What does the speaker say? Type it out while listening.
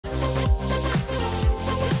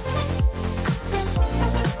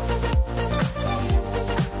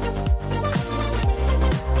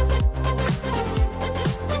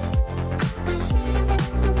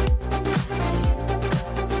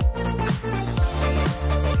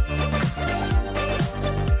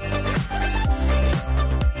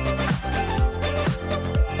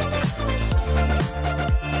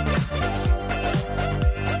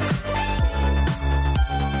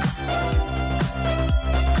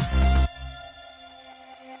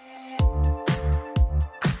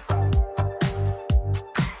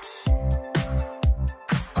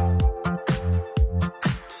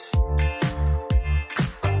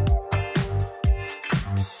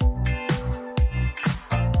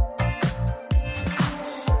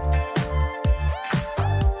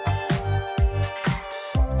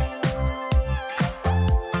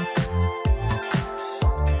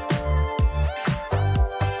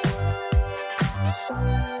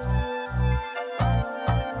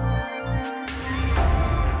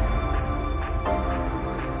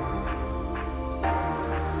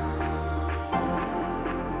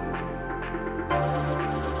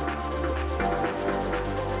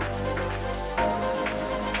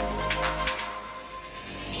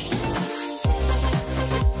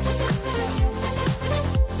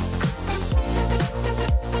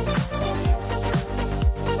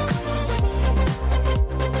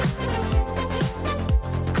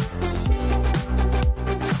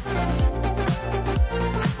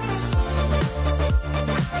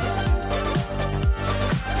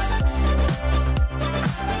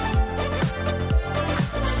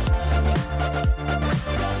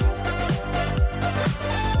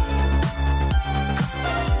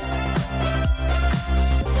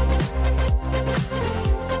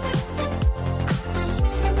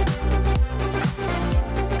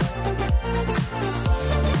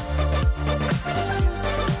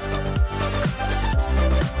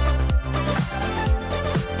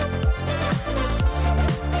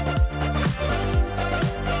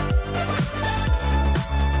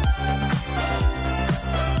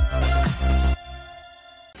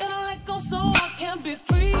so I can be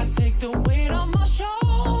free. I take the weight on my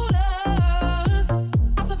shoulders.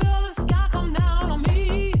 I feel the sky come down on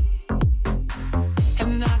me,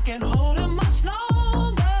 and I can't hold it much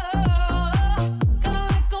longer. Gonna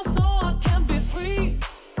let go so I can be free.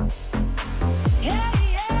 Yeah,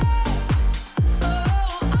 yeah.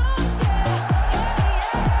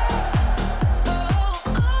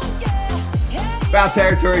 Oh, yeah. Yeah. About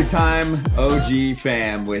territory time, OG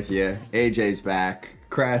fam with you. AJ's back.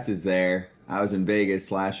 Kratz is there. I was in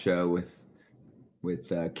Vegas last show with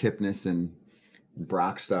Kipnis and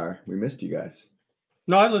Brockstar. We missed you guys.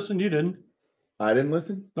 No, I listened. You didn't. I didn't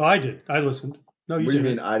listen? No, I did. I listened. No, you What do you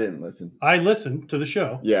didn't. mean I didn't listen? I listened to the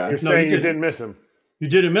show. Yeah. You're saying you didn't miss him. You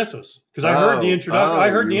didn't miss us because I heard the introduction. I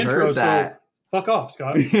heard the you intro. heard that. So fuck off,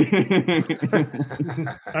 Scott. I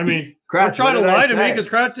mean, Kratz, don't try to what did I lie to me say? because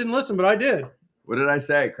Kratz didn't listen, but I did. What did I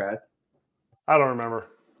say, Kratz? I don't remember.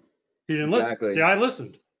 He didn't Exactly. listen. Yeah, I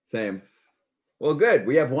listened. Same. Well, good.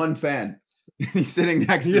 We have one fan. He's sitting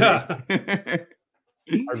next to me.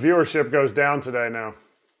 Our viewership goes down today now.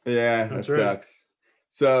 Yeah, that That's right. sucks.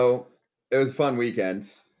 So it was a fun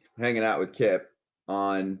weekend hanging out with Kip.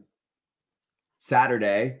 On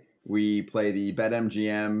Saturday, we play the Bet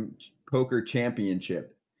MGM Poker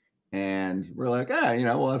Championship. And we're like,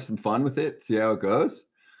 we'll have some fun with it, see how it goes.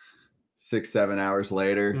 6-7 hours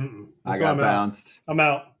later, I got bounced. I'm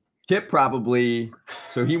out. Kip probably,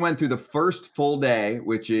 so he went through the first full day,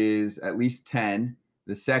 which is at least 10.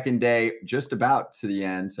 The second day, just about to the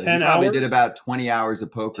end. So he probably did about 20 hours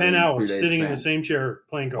of poker. 10 in hours 2 days sitting in span. the same chair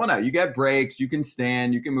playing cards. Well, no, you get breaks. You can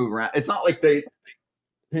stand. You can move around. It's not like they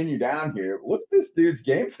pin you down here. Look at this dude's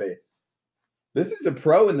game face. This is a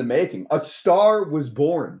pro in the making. A star was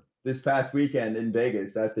born this past weekend in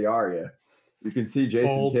Vegas at the Aria. You can see Jason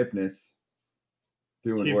Fold. Kipnis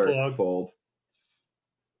doing Keep work. plug. Fold.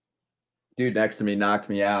 Dude next to me knocked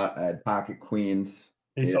me out. I had pocket queens.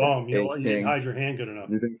 He Yeah, saw him. You ace didn't king. hide your hand good enough.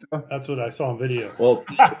 You think so? That's what I saw on video. Well,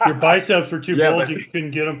 Your biceps were too Yeah, bulgy. but- You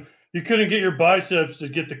couldn't get them. You couldn't get your biceps to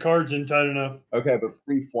get the cards in tight enough. okay, but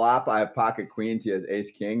pre-flop, I have pocket queens. He has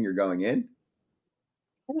ace king. You're going in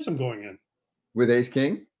Of course I'm going in. with ace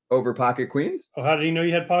king over pocket queens? Oh, how did he know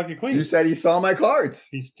you had pocket queens? You said he saw my cards.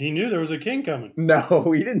 He knew there was a king coming.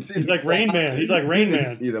 No, he didn't see He's the like Rain flop. Man. He's like Rain He didn't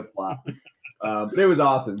Man. see the flop. But it was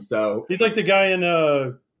awesome. So He's like the guy in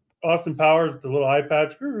Austin Powers, the little eye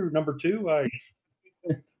patch. Number 2. I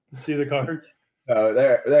see the cards. So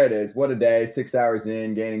there it is. What a day. 6 hours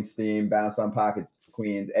in, gaining steam, bounced on pocket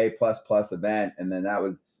queens, A++ event. And then that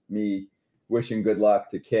was me wishing good luck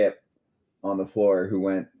to Kip on the floor, who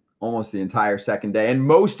went almost the entire second day. And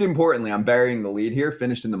most importantly, I'm burying the lead here,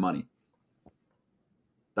 finished in the money.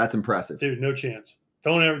 That's impressive. Dude, no chance.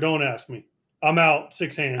 Don't ask me. I'm out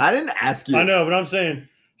 6 hands. I didn't ask you. I know, but I'm saying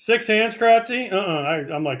 6 hands, Kratzy.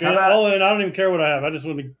 I'm like, How about- all in. I don't even care what I have. I just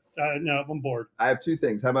want to. No, I'm bored. I have 2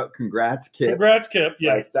 things. How about congrats, Kip? Congrats, Kip.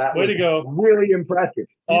 Yeah, Like, that way was to go. Really impressive.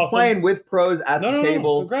 He's Awesome. playing with pros at the No,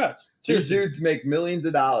 table. congrats. These Seriously. dudes make millions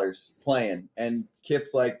of dollars playing. And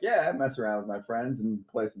Kip's like, yeah, I mess around with my friends and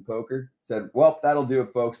play some poker. Said, well, that'll do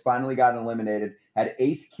it, folks. Finally got eliminated. Had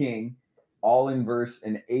ace king, all inverse,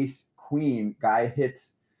 and ace queen. Guy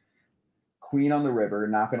hits queen on the river.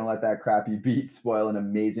 Not going to let that crappy beat spoil an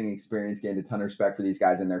amazing experience. Gained a ton of respect for these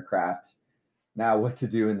guys and their craft. Now what to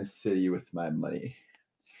do in the city with my money.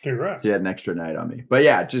 Congrats. He had an extra night on me. But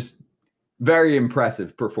yeah, just very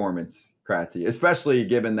impressive performance, Kratzy, especially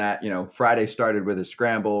given that, Friday started with a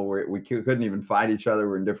scramble where we couldn't even find each other.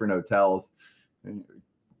 We're in different hotels.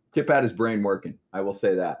 Kip had his brain working. I will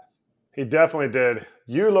say that. He definitely did.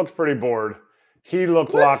 You looked pretty bored. He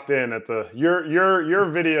looked What? locked in at the your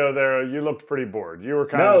video there. You looked pretty bored. You were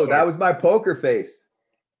kind of No, that was my poker face.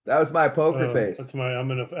 That was my poker face. I'm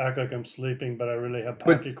gonna act like I'm sleeping, but I really have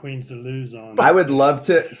pocket queens to lose on. I would love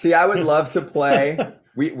to see. I would love to play.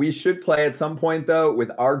 We should play at some point though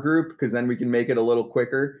with our group, because then we can make it a little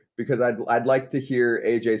quicker. Because I'd like to hear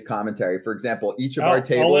AJ's commentary. For example, each of our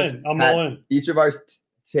tables, I'm all in. Each of our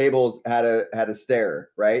tables had a stare,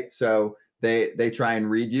 right? So they try and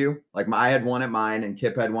read you. Like I had one at mine, and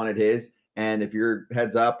Kip had one at his. And if you're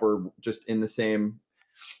heads up or just in the same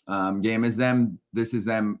game as them, this is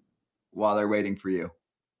them while they're waiting for you,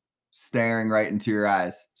 staring right into your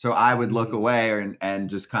eyes. So I would look away and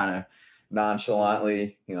just kind of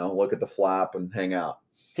nonchalantly, look at the flop and hang out.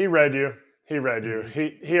 He read you. He read you.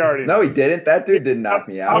 He already. No, he didn't. That dude didn't knock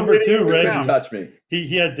me out. Number 2 He read couldn't you. touch me.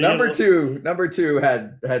 He had Number two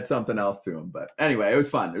had something else to him. But anyway, it was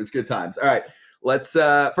fun. It was good times. All right, let's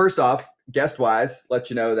first off, guest wise, let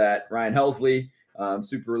you know that Ryan Helsley,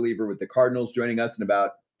 super reliever with the Cardinals, joining us in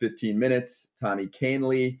about 15 minutes. Tommy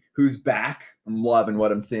Kahnle, who's back. I'm loving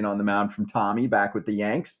what I'm seeing on the mound from Tommy, back with the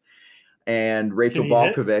Yanks. And Rachel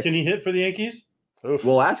Balkovec. Can he hit for the Yankees? Oof.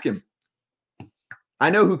 We'll ask him. I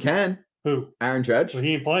know who can. Who? Aaron Judge. But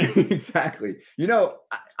he ain't playing. Exactly. You know,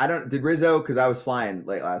 I don't. Did Rizzo? Because I was flying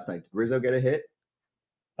late last night. Did Rizzo get a hit?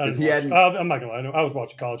 I'm not gonna lie. I was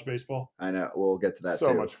watching college baseball. I know. We'll get to that.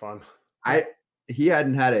 So too. much fun. He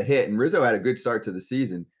hadn't had a hit, and Rizzo had a good start to the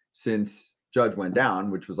season since Judge went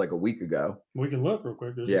down, which was like a week ago. We can look real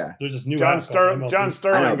quick. There's this new John app called MLB.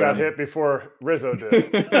 Sterling got hit before Rizzo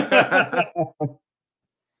did.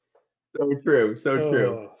 So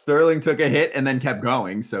true. Sterling took a hit and then kept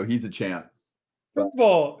going, so he's a champ. First of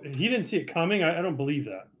all, he didn't see it coming. I don't believe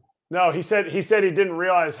that. No, he said he didn't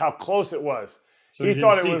realize how close it was. So he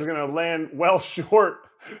thought it was going to land well short,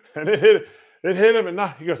 and it hit him, and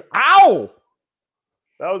he goes, "Ow!"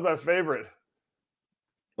 That was my favorite.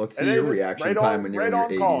 Let's see your reaction time when you're in your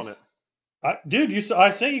 80s. Dude,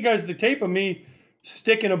 I sent you guys the tape of me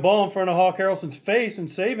sticking a ball in front of Hawk Harrelson's face and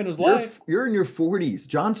saving his life. You're in your 40s.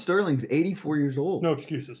 John Sterling's 84 years old. No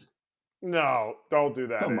excuses. No, don't do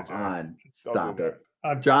that. Come on. Stop it.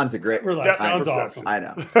 John's a great. Relax. John's awesome. I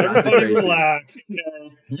know. Everybody relax.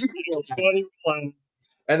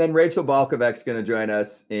 And then Rachel Balkovec's going to join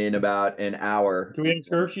us in about an hour. Can we ask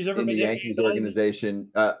her if she's ever in the Yankees organization?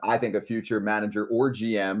 I think a future manager or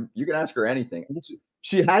GM. You can ask her anything.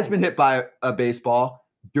 She has been hit by a baseball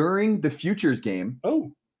during the Futures game.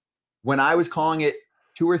 Oh. When I was calling it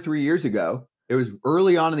 2 or 3 years ago, it was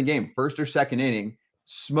early on in the game, first or second inning,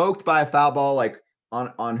 smoked by a foul ball like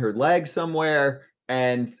on her leg somewhere,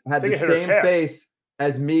 and had the same face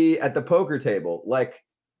as me at the poker table. Like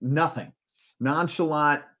nothing.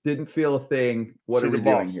 Nonchalant, didn't feel a thing. What are we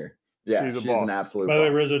doing here? Yeah, she's an absolute boss. By the way,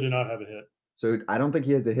 boss. Rizzo did not have a hit. So I don't think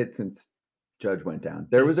he has a hit since Judge went down.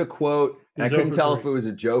 There was a quote, and I couldn't tell if it was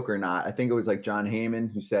a joke or not. I think it was like John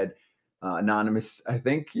Heyman who said, anonymous, I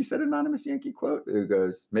think he said anonymous Yankee quote. It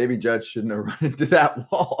goes, maybe Judge shouldn't have run into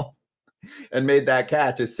that wall and made that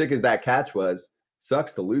catch. As sick as that catch was,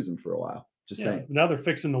 sucks to lose him for a while. Just saying. Now they're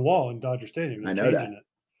fixing the wall in Dodger Stadium. I know that.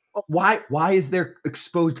 Why is there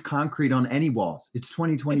exposed concrete on any walls? It's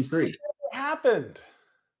 2023. It happened.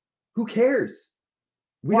 Who cares?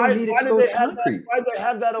 We don't need exposed concrete. Why did they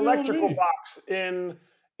have that electrical box in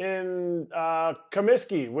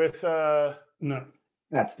Comiskey with No.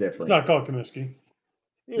 That's different. It's not called Comiskey.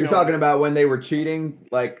 You're talking about when they were cheating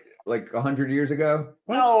like 100 years ago?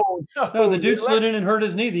 No, the dude slid in and hurt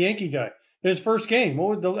his knee, the Yankee guy. His first game. What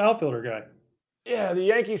was the outfielder guy? Yeah, the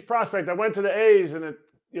Yankees prospect. I went to the A's and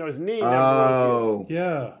his knee never broke.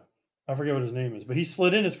 Yeah. I forget what his name is, but he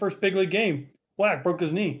slid in his first big league game. Black broke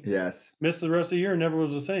his knee. Yes. Missed the rest of the year and never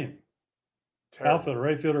was the same. Terrible. Outfielder,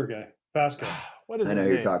 right fielder guy. Fast guy. What is I know who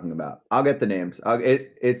you're talking about. I'll get the names. I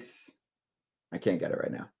can't get it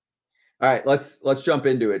right now. All right, let's jump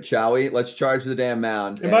into it, shall we? Let's charge the damn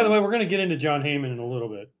mound. And by the way, we're going to get into John Heyman in a little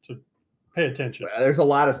bit, so pay attention. There's a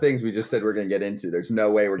lot of things we just said we're going to get into. There's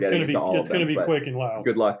no way we're getting into all of them. It's going to be quick and loud.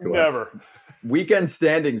 Good luck to us. Weekend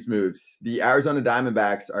standings moves. The Arizona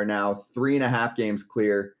Diamondbacks are now 3.5 games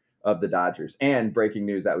clear of the Dodgers. And breaking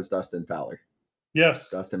news, that was Dustin Fowler.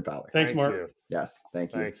 Yes. Dustin Fowler. Thanks, Mark. Yes,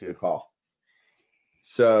 thank you. Thank you. Good call.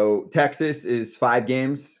 So Texas is 5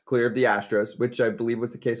 games clear of the Astros, which I believe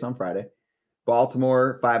was the case on Friday.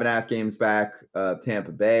 Baltimore, 5.5 games back of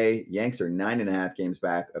Tampa Bay. Yanks are 9.5 games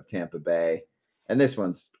back of Tampa Bay. And this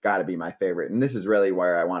one's got to be my favorite. And this is really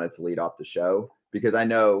where I wanted to lead off the show, because I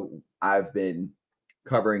know I've been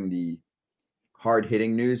covering the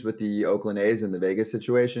hard-hitting news with the Oakland A's and the Vegas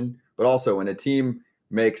situation. But also when a team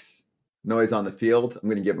makes noise on the field, I'm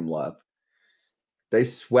going to give them love. They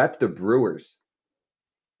swept the Brewers.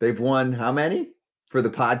 They've won how many for the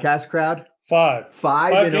podcast crowd? 5.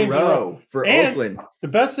 5 in a row for Oakland. The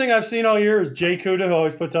best thing I've seen all year is Jay Kuda, who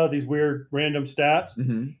always puts out these weird random stats.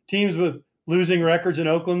 Mm-hmm. Teams with losing records in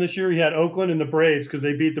Oakland this year. He had Oakland and the Braves because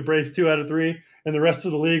they beat the Braves 2 out of 3, and the rest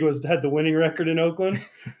of the league had the winning record in Oakland,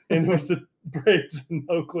 and it was the Braves in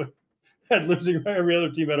Oakland had losing. Every other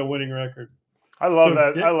team had a winning record. I love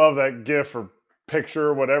that. I love that GIF or picture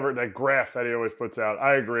or whatever, that graph that he always puts out.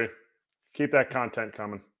 I agree. Keep that content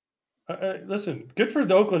coming. Listen, good for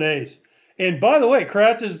the Oakland A's. And by the way,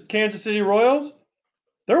 Kratz's Kansas City Royals,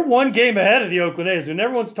 they're 1 game ahead of the Oakland A's. And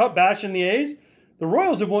everyone's bashing the A's. The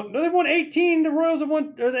Royals have won. They've won 18. The Royals have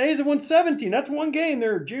won, or the A's have won 17. That's 1 game.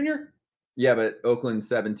 They're junior. Yeah, but Oakland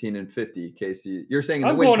 17-50. Casey, you're saying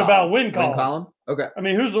I'm going about win column. Okay. I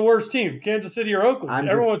mean, who's the worst team, Kansas City or Oakland?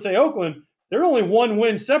 Everyone would say Oakland. They're only 1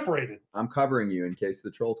 win separated. I'm covering you in case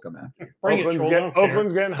the trolls come after. Bring Oakland's it, troll.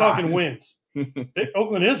 Oakland's getting hot. Talking wins.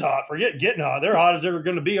 Oakland is hot. Forget getting hot. They're hot as they're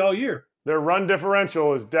going to be all year. Their run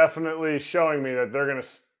differential is definitely showing me that they're going to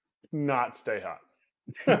not stay hot.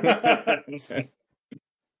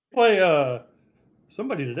 Play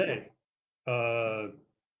somebody today. The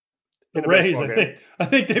In a Rays, baseball game. I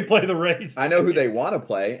think they play the Rays. I know who they want to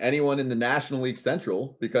play. Anyone in the National League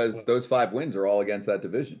Central, because those 5 wins are all against that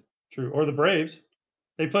division. True. Or the Braves.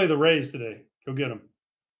 They play the Rays today. Go get them.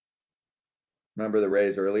 Remember the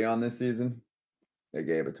Rays early on this season? They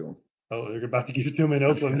gave it to them. Oh, they're about to give it to them in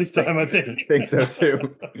Oakland this time, I think. I think so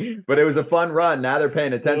too. But it was a fun run. Now they're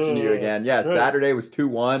paying attention to you again. Yes, right. Saturday was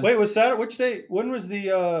 2-1. Wait, was Saturday? Which day? When was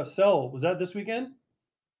the sell? Was that this weekend?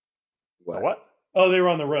 What? Oh, they were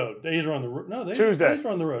on the road. The A's were on the road. No, Tuesday. A's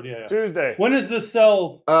were on the road. Yeah. Tuesday. When is the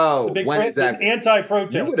sell? Oh, the big when is that?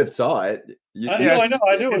 Anti-protest. You would have saw it. I knew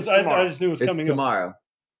it was. it's I just knew it was It's coming tomorrow. up.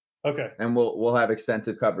 Okay. And we'll have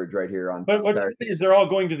extensive coverage right here on. But what is they're all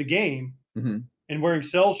going to the game Mhm. and wearing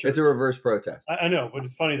sell shirts. It's a reverse protest. I know, but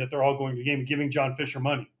it's funny that they're all going to the game and giving John Fisher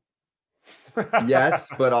money. Yes,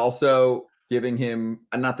 but also giving him,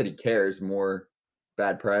 not that he cares, more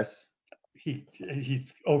bad press. He's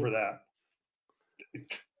over that. He's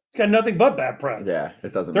got nothing but bad press. Yeah,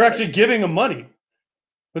 it doesn't They're matter. actually giving him money.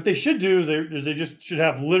 What they should do is they just should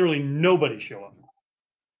have literally nobody show up.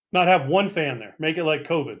 Not have one fan there. Make it like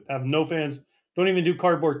COVID. Have no fans. Don't even do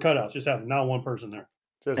cardboard cutouts. Just have not one person there.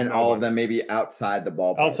 And all of them maybe outside the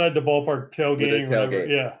ballpark. Outside the ballpark, tailgating, or whatever.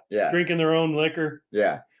 tailgate. Yeah. Drinking their own liquor.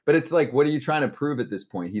 Yeah. But it's like, what are you trying to prove at this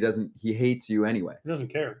point? He hates you anyway. He doesn't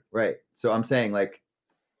care. Right. So I'm saying, like,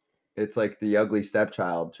 it's like the ugly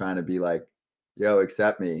stepchild trying to be like, yo,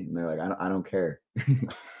 accept me. And they're like, I don't care.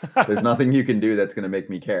 There's nothing you can do that's going to make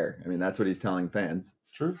me care. I mean, that's what he's telling fans.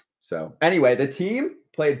 True. So anyway, the team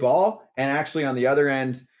played ball. And actually on the other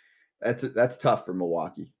end, that's tough for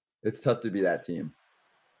Milwaukee. It's tough to be that team.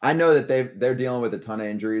 I know that they're dealing with a ton of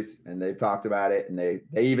injuries, and they've talked about it, and they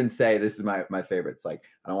even say, this is my favorite. It's like,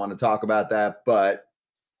 I don't want to talk about that, but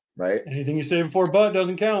right. Anything you say before but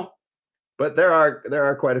doesn't count. But there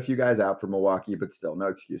are quite a few guys out for Milwaukee, but still no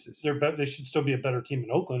excuses. They should still be a better team than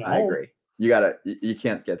Oakland. I agree. You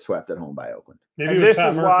can't get swept at home by Oakland. Maybe And it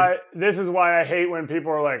was this is why I hate when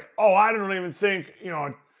people are like, "Oh, I don't even think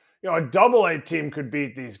a double-A team could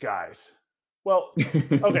beat these guys." Well,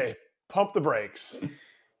 okay, pump the brakes.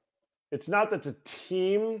 It's not that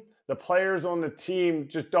the players on the team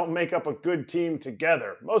just don't make up a good team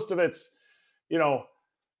together. Most of it's, no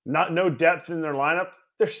depth in their lineup.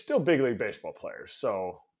 They're still big league baseball players.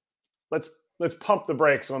 So let's pump the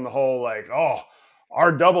brakes on the whole like, oh,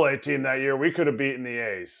 our double-A team that year, we could have beaten the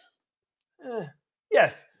A's.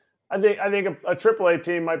 Yes, I think a triple-A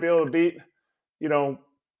team might be able to beat,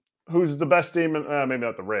 who's the best team? Maybe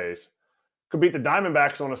not the Rays. Could beat the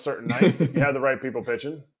Diamondbacks on a certain night. You have the right people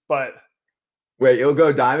pitching. But wait, you'll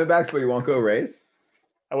go Diamondbacks, but you won't go Rays?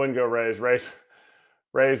 I wouldn't go Rays.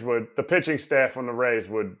 Rays would, the pitching staff on the Rays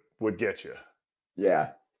would get you. Yeah.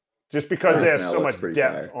 Just because they have Personnel so looks much pretty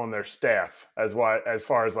depth fire. on their staff, as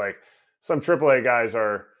far as like some AAA guys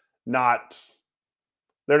are not,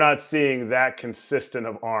 they're not seeing that consistent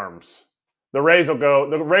of arms. The Rays will go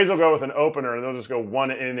with an opener, and they'll just go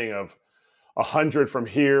one inning of 100 from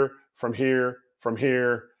here,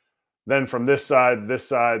 then from this side,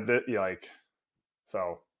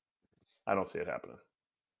 so I don't see it happening.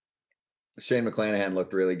 Shane McClanahan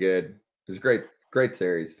looked really good. It was great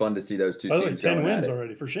series. Fun to see those two By the way, teams 10 going at wins it.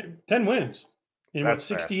 already for Shane. 10 wins. In what, That's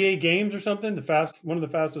 68 games or something? One of the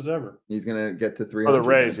fastest ever. He's gonna get to 300 For the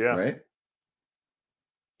Rays, then, yeah. right?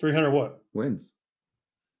 300 what? Wins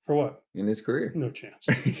For what? in his career. No chance.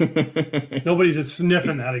 Nobody's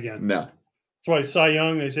sniffing that again. No. That's why Cy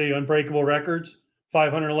Young, they say unbreakable records.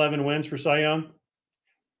 511 wins for Cy Young.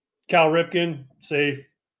 Cal Ripken,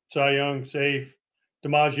 safe. Cy Young, safe.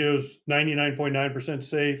 DiMaggio's 99.9%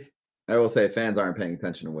 safe. I will say fans aren't paying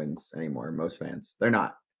attention to wins anymore. Most fans. They're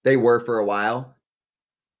not. They were for a while.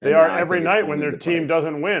 They and are now I every think it's night when only their the team players.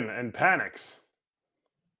 doesn't win and panics.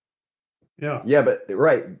 Yeah. Yeah, but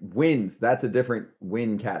right. Wins. That's a different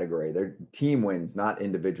win category. They're team wins, not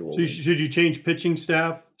individual So wins. should you change pitching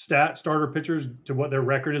starter pitchers to what their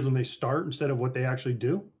record is when they start instead of what they actually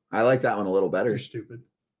do? I like that one a little better. You're stupid.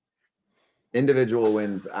 Individual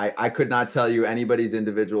wins. I could not tell you anybody's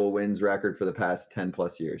individual wins record for the past 10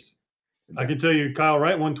 plus years. I can tell you Kyle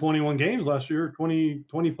Wright won 21 games last year, 20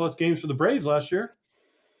 plus games for the Braves last year.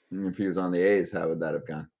 If he was on the A's, how would that have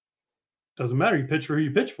gone? Doesn't matter. You pitch for who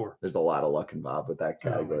you pitch for. There's a lot of luck involved with that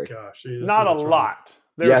category. Oh my gosh. See, that's Not a what's wrong. lot.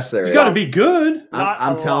 Yes, there It's is. got to be good.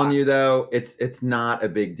 I'm a telling lot. you though, it's not a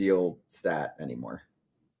big deal stat anymore.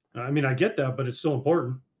 I mean, I get that, but it's still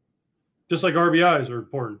important. Just like RBIs are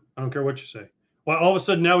important. I don't care what you say. Well, all of a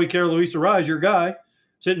sudden now we care Luis Arraez, your guy,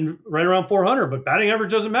 sitting right around 400, but batting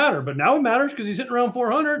average doesn't matter. But now it matters because he's hitting around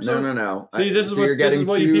 400. So, No. See, this is you're getting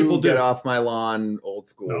what you people do. Get off my lawn, old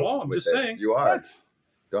school. No, I'm just saying. You are.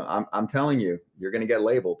 What? I'm telling you, you're going to get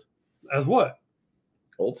labeled As what?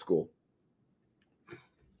 old school.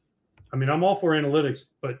 I mean, I'm all for analytics,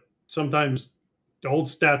 but sometimes the old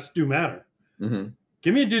stats do matter. Mm-hmm.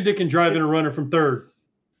 Give me a dude that can drive in a runner from third.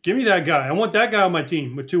 Give me that guy. I want that guy on my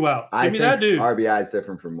team with 2 out. Give me that dude. RBI is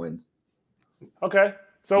different from wins. Okay.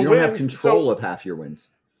 So you don't have control of half your wins.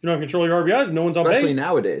 You don't have control of your RBIs. No one's on Especially base.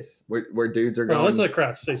 nowadays, where dudes are going. Let's let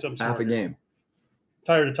Kratz say something. Half a game.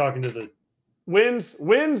 Tired of talking to the wins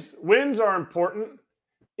are important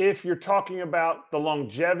if you're talking about the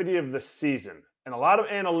longevity of the season. And a lot of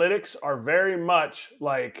analytics are very much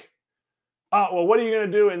like, oh, well, what are you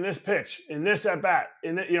going to do in this pitch, in this at bat?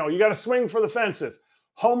 You got to swing for the fences.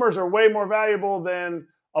 Homers are way more valuable than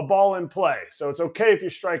a ball in play. So it's okay if you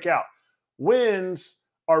strike out. Wins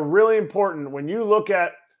are really important when you look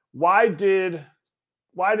at why did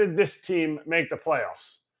this team make the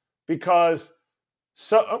playoffs? Because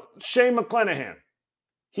Shane McClanahan,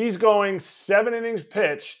 he's going 7 innings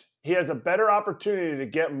pitched. He has a better opportunity to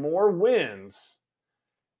get more wins.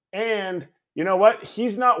 And you know what?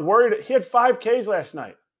 He's not worried. He had 5 Ks last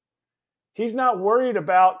night. He's not worried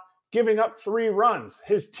about giving up 3 runs.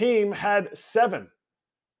 His team had 7.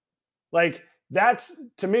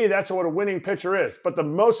 To me, that's what a winning pitcher is. But the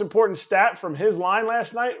most important stat from his line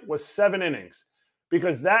last night was 7 innings,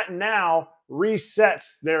 because that now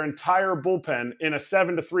resets their entire bullpen in a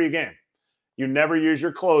 7-3 game. You never use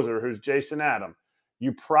your closer, who's Jason Adam.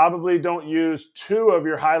 You probably don't use 2 of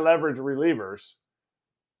your high leverage relievers.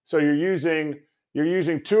 So you're using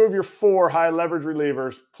 2 of your 4 high leverage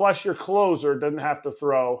relievers, plus your closer doesn't have to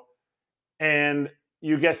throw, and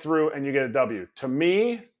you get through and you get a W. To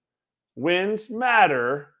me, wins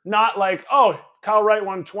matter. Not like, oh, Kyle Wright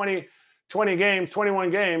won 20 games, 21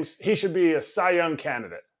 games. He should be a Cy Young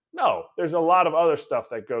candidate. No, there's a lot of other stuff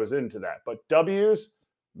that goes into that. But W's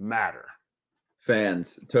matter.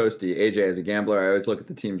 Fans, Toasty, AJ, as a gambler, I always look at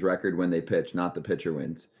the team's record when they pitch, not the pitcher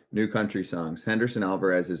wins. New country songs. Henderson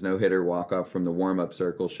Alvarez's no-hitter walk-off from the warm-up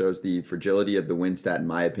circle shows the fragility of the win stat, in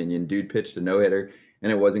my opinion. Dude pitched a no-hitter,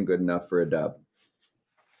 and it wasn't good enough for a dub.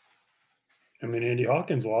 I mean, Andy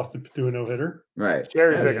Hawkins lost it through a no-hitter. Right.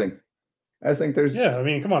 I just think there's... Yeah, I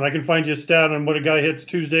mean, come on. I can find you a stat on what a guy hits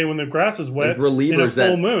Tuesday when the grass is wet in a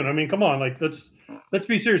full moon. I mean, come on. Let's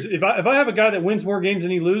be serious. If I have a guy that wins more games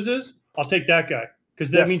than he loses, I'll take that guy,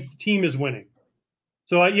 because that means the team is winning.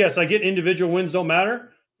 So, I get individual wins don't matter,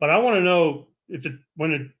 but I want to know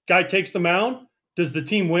when a guy takes the mound, does the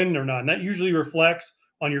team win or not? And that usually reflects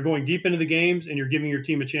on you're going deep into the games and you're giving your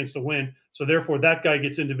team a chance to win. So therefore, that guy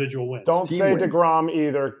gets individual wins. Don't say DeGrom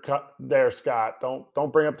either there, Scott.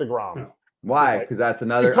 Don't bring up DeGrom. No. Why? Because that's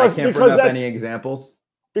another. I can't bring up any examples.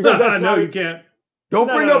 Because that's no, you can't. Don't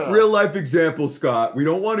bring up real life examples, Scott. We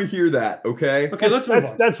don't want to hear that. Okay. Okay, let's move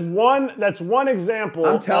on. That's one example.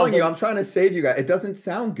 I'm telling you, I'm trying to save you guys. It doesn't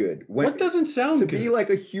sound good. What doesn't sound good? To be like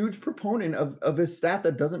a huge proponent of a stat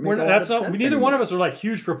that doesn't make a lot of sense. Neither one of us are like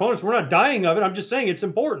huge proponents. We're not dying of it. I'm just saying it's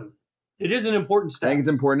important. It is an important stat. I think it's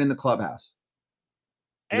important in the clubhouse.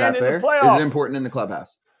 Is and that fair? Is it important in the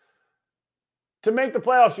clubhouse? To make the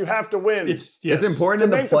playoffs, you have to win. It's important in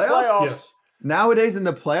the playoffs. Yes. Nowadays in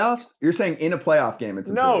the playoffs, you're saying in a playoff game,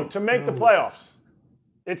 it's important. No, to make the playoffs,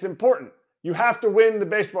 it's important. You have to win the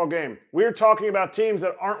baseball game. We're talking about teams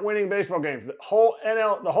that aren't winning baseball games. The whole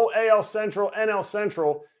AL Central, NL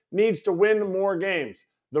Central needs to win more games.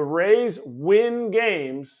 The Rays win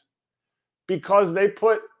games because they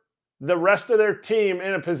put the rest of their team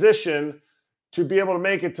in a position to be able to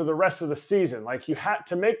make it to the rest of the season. Like, you have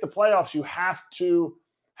to make the playoffs, you have to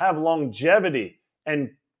have longevity,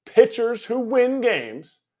 and pitchers who win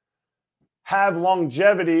games have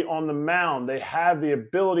longevity on the mound. They have the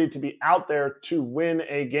ability to be out there to win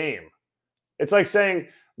a game. It's like saying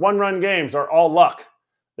one-run games are all luck.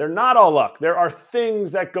 They're not all luck. There are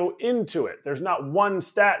things that go into it. There's not one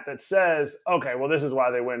stat that says, okay, well, this is why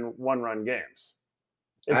they win one-run games.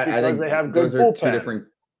 It's because they have good bullpen. Two different.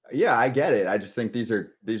 Yeah, I get it. I just think these are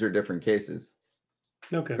different cases.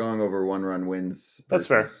 Okay. Going over one-run wins versus That's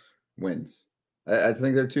fair. Wins. I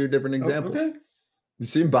think they're 2 different examples. Okay. You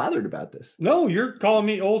seem bothered about this. No, you're calling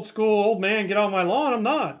me old school, old man, get off my lawn. I'm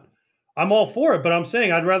not. I'm all for it, but I'm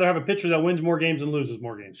saying I'd rather have a pitcher that wins more games than loses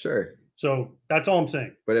more games. Sure. So that's all I'm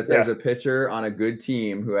saying. But if there's a pitcher on a good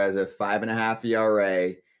team who has a 5.5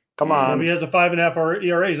 ERA. Come on. If he has a 5.5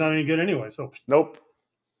 ERA, he's not any good anyway. So nope.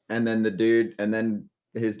 And then the dude, and then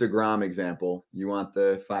his DeGrom example. You want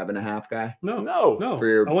the 5.5 guy? No. For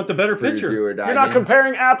your, I want the better for your pitcher. do or die You're not game?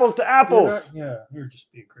 comparing apples to apples. You're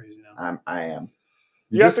just being crazy now. I am.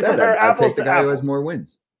 You have just to said compare I'd apples take the to guy who has apples. more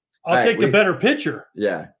wins. I'll All take right, the better pitcher.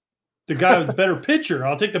 Yeah, The guy with the better pitcher.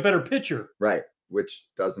 I'll take the better pitcher. right. Which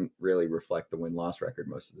doesn't really reflect the win-loss record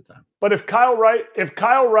most of the time. But if Kyle Wright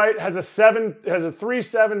has a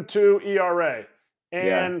 3.72 ERA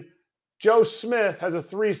and Joe Smith has a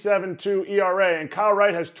 3.72 ERA and Kyle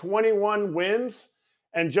Wright has 21 wins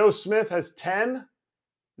and Joe Smith has 10,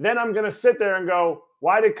 then I'm going to sit there and go,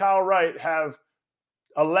 why did Kyle Wright have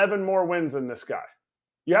 11 more wins than this guy?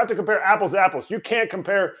 You have to compare apples to apples. You can't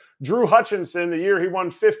compare Drew Hutchinson the year he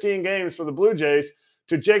won 15 games for the Blue Jays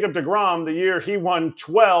to Jacob deGrom the year he won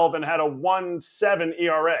 12 and had a 1.7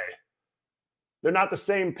 ERA. They're not the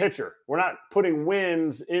same pitcher. We're not putting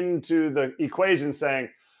wins into the equation saying,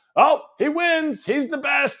 oh, he wins, he's the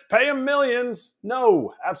best, pay him millions.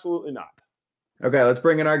 No, absolutely not. Okay, let's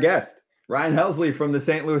bring in our guest. Ryan Helsley from the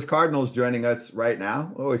St. Louis Cardinals joining us right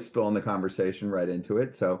now. Always spilling the conversation right into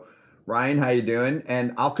it. So, Ryan, how you doing?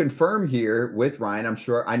 And I'll confirm here with Ryan, I'm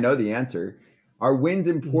sure I know the answer. Are wins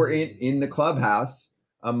important in the clubhouse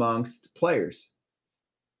amongst players?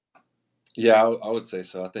 Yeah, I would say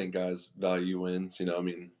so. I think guys value wins. I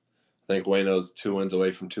think Waino's 2 wins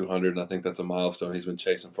away from 200, and I think that's a milestone he's been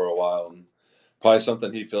chasing for a while. And probably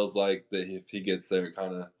something he feels like that if he gets there, it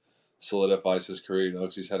kind of solidifies his career,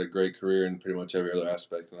 because he's had a great career in pretty much every other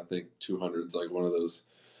aspect. And I think 200 is like one of those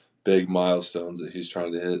big milestones that he's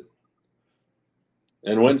trying to hit.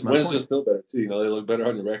 And wins just feel better, too. They look better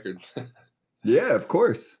on your record. Yeah, of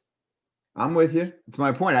course. I'm with you. It's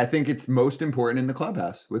my point. I think it's most important in the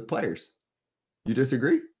clubhouse with players. You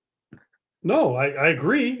disagree? No, I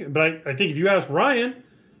agree. But I think if you ask Ryan,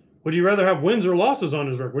 would you rather have wins or losses on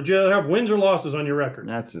his record? Would you rather have wins or losses on your record?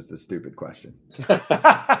 That's just a stupid question.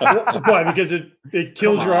 Why? Because it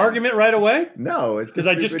kills your argument right away? No, it's because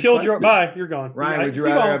I just killed your. Bye, you're gone. Ryan, would you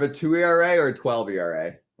rather have a 2 ERA or a 12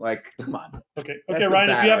 ERA? Like, come on. Okay, Ryan.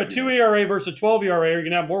 If you have a 2 ERA versus a 12 ERA, you're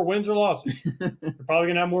gonna have more wins or losses. You're probably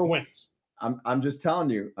gonna have more wins. I'm just telling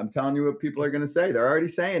you. I'm telling you what people are gonna say. They're already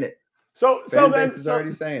saying it. So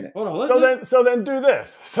already saying it. Hold on. So then do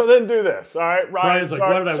this. All right, Ryan.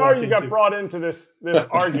 Sorry you got brought into this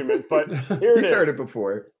argument, but here it is. He's heard it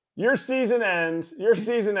before. Your season ends.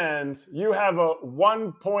 You have a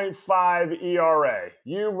 1.5 ERA.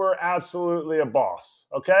 You were absolutely a boss,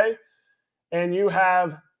 okay? And you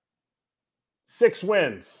have 6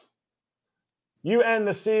 wins. You end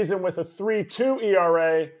the season with a 3.2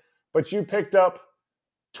 ERA, but you picked up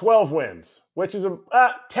 12 wins, which is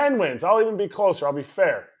 10 wins. I'll even be closer. I'll be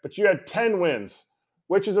fair. But you had 10 wins,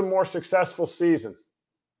 which is a more successful season.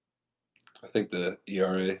 I think the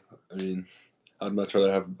ERA, I'd much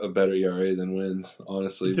rather have a better ERA than wins,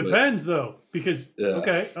 honestly. It depends, though, because,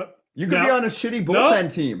 okay. You could be on a shitty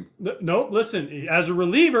bullpen team. No, listen, as a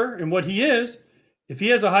reliever and what he is, if he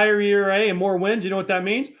has a higher ERA and more wins, you know what that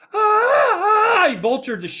means? He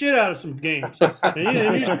vultured the shit out of some games.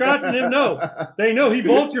 And he's scratching him. No, they know he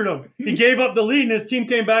vultured them. He gave up the lead, and his team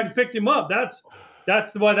came back and picked him up. That's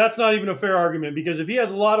why that's not even a fair argument, because if he has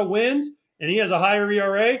a lot of wins and he has a higher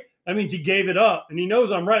ERA, that means he gave it up, and he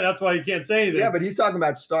knows I'm right. That's why he can't say anything. Yeah, but he's talking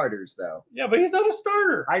about starters, though. Yeah, but he's not a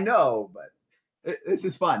starter. I know, but this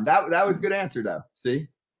is fun. That was a good answer, though. See?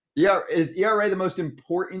 Is ERA the most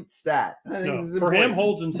important stat? I think this is for him,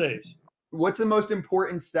 holds and saves. What's the most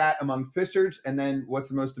important stat among pitchers, and then what's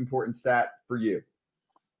the most important stat for you?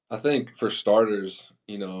 I think for starters,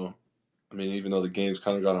 even though the game's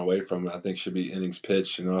kind of gone away from it, I think should be innings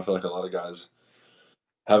pitched. I feel like a lot of guys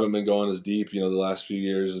haven't been going as deep. The last few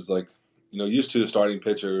years is like, used to starting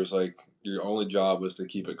pitchers, like your only job was to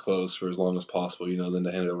keep it close for as long as possible, then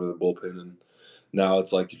to hand it over to the bullpen. And now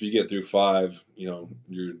it's like if you get through 5, you're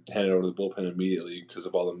handed over to the bullpen immediately because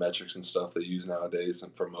of all the metrics and stuff they use nowadays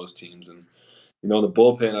and for most teams. And, the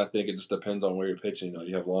bullpen, I think it just depends on where you're pitching.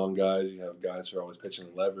 You have long guys. You have guys who are always pitching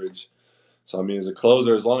in leverage. So, as a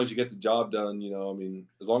closer, as long as you get the job done,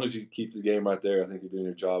 as long as you keep the game right there, I think you're doing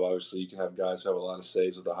your job. Obviously, you can have guys who have a lot of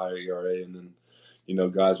saves with a higher ERA and then,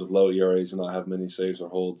 guys with low ERAs and not have many saves or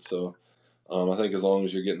holds. So, I think as long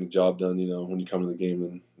as you're getting the job done, when you come to the game,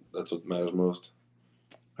 then that's what matters most.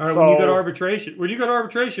 All right, when you go to arbitration, you went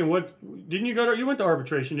to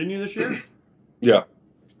arbitration, didn't you, this year? Yeah.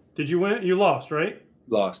 Did you win? You lost, right?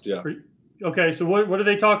 Lost, yeah. Okay, so what did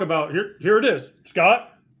they talk about? Here it is, Scott.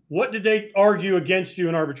 What did they argue against you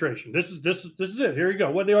in arbitration? This is it. Here you go.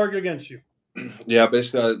 What did they argue against you? Yeah,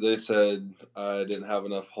 basically they said I didn't have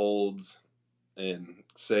enough holds and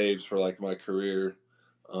saves for like my career.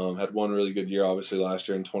 Had one really good year, obviously last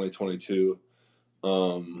year in 2022.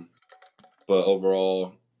 But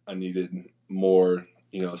overall, I needed more,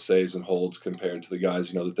 saves and holds compared to the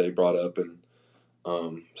guys, that they brought up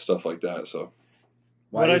and stuff like that. So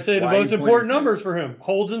What I say the most important numbers for him: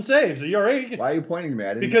 holds and saves. Why are you pointing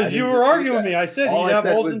to me? Because you were arguing with me. I said he'd have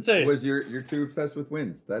holds and saves. Was you're too obsessed with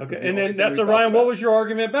wins? Okay, and then Ryan, what was your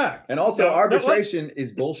argument back? And also, arbitration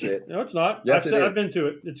is bullshit. No, it's not. Yes, I've been to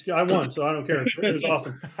it. I won, so I don't care. It was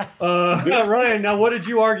awesome. Ryan, now what did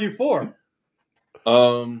you argue for?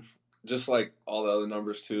 Just like all the other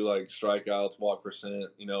numbers too, like strikeouts, walk percent.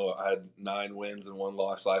 I had 9 wins and 1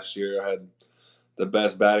 loss last year. I had the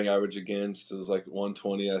best batting average against. It was like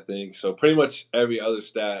 120, I think. So pretty much every other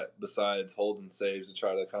stat besides holds and saves to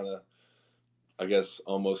try to kind of, I guess,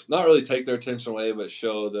 almost not really take their attention away, but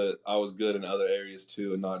show that I was good in other areas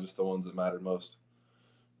too, and not just the ones that mattered most.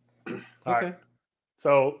 Okay. All right.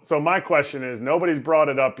 So my question is, nobody's brought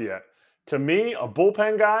it up yet. To me, a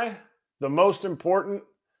bullpen guy, the most important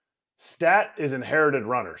stat is inherited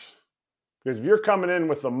runners. Because if you're coming in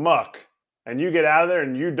with the muck and you get out of there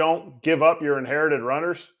and you don't give up your inherited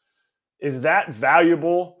runners, is that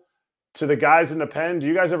valuable to the guys in the pen? Do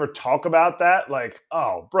you guys ever talk about that? Like,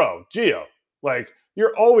 oh, bro, Gio, like,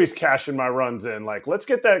 you're always cashing my runs in. Like, let's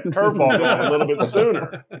get that curveball going a little bit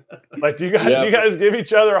sooner. Like, do you guys give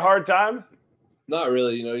each other a hard time? Not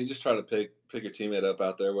really. You just try to pick your teammate up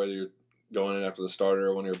out there, whether you're going in after the starter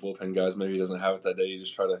or one of your bullpen guys. Maybe he doesn't have it that day. You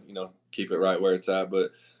just try to, keep it right where it's at.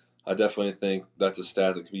 But I definitely think that's a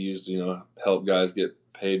stat that can be used to, help guys get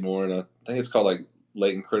paid more. And I think it's called like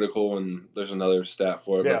latent critical, and there's another stat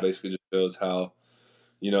for it, but basically just shows how,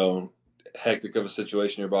 hectic of a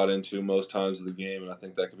situation you're brought into most times of the game. And I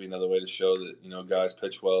think that could be another way to show that, guys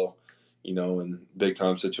pitch well, in big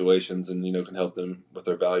time situations and, can help them with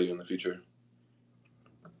their value in the future.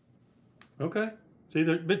 Okay.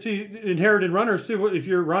 See, inherited runners too. If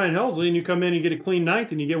you're Ryan Helsley and you come in and get a clean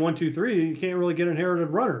ninth and you get 1, 2, 3, you can't really get an inherited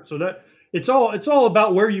runner. So that it's all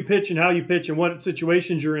about where you pitch and how you pitch and what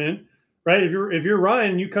situations you're in, right? If you're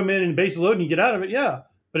Ryan and you come in and base load and you get out of it, yeah.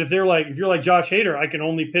 But if you're like Josh Hader, I can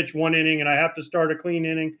only pitch 1 inning and I have to start a clean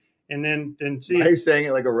inning and then see. Why are you saying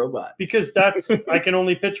it like a robot? Because I can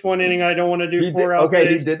only pitch 1 inning. I don't want to do 4 outs.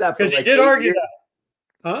 Okay, he did that because he did argue that.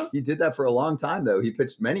 Huh? He did that for a long time, though. He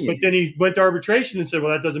pitched many innings. But then he went to arbitration and said,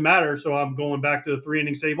 well, that doesn't matter, so I'm going back to the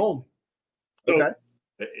 3-inning save only. So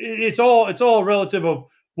it's all relative of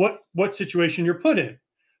what situation you're put in.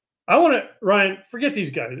 I want to, Ryan, forget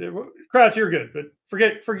these guys. Kratz, you're good, but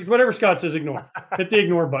forget whatever Scott says, ignore. Hit the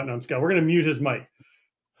ignore button on Scott. We're going to mute his mic.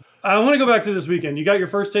 I want to go back to this weekend. You got your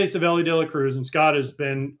first taste of Ellie De La Cruz, and Scott has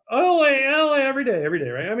been LA every day,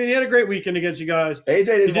 right? I mean, he had a great weekend against you guys. AJ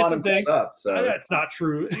didn't want him to shut up, so that's not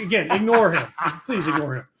true. Again, ignore him. Please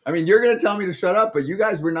ignore him. I mean, you're going to tell me to shut up, but you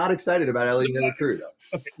guys were not excited about Ellie De La Cruz.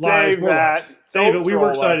 Okay, lies. Save it. We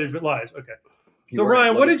were excited, but lies. Okay. So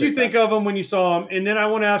Ryan, what did you think of him when you saw him? And then I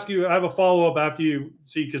want to ask you. I have a follow up after you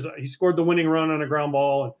see, because he scored the winning run on a ground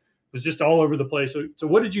ball and was just all over the place. So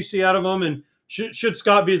what did you see out of him? And should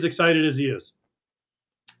Scott be as excited as he is?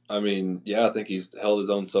 I mean, yeah, I think he's held his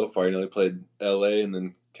own so far. He played L.A. and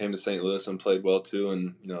then came to St. Louis and played well too,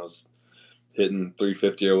 and was hitting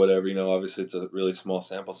 350 or whatever. Obviously it's a really small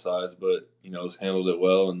sample size, but has handled it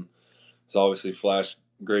well, and it's obviously flashed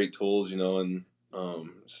great tools. And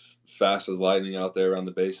fast as lightning out there around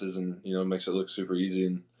the bases, and makes it look super easy.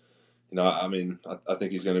 And I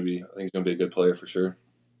think he's going to be a good player for sure.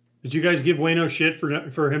 Did you guys give Waino shit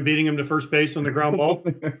for him beating him to first base on the ground ball?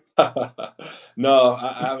 No,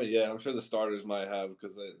 I haven't yet. I'm sure the starters might have,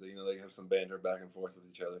 because they have some banter back and forth with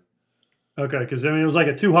each other. Okay, because it was like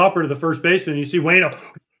a 2-hopper to the first baseman. You see Waino,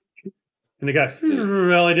 and the guy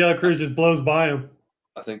Ellie De La Cruz just blows by him.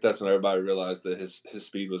 I think that's when everybody realized that his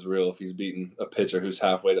speed was real. If he's beating a pitcher who's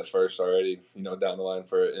halfway to first already, down the line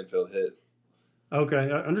for an infield hit. Okay,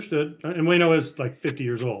 I understood. And Waino is like 50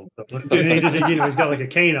 years old. He's got like a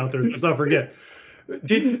cane out there. Let's not forget.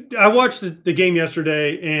 I watched the game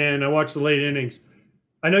yesterday, and I watched the late innings.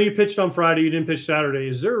 I know you pitched on Friday. You didn't pitch Saturday.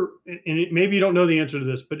 Is there, and maybe you don't know the answer to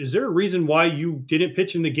this, but is there a reason why you didn't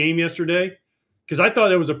pitch in the game yesterday? Because I thought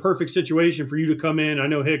that was a perfect situation for you to come in. I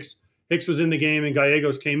know Hicks was in the game and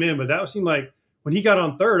Gallegos came in, but that seemed like when he got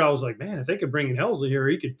on third, I was like, man, if they could bring in Helsley here,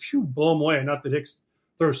 he could blow him away. Not that Hicks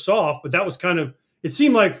throws soft, but that was kind of, it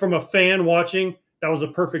seemed like from a fan watching, that was a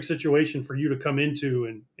perfect situation for you to come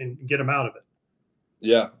into and get him out of it.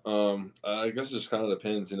 Yeah. I guess it just kind of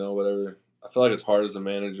depends, whatever. I feel like it's hard as a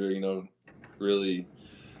manager, really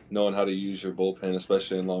knowing how to use your bullpen,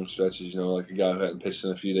 especially in long stretches, like a guy who hadn't pitched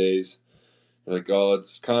in a few days. You're like, oh,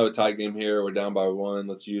 it's kind of a tight game here. We're down by 1.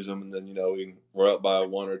 Let's use them. And then, we're up by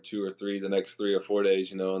 1 or 2 or 3 the next 3 or 4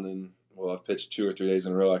 days, and then well, I've pitched 2 or 3 days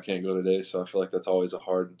in a row. I can't go today. So I feel like that's always a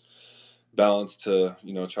hard balance to,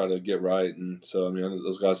 try to get right. And so, I mean,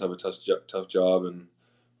 those guys have a tough job. And,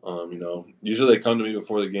 usually they come to me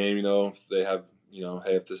before the game, if they have,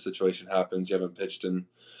 hey, if this situation happens, you haven't pitched in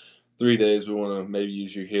 3 days, we want to maybe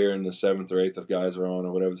use you here in the 7th or 8th if guys are on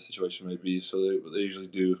or whatever the situation may be. So they usually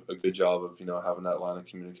do a good job of, having that line of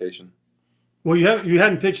communication. Well, you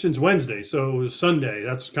hadn't pitched since Wednesday, so it was Sunday.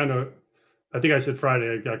 That's kind of, I think I said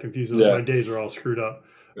Friday. I got confused. Yeah. My days are all screwed up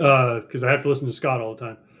because I have to listen to Scott all the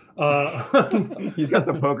time. He's got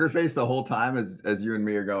the poker face the whole time as you and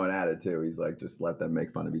me are going at it too. He's like, just let them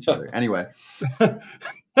make fun of each other. Anyway,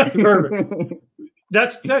 that's perfect.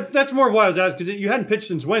 That's more why I was asking, because you hadn't pitched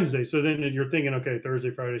since Wednesday. So then you're thinking, okay,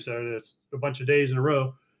 Thursday, Friday, Saturday, that's a bunch of days in a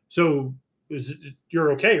row. So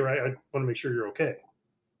you're okay, right? I want to make sure you're okay.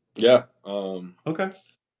 Yeah. Okay.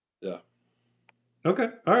 Yeah. Okay.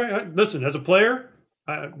 All right. Listen, as a player,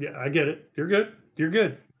 I get it. You're good. You're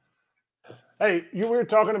good. Hey, we were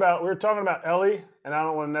talking about Ellie, and I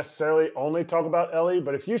don't want to necessarily only talk about Ellie,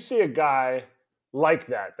 but if you see a guy like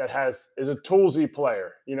that is a toolsy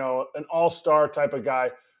player, an all-star type of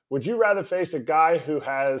guy, would you rather face a guy who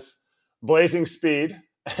has blazing speed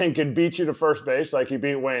and can beat you to first base like he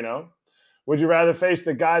beat Waino? Would you rather face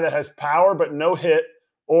the guy that has power but no hit,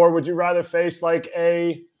 or would you rather face like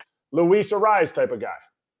a Luis Ariz type of guy?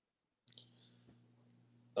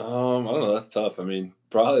 I don't know. That's tough. I mean,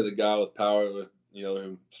 probably the guy with power with,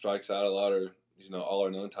 who strikes out a lot, or, all or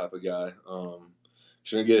none type of guy. Going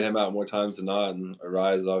to get him out more times than not. And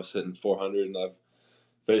Ariz is obviously hitting 400, and I've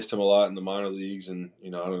faced him a lot in the minor leagues. And, I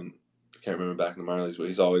can't remember back in the minor leagues, but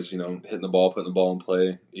he's always, hitting the ball, putting the ball in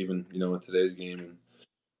play, even, in today's game.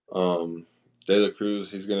 And De La Cruz,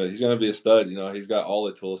 he's gonna be a stud. He's got all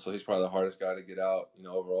the tools, so he's probably the hardest guy to get out,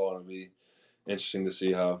 overall. And it'll be interesting to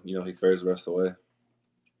see how, he fares the rest of the way.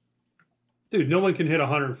 Dude, no one can hit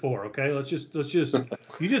 104. Okay, let's just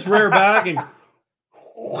you just rear back and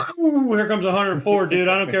here comes 104, dude.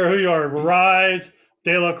 I don't care who you are, Rise,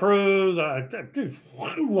 De La Cruz. Dude,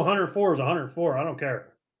 104 is 104. I don't care.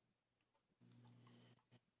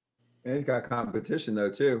 And he's got competition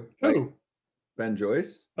though too. Who? Like Ben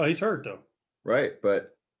Joyce. Oh, he's hurt though. Right,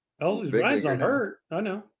 but Ryan's not hurt. I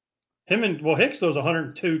know. Him and Hicks throws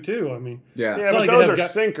 102 too. I mean, yeah, but those are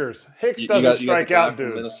sinkers. Hicks doesn't strike out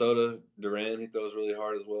dudes. Minnesota, Duran, he throws really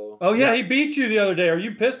hard as well. Oh yeah, he beat you the other day. Are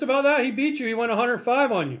you pissed about that? He beat you. He went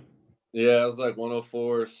 105 on you. Yeah, it was like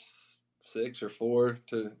 104.6 or 4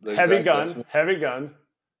 to the heavy gun.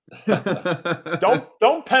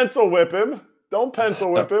 Don't pencil whip him. Don't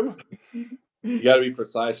pencil whip him. You got to be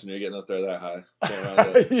precise when you're getting up there that high.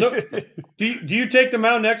 So, do you take the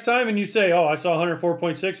mound next time and you say, "Oh, I saw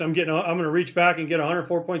 104.6. I'm going to reach back and get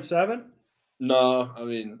 104.7"? No, I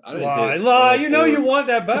mean, I didn't lie. You know you want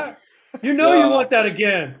that back. You know you want that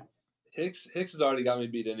again. Hicks has already got me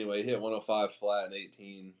beat anyway. He hit 105 flat in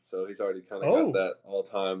 18, so he's already kind of got that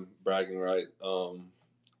all-time bragging right.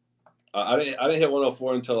 I didn't hit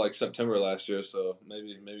 104 until like September last year, so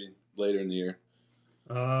maybe later in the year.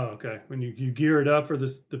 Oh, okay. When you gear it up for the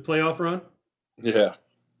playoff run? Yeah.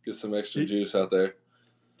 Get some extra juice out there.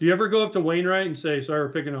 Do you ever go up to Wainwright and say, sorry,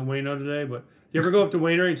 we're picking on Waino today, but do you ever go up to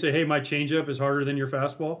Wainwright and say, hey, my changeup is harder than your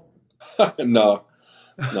fastball? No,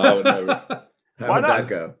 I would never. Why not? That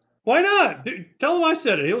go? Why not? Dude, tell him I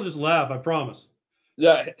said it. He'll just laugh, I promise.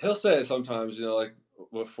 Yeah, he'll say it sometimes, like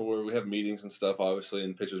before we have meetings and stuff, obviously,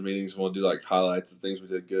 in pitchers meetings, we'll do like highlights of things we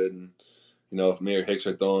did good. And, if me or Hicks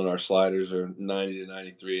are throwing our sliders are 90 to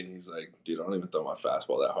 93, and he's like, dude, I don't even throw my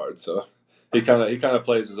fastball that hard. So he kind of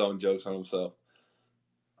plays his own jokes on himself.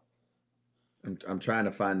 I'm trying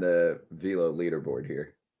to find the Velo leaderboard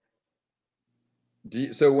here.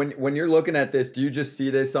 So when you're looking at this, do you just see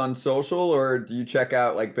this on social, or do you check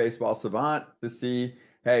out like Baseball Savant to see,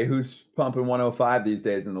 hey, who's pumping 105 these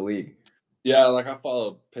days in the league? Yeah, like I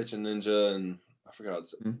follow Pitching Ninja, and I forgot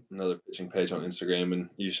another pitching page on Instagram, and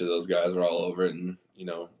usually those guys are all over it. And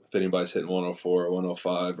if anybody's hitting 104 or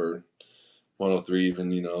 105 or 103,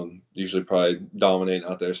 even usually probably dominating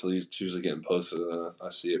out there, so he's usually getting posted, and I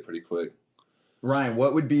see it pretty quick. Ryan,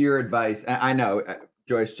 what would be your advice? I know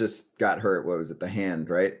Joyce just got hurt. What was it? The hand,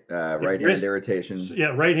 right? Right hand irritation. Yeah,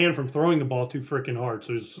 right hand from throwing the ball too freaking hard.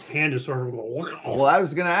 So his hand is sort of going. Well, I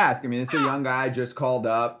was going to ask. I mean, this is a young guy just called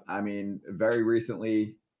up. I mean, very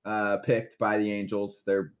recently picked by the Angels.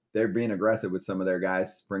 They're being aggressive with some of their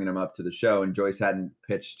guys, bringing them up to the show. And Joyce hadn't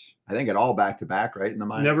pitched, I think, at all back to back, right? In the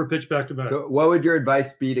minor. Never pitched back to back. So what would your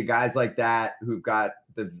advice be to guys like that who've got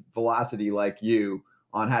the velocity like you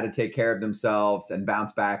on how to take care of themselves and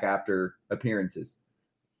bounce back after appearances?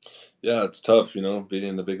 Yeah, it's tough, being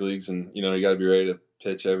in the big leagues, and you got to be ready to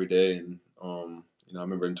pitch every day. And I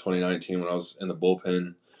remember in 2019 when I was in the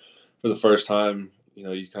bullpen for the first time,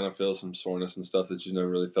 you kind of feel some soreness and stuff that you never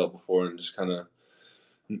really felt before, and just kind of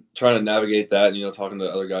trying to navigate that. Talking to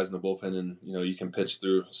other guys in the bullpen, and you can pitch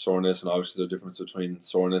through soreness, and obviously there's a difference between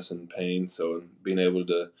soreness and pain. So being able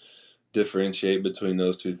to differentiate between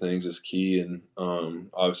those two things is key, and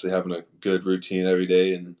obviously having a good routine every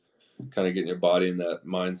day and kind of getting your body in that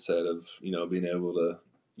mindset of being able to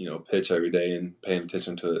pitch every day and paying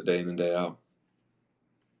attention to it day in and day out.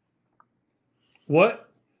 What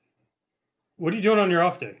are you doing on your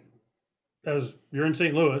off day? As you're in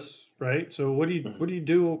St. Louis, right? So what do you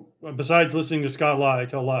do besides listening to Scott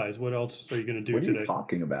tell lies? What else are you going to do today? What are you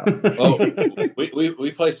talking about? Oh,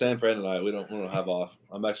 we play San Fran tonight. We don't have off.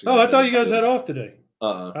 I'm actually. Oh, I thought you guys had off today.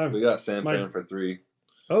 We got San Fran for 3.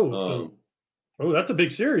 Oh, that's a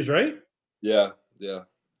big series, right? Yeah.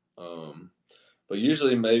 But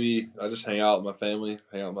usually maybe I just hang out with my family,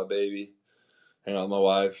 hang out with my baby, hang out with my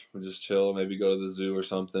wife, and just chill. Maybe go to the zoo or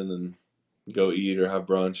something and go eat or have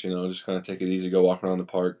brunch. Just kind of take it easy, go walk around the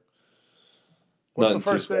park. What's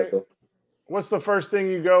the first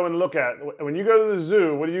thing you go and look at when you go to the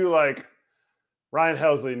zoo? What do you like? Ryan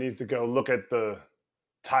Helsley needs to go look at the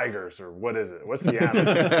tigers, or what is it? What's the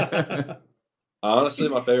animal? Honestly,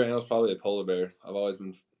 my favorite animal is probably a polar bear. I've always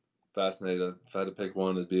been fascinated. If I had to pick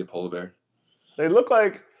one, it'd be a polar bear. They look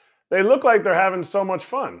like they're having so much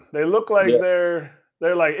fun. They look like they're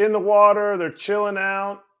like in the water. They're chilling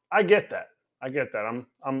out. I get that. I'm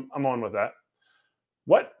on with that.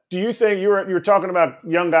 What do you think? You were talking about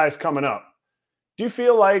young guys coming up. Do you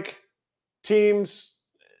feel like teams,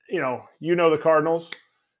 the Cardinals,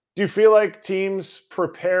 do you feel like teams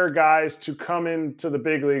prepare guys to come into the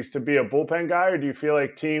big leagues to be a bullpen guy, or do you feel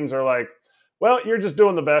like teams are like, well, you're just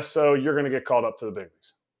doing the best, so you're going to get called up to the big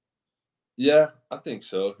leagues? Yeah, I think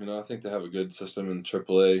so. I think they have a good system in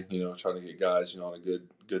AAA, trying to get guys, on a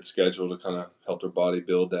good schedule to kind of help their body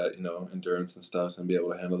build that, endurance and stuff and be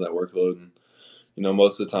able to handle that workload. And,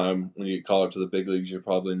 most of the time when you get called up to the big leagues, you're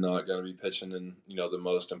probably not going to be pitching in, the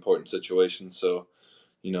most important situations. So,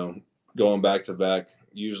 going back to back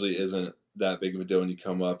usually isn't that big of a deal when you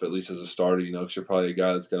come up, at least as a starter, because you're probably a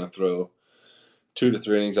guy that's going to throw 2 to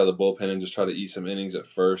 3 innings out of the bullpen and just try to eat some innings at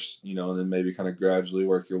first, and then maybe kind of gradually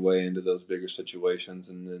work your way into those bigger situations,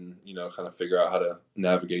 and then, kind of figure out how to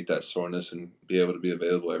navigate that soreness and be able to be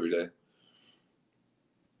available every day.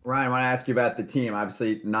 Ryan, I want to ask you about the team.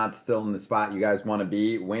 Obviously not still in the spot you guys want to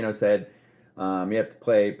be. Wayno said you have to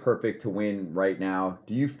play perfect to win right now.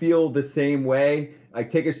 Do you feel the same way? Like,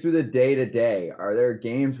 take us through the day-to-day. Are there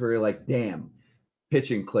games where you're like, damn,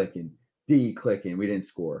 pitching clicking, D clicking, we didn't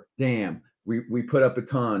score. Damn, we put up a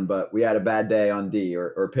ton, but we had a bad day on D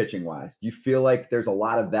or pitching wise. Do you feel like there's a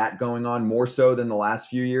lot of that going on, more so than the last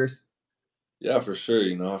few years? Yeah, for sure.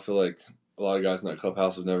 I feel like a lot of guys in that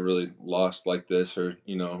clubhouse have never really lost like this, or,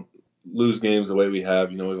 lose games the way we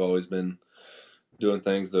have. We've always been doing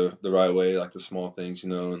things the right way, like the small things,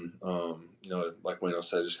 and, like Wayno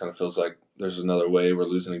said, it just kind of feels like there's another way. We're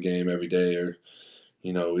losing a game every day, or,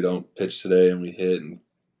 we don't pitch today and we hit and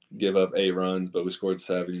give up 8 runs, but we scored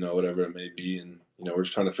 7, whatever it may be. And, we're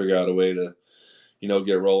just trying to figure out a way to,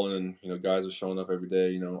 get rolling. And, guys are showing up every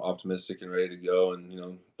day, optimistic and ready to go.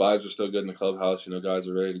 And, vibes are still good in the clubhouse. Guys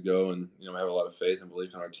are ready to go, and, we have a lot of faith and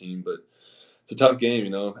belief in our team. But it's a tough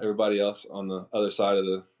game, everybody else on the other side of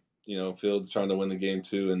the, field's trying to win the game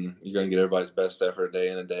too. And you're going to get everybody's best effort day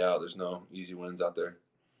in and day out. There's no easy wins out there.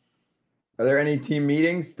 Are there any team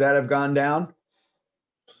meetings that have gone down?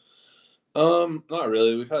 Not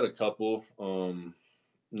really. We've had a couple.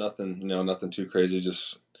 Nothing too crazy.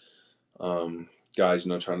 Just guys,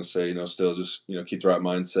 trying to say, still just, keep the right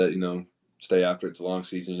mindset, stay after it. It's a long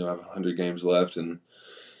season, have 100 games left, and,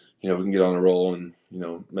 we can get on a roll and,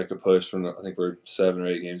 make a push from, I think we're 7 or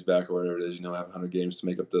 8 games back or whatever it is, have 100 games to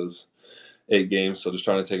make up those 8 games. So just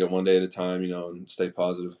trying to take it one day at a time, and stay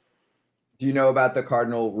positive. Do you know about the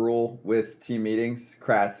Cardinal rule with team meetings?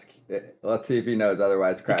 Kratz, let's see if he knows.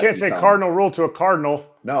 Otherwise, Kratz. You can't say Cardinal rule to a Cardinal.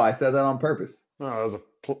 No, I said that on purpose. No,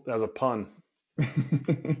 that was a pun.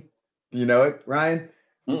 Do you know it, Ryan?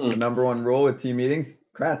 The number 1 rule with team meetings?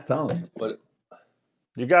 Kratz, tell him. What?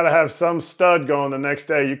 You got to have some stud going the next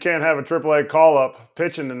day. You can't have a AAA call-up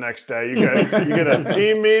pitching the next day. You get a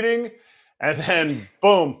team meeting, and then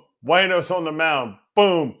boom, Wayno's on the mound.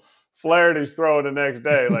 Boom, Flaherty's throwing the next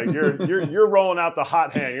day. Like you're rolling out the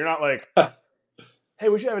hot hand. You're not like, hey,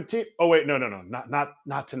 we should have a team. Oh wait, no, not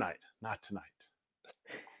tonight, not tonight.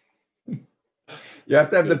 You have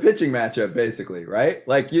to have the pitching matchup, basically, right?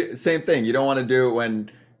 Like same thing. You don't want to do it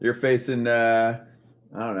when you're facing, I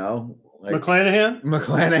don't know, Like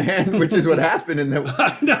McClanahan, which is what happened with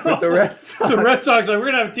the Red Sox. The Red Sox like, we're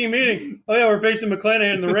gonna have a team meeting. Oh yeah, we're facing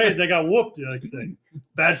McClanahan and the Rays. They got whooped the next day.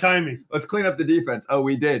 Bad timing. Let's clean up the defense. Oh,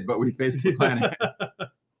 we did, but we faced McClanahan.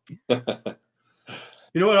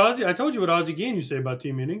 You know what, Ozzy? I told you what Ozzy Guillen used to say about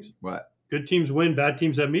team meetings. What? Good teams win, bad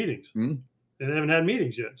teams have meetings. Mm. They haven't had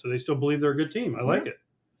meetings yet, so they still believe they're a good team. I like it.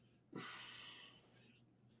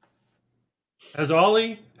 Has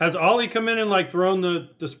Ollie come in and like thrown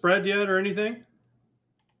the spread yet or anything?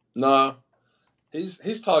 No.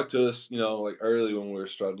 He's talked to us, like early when we were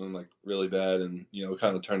struggling like really bad, and we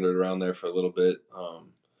kind of turned it around there for a little bit.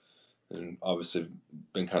 And obviously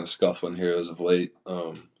been kind of scuffling here as of late.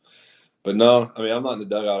 But no, I mean, I'm not in the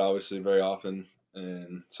dugout obviously very often,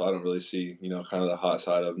 and so I don't really see, kind of the hot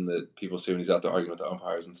side of him that people see when he's out there arguing with the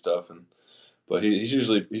umpires and stuff. But he's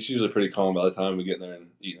usually pretty calm by the time we get in there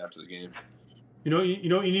and eating after the game. You know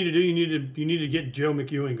what you need to do? You need to get Joe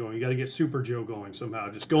McEwing going. You got to get Super Joe going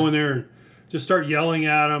somehow. Just go in there and just start yelling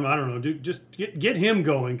at him. I don't know. Just get him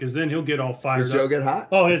going, because then he'll get all fired up. Does Joe get hot?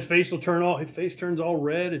 Oh, his face turns all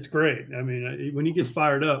red. It's great. I mean, when he gets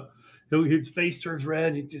fired up, his face turns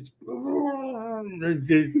red. It's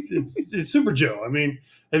Super Joe. I mean,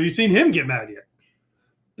 have you seen him get mad yet?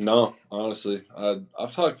 No, honestly,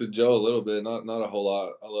 I've talked to Joe a little bit, not a whole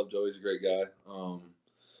lot. I love Joe; he's a great guy.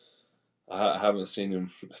 I haven't seen him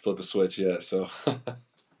flip a switch yet, so.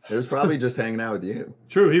 It was probably just hanging out with you.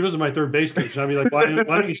 True, he was my third base coach. I'd be like, why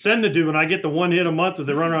don't you send the dude when I get the one hit a month with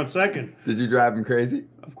the run around second? Did you drive him crazy?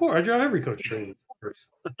 Of course, I drive every coach crazy.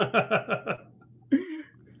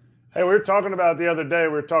 Hey, we were talking about the other day,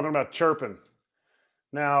 we were talking about chirping.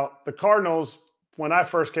 Now, the Cardinals, when I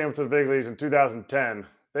first came to the big leagues in 2010,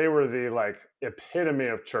 they were the epitome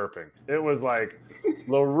of chirping. It was like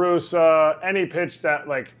La Russa, any pitch that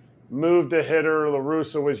moved a hitter, La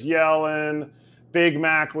Russa was yelling. Big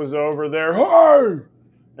Mac was over there. Hey!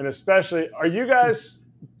 And especially, are you guys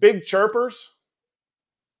big chirpers?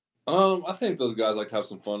 I think those guys like to have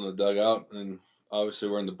some fun in the dugout, and obviously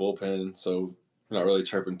we're in the bullpen, so you're not really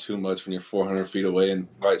chirping too much when you're 400 feet away in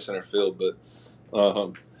right center field. But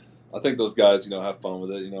I think those guys, have fun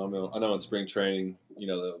with it. I know in spring training,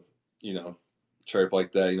 they'll, chirp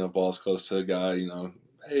like that. Balls close to the guy.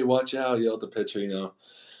 Hey, watch out! Yell at the pitcher.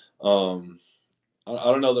 I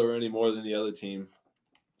don't know that we're any more than the other team,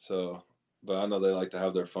 but I know they like to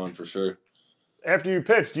have their fun for sure. After you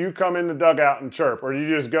pitch, do you come in the dugout and chirp, or do you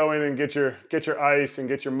just go in and get your ice and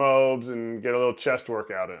get your mobs and get a little chest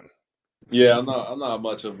workout in? Yeah, I'm not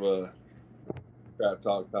much of a crap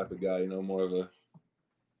talk type of guy. More of a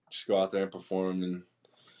just go out there and perform and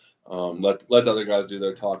let the other guys do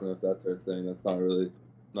their talking if that's their thing. That's not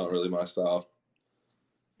really my style.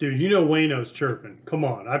 Dude, Waino's chirping. Come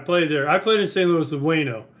on. I played there. I played in St. Louis with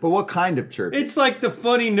Waino. But what kind of chirp? It's like the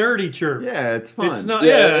funny, nerdy chirp. Yeah, it's fun. It's not,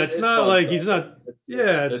 it's not like stuff. He's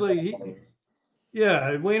not.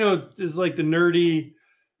 Waino is like the nerdy.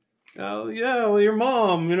 Oh, yeah, well, your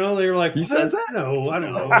mom, they're like. He says that? No, I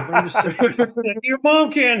don't know. I'm just your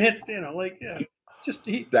mom can't hit, just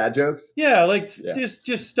dad jokes. Yeah,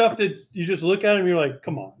 just stuff that you just look at him, you're like,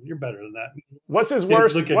 come on, you're better than that. What's his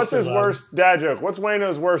worst? What's his worst dad joke? What's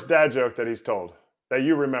Waino's worst dad joke that he's told that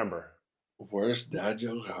you remember? Worst dad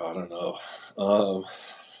joke? Oh, I don't know.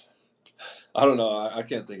 I don't know. I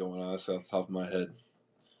can't think of one honestly off the top of my head.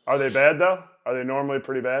 Are they bad though? Are they normally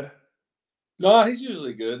pretty bad? No, he's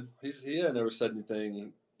usually good. He had never said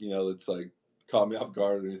anything, that's caught me off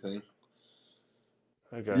guard or anything.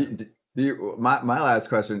 Okay. My last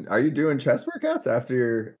question: are you doing chest workouts after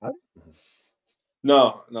your?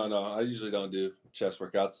 No. I usually don't do chest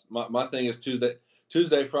workouts. My thing is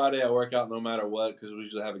Tuesday, Friday. I work out no matter what because we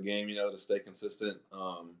usually have a game, to stay consistent.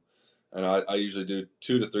 And I usually do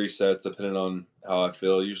 2 to 3 sets depending on how I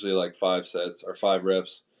feel. Usually 5 sets or 5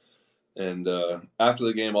 reps. And after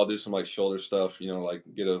the game, I'll do some shoulder stuff. Get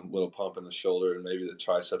a little pump in the shoulder and maybe the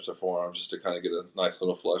triceps or forearms just to kind of get a nice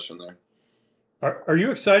little flush in there. Are you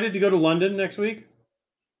excited to go to London next week?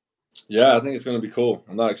 Yeah, I think it's going to be cool.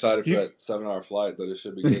 I'm not excited for that 7-hour flight, but it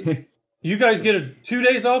should be good. You guys get 2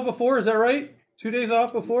 days off before? Is that right? 2 days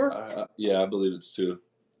off before? Yeah, I believe it's 2.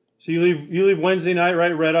 So you leave Wednesday night,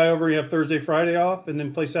 right? Red eye over. You have Thursday, Friday off, and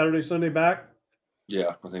then play Saturday, Sunday back.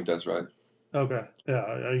 Yeah, I think that's right. Okay. Yeah.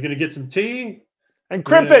 Are you going to get some tea and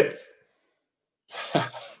crimpets? I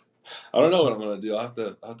don't know what I'm going to do. I'll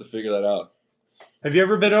have to figure that out. Have you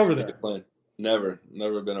ever been over there? Never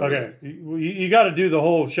been over there. Okay, you got to do the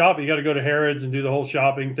whole shopping. You got to go to Harrods and do the whole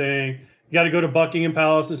shopping thing. You got to go to Buckingham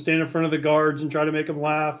Palace and stand in front of the guards and try to make them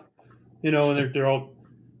laugh. And they're all.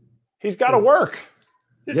 He's got to work.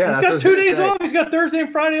 Yeah, he's got 2 days off. He's got Thursday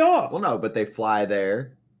and Friday off. Well, no, but they fly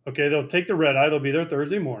there. Okay, they'll take the red eye. They'll be there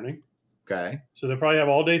Thursday morning. Okay. So they'll probably have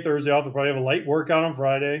all day Thursday off. They'll probably have a light workout on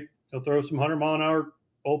Friday. They'll throw some 100-mile-an-hour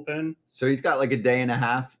bullpen. So he's got like a day and a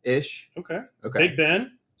half ish. Okay. Okay. Big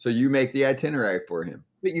Ben. So you make the itinerary for him,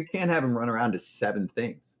 but you can't have him run around to 7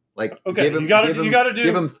 things. Like, Okay, give him, you got to do.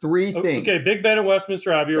 give him 3 things. Okay, Big Ben and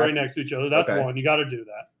Westminster Abbey are right next to each other. That's Okay. one. You got to do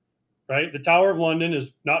that, right? The Tower of London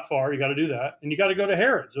is not far. You got to do that, and you got to go to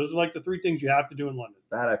Harrods. Those are like the 3 things you have to do in London.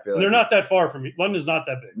 That I feel And they're not that far from you. London's not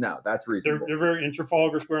that big. No, that's They're reasonable. very in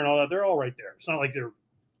Trafalgar Square and all that. They're all right there. It's not like they're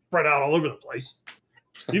spread out all over the place.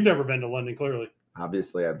 You've never been to London, clearly.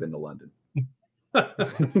 Obviously, I've been to London.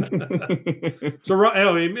 So,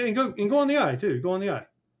 and go on the eye too. Go on the eye.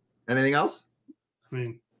 Anything else? I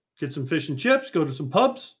mean, get some fish and chips. Go to some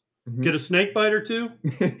pubs. Mhm. Get a snake bite or 2.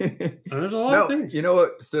 There's a lot No, of things. you know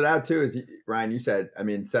what stood out too is, Ryan, you said,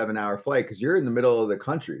 7-hour flight because you're in the middle of the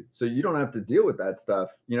country, so you don't have to deal with that stuff.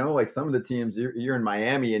 You know, like some of the teams, you're in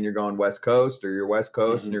Miami and you're going West Coast, or you're West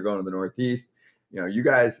Coast and you're going to the Northeast. You know, you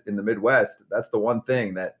guys in the Midwest, that's the one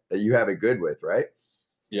thing that you have it good with, right?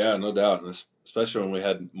 Yeah, no doubt. And especially when we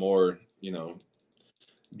had more,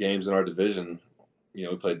 games in our division. We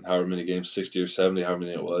played however many games, 60 or 70, however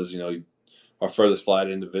many it was. Our furthest flight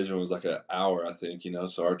in division was like an hour, I think,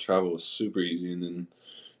 so our travel was super easy. And then,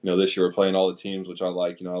 this year we're playing all the teams, which I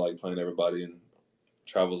like. I like playing everybody, and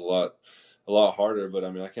travel's a lot harder. But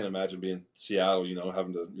I can't imagine being in Seattle,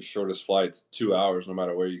 having your shortest flight's 2 hours no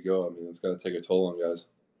matter where you go. It's got to take a toll on guys.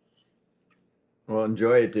 Well,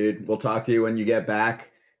 enjoy it, dude. We'll talk to you when you get back.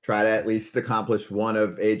 Try to at least accomplish one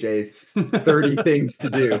of AJ's 30 things to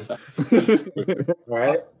do. All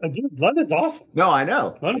right? Dude, London's awesome. No, I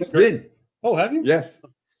know. London's I've great. been. Oh, have you? Yes.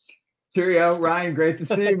 Cheerio, Ryan. Great to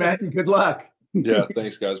see you, man. Good luck. Yeah,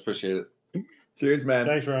 thanks, guys. Appreciate it. Cheers, man.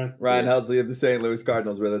 Thanks, Ryan. Ryan Helsley of the St. Louis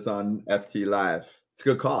Cardinals with us on FT Live. It's a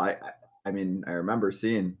good call. I remember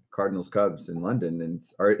seeing Cardinals Cubs in London, and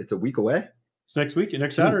it's a week away. It's next week,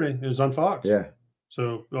 next Saturday. It was on Fox. Yeah.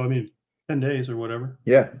 So, 10 days or whatever.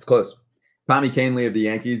 Yeah, it's close. Tommy Kahnle of the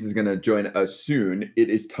Yankees is going to join us soon. It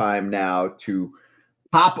is time now to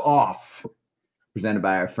pop off, presented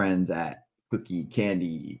by our friends at Cookie,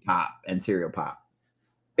 Candy, Pop, and Cereal Pop.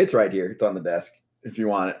 It's right here. It's on the desk. If you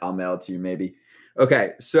want it, I'll mail it to you maybe.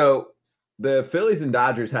 Okay, so the Phillies and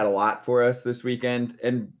Dodgers had a lot for us this weekend,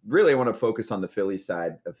 and really I want to focus on the Phillies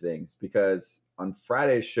side of things because on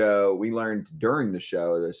Friday's show, we learned during the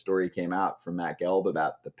show, the story came out from Matt Gelb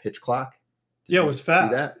about the pitch clock. Did Yeah, it you was see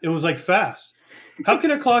fast. that? It was like fast. How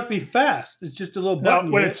can a clock be fast? It's just a little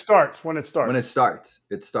button. When you it hit. starts. When it starts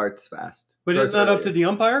fast. But Starts is that up earlier. to the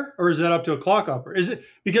umpire or is that up to a clock operator? Is it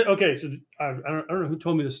because so I don't know who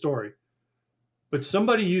told me the story, but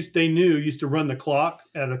somebody used to run the clock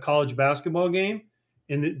at a college basketball game,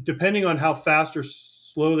 and depending on how fast or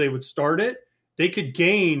slow they would start it, they could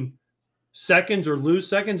gain seconds or lose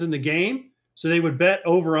seconds in the game. So they would bet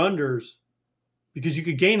over unders because you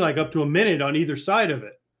could gain like up to a minute on either side of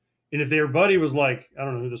it. And if their buddy was like, I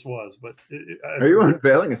don't know who this was, but Are you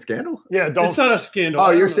unveiling a scandal? Yeah, don't. it's not a scandal. Oh,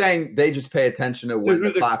 I you're don't know. saying they just pay attention to when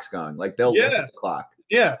the clock's going. Like they'll look at the clock.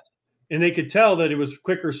 Yeah. And they could tell that it was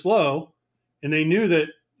quick or slow. And they knew that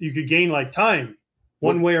you could gain like time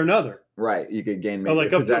one way or another. Right. You could gain maybe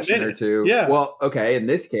like a up to a possession or minute. two. Yeah. Well, okay. In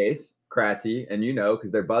this case, Kratzy, and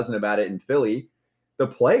because they're buzzing about it in Philly, the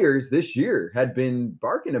players this year had been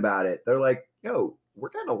barking about it. They're like, yo, we're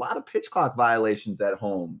getting a lot of pitch clock violations at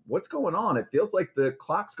home. What's going on? It feels like the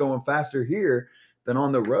clock's going faster here than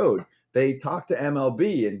on the road. They talked to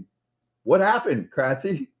MLB, and what happened,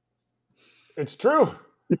 Kratzy? It's true.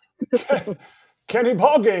 Kenny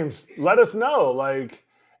ball games, let us know.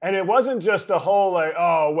 And it wasn't just the whole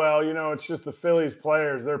oh, well, it's just the Phillies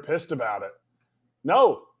players. They're pissed about it.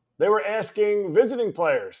 No, they were asking visiting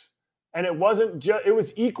players. And it wasn't just, it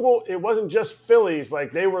was equal. It wasn't just Phillies.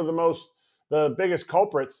 They were the biggest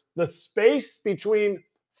culprits. The space between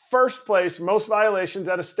first place, most violations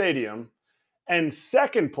at a stadium, and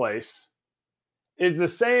second place is the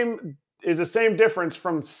same difference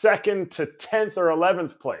from second to 10th or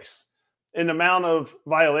 11th place in amount of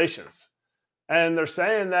violations. And they're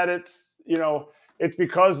saying that it's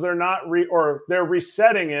because they're not they're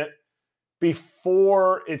resetting it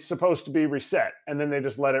before it's supposed to be reset, and then they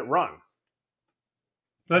just let it run.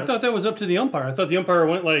 But I thought that was up to the umpire. I thought the umpire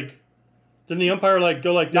went didn't the umpire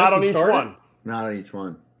go like this? Not on and each start it? one. Not on each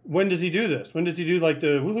one. When does he do this? When does he do the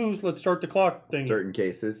woohoo, let's start the clock thing? Certain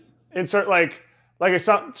cases. Insert it's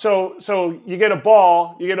not, so you get a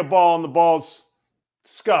ball and the ball's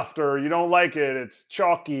scuffed, or you don't like it, it's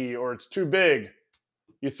chalky, or it's too big.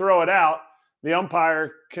 You throw it out, the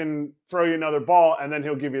umpire can throw you another ball, and then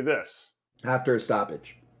he'll give you this. After a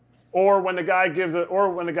stoppage. Or when the guy gives a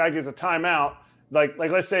timeout, like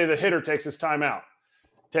let's say the hitter takes his timeout,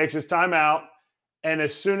 and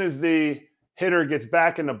as soon as the hitter gets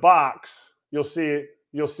back in the box, you'll see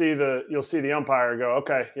the umpire go,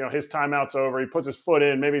 okay, his timeout's over. He puts his foot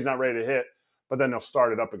in, maybe he's not ready to hit, but then they'll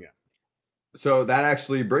start it up again. So that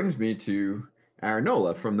actually brings me to Aaron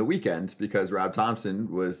Nola from the weekend, because Rob Thompson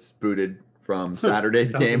was booted from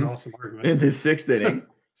Saturday's game awesome in the 6th inning.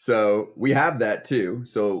 So we have that too.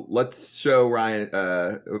 So let's show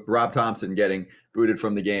Rob Thompson getting booted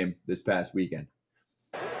from the game this past weekend.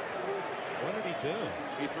 What did he do?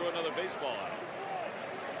 He threw another baseball out.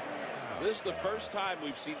 So this is the first time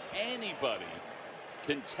we've seen anybody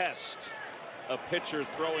contest a pitcher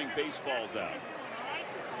throwing baseballs out.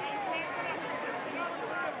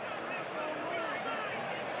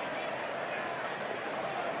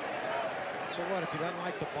 So what, if he doesn't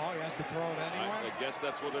like the ball, he has to throw it anyway? I guess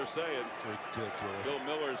that's what they're saying. It's ridiculous. Bill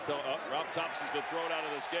Miller is telling Rob Thompson's been thrown out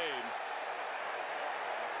of this game.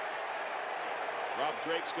 Rob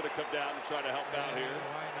Drake's going to come down and try to help out here.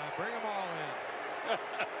 Why not? Bring them all in.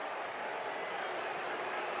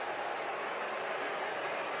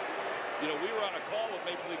 We were on a call with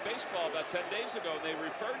Major League Baseball about 10 days ago, and they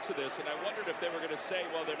referred to this, and I wondered if they were going to say,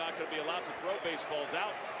 well, they're not going to be allowed to throw baseballs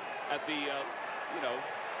out at the,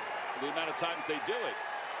 the amount of times they do it.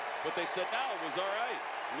 But they said, no, it was all right.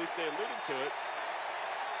 At least they alluded to it.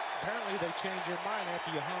 Apparently they changed your mind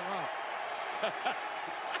after you hung up.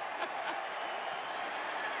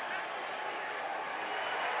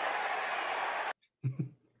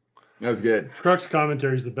 That was good. Crux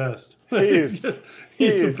commentary is the best. He's the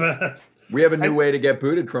best. We have a new way to get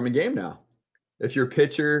booted from a game now. If your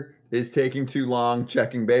pitcher is taking too long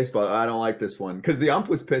checking baseball, I don't like this one. Because the ump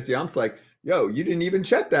was pissed. The ump's like, yo, you didn't even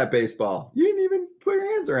check that baseball. You didn't even put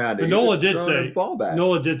your hands around it. But Nola did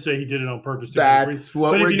say he did it on purpose. That's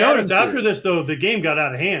what But we're if you noticed, getting after this, though, the game got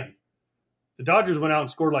out of hand. The Dodgers went out and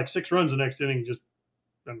scored like 6 runs the next inning, just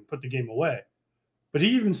put the game away. But he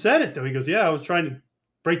even said it, though. He goes, yeah, I was trying to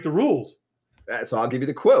break the rules. So I'll give you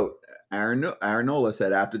the quote. Aaron Nola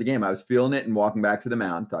said after the game, I was feeling it and walking back to the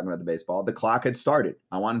mound, talking about the baseball. The clock had started.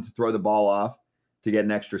 I wanted to throw the ball off to get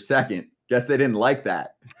an extra second. Guess they didn't like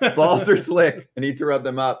that. Balls are slick. I need to rub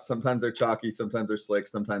them up. Sometimes they're chalky. Sometimes they're slick.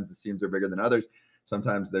 Sometimes the seams are bigger than others.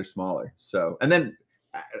 Sometimes they're smaller. So, and then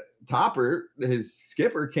Topper, his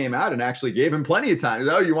skipper, came out and actually gave him plenty of time. He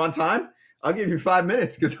said, oh, you want time? I'll give you 5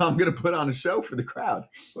 minutes because I'm going to put on a show for the crowd.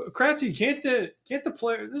 Kratzy, can't the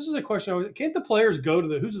player? This is a question. Can't the players go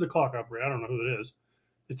to who's the clock operator? I don't know who it is.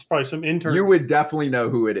 It's probably some intern. You would definitely know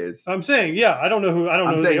who it is. I'm saying, yeah, I don't know who. I don't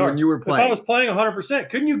know who they are. When you were playing, if I was playing 100%,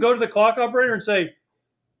 couldn't you go to the clock operator and say,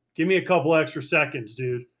 "Give me a couple extra seconds,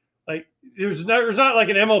 dude"? Like there's not like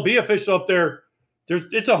an MLB official up there.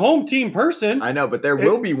 It's a home team person. I know, but there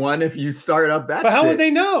will be one if you start up that. But how would they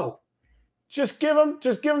know? Just give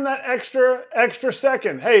them that extra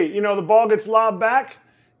second. Hey, the ball gets lobbed back,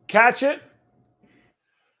 catch it,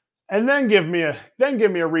 and then give me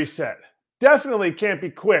a reset. Definitely can't be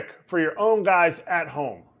quick for your own guys at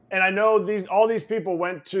home. And I know all these people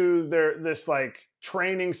went to this like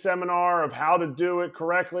training seminar of how to do it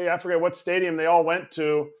correctly. I forget what stadium they all went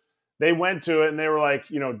to. They went to it and they were like,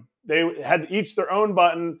 they had each their own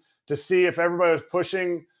button to see if everybody was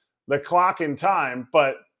pushing the clock in time,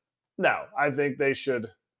 but no, I think they should.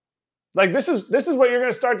 Like this is what you're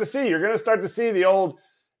going to start to see. You're going to start to see the old,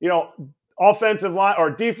 offensive line or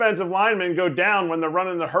defensive linemen go down when they're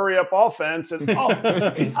running the hurry up offense. And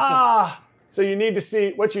so you need to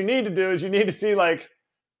see what you need to do is you need to see like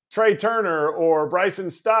Trey Turner or Bryson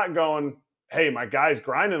Stott going, hey, my guy's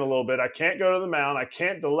grinding a little bit. I can't go to the mound. I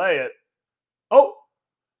can't delay it. Oh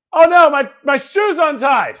no, my shoe's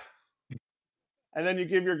untied. And then you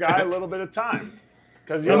give your guy a little bit of time.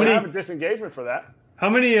 Because you don't have a disengagement for that. How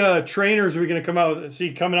many trainers are we going to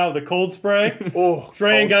coming out with a cold spray?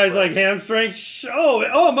 Training guys like hamstrings.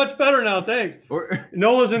 Oh, much better now. Thanks.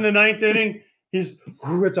 Nola's in the 9th inning. He's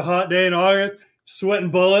it's a hot day in August, sweating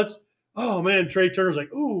bullets. Oh man, Trey Turner's like,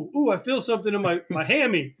 I feel something in my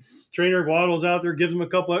hammy. Trainer waddles out there, gives him a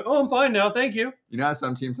couple of, I'm fine now, thank you. You know how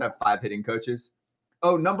some teams have 5 hitting coaches?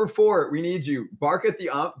 Oh, number 4, we need you. Bark at the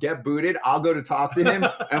ump, get booted. I'll go to talk to him,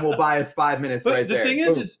 and we'll buy us 5 minutes right there.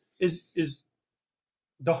 The thing is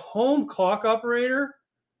the home clock operator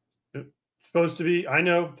supposed to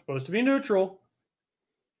be neutral,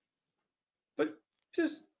 but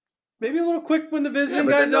just maybe a little quick when the visiting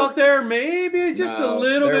guys out there. Maybe just a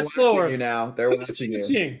little bit slower. You now they're watching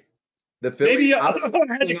you. The Philly, maybe I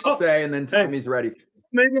had to say, and then Tommy's ready.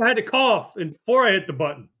 Maybe I had to cough before I hit the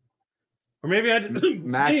button. Or maybe I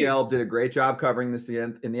Matt Hey, Gelb did a great job covering this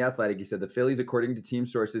in The Athletic. He said the Phillies, according to team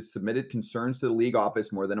sources, submitted concerns to the league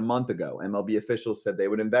office more than a month ago. MLB officials said they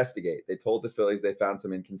would investigate. They told the Phillies they found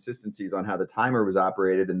some inconsistencies on how the timer was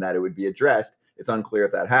operated and that it would be addressed. It's unclear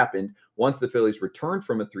if that happened. Once the Phillies returned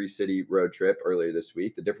from a 3-city road trip earlier this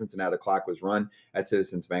week, the difference in how the clock was run at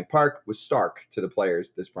Citizens Bank Park was stark to the players.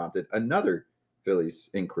 This prompted another Phillies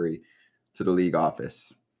inquiry to the league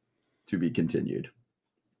office to be continued.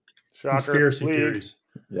 Shocker. conspiracy League, theories.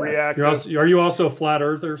 reactive. Are you also a flat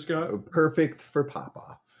earther, Scott? Perfect for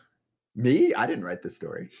Popoff. Me? I didn't write the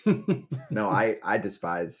story. No, I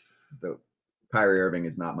despise the Kyrie Irving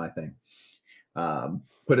is not my thing.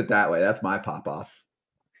 Put it that way. That's my Popoff.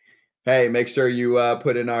 Hey, make sure you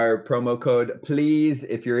put in our promo code, please,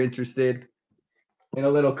 if you're interested in a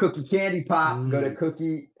little cookie candy pop. Go to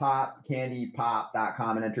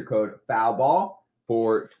cookiepopcandypop.com and enter code FOULBALL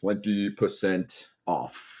for 20%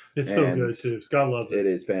 off. It's so good too. Scott loves it. It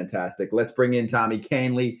is fantastic. Let's bring in Tommy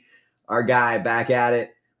Kahnle, our guy, back at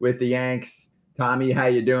it with the Yanks. Tommy, how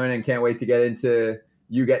you doing? And can't wait to get into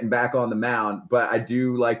you getting back on the mound. But I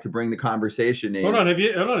do like to bring the conversation in. Hold on.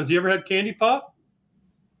 Has he ever had candy pop?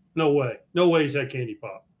 No way. No way he's had candy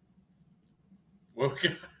pop.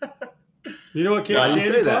 Okay. You know what Why do you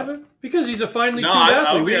candy say pop that? is? Because he's a finely tuned I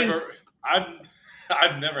athlete.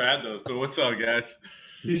 I've never had those, but what's up, guys?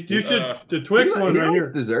 You should the Twix one right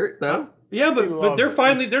here. Dessert though. Yeah, but they're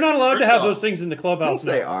not allowed to have those things in the clubhouse.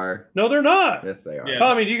 Yes, they now. are. No, they're not. Yes, they are. Yeah.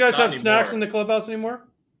 Tommy, do you guys Not have snacks anymore. in the clubhouse anymore?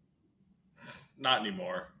 Not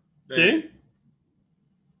anymore. Do you?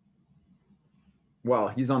 Well,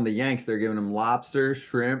 he's on the Yanks. They're giving him lobster,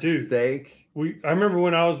 shrimp, Dude. steak. I remember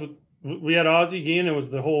when I was we had Ozzy again. It was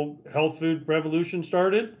the whole health food revolution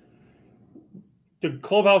started. The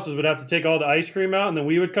clubhouses would have to take all the ice cream out, and then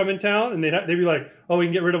we would come in town, and they'd be like, "Oh, we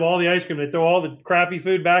can get rid of all the ice cream." They throw all the crappy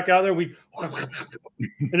food back out there. And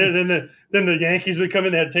then the Yankees would come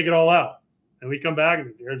in. They had to take it all out, and we come back,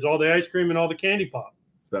 and there's all the ice cream and all the candy pop.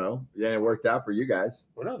 So yeah, it worked out for you guys.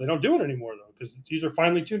 Well, no, they don't do it anymore though, because these are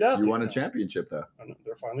finely tuned athletes. You won a now. championship though. I know,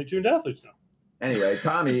 they're finely tuned athletes now. Anyway,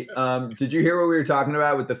 Tommy, did you hear what we were talking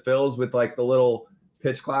about with the Phils with like the little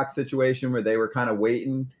pitch clock situation where they were kind of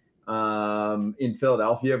waiting in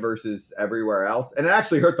Philadelphia versus everywhere else? And it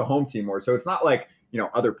actually hurt the home team more. So it's not like,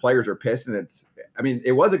 other players are pissed, and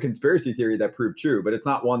it was a conspiracy theory that proved true, but it's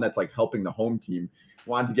not one that's like helping the home team.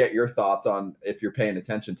 Wanted to get your thoughts on if you're paying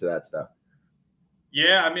attention to that stuff.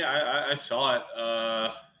 Yeah, I mean, I saw it.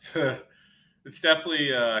 It's definitely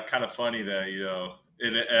kind of funny that,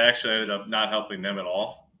 it actually ended up not helping them at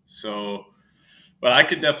all. So, but I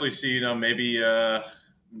could definitely see, maybe they're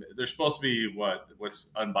supposed to be what's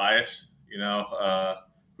unbiased,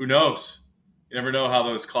 who knows? You never know how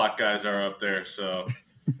those clock guys are up there. So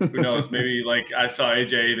who knows? Maybe like I saw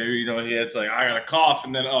AJ, maybe, he had like, I got a cough,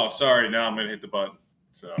 and then, oh, sorry, now I'm going to hit the button.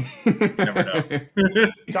 So you never know.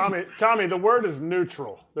 Tommy, the word is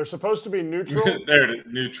neutral. They're supposed to be neutral. They're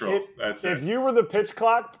neutral. That's it. If you were the pitch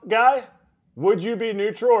clock guy, would you be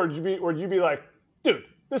neutral, or would you be like, dude,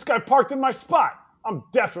 this guy parked in my spot. I'm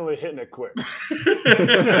definitely hitting it quick.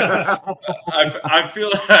 I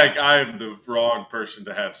feel like I'm the wrong person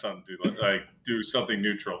to have something do something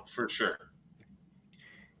neutral for sure.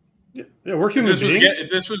 Yeah, we're human beings.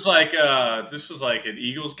 If this was like an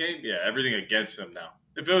Eagles game, yeah, everything against them now.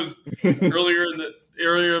 If it was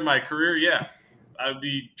earlier in my career, yeah, I'd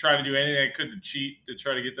be trying to do anything I could to cheat to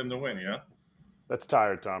try to get them to win. That's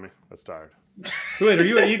tired, Tommy. That's tired. Wait, are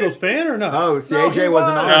you an Eagles fan or not? Oh, see, AJ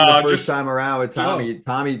wasn't on the first time around with Tommy.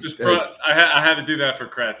 Tommy, I had to do that for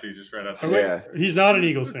Kratzy just right up. Yeah, he's not an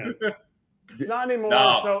Eagles fan. Not anymore.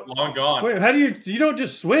 No, so long gone. Wait, how do you don't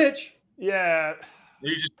just switch? Yeah.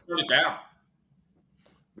 You just put it down.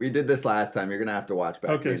 We did this last time. You're gonna have to watch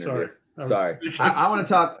back. Okay, the interview. sorry. I want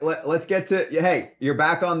to talk. Let's get to. Hey, you're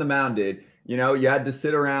back on the mound, dude. You had to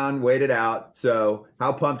sit around, wait it out. So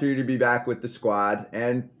how pumped are you to be back with the squad?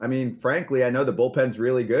 And I mean, frankly, I know the bullpen's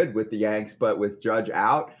really good with the Yanks, but with Judge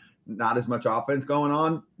out, not as much offense going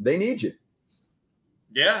on. They need you.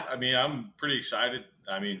 Yeah, I mean, I'm pretty excited.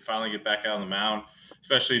 I mean, finally get back out on the mound,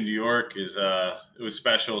 especially in New York, it was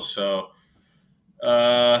special. So.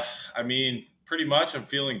 I mean, pretty much I'm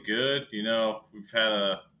feeling good.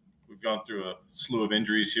 We've gone through a slew of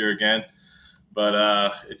injuries here again,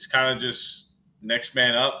 but it's kind of just next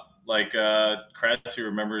man up. Like Kratzy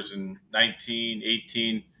remembers in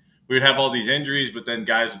 1918, we would have all these injuries, but then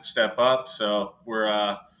guys would step up. So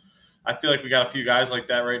I feel like we got a few guys like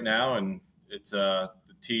that right now, and it's the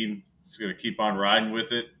team is going to keep on riding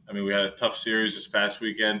with it. I mean, we had a tough series this past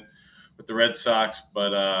weekend with the Red Sox,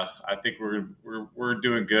 but I think we're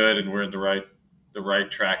doing good, and we're in the right the right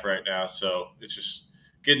track right now. So it's just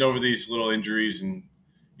getting over these little injuries and,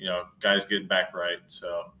 guys getting back right.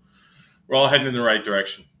 So we're all heading in the right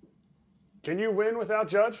direction. Can you win without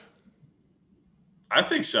Judge? I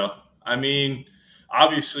think so. I mean,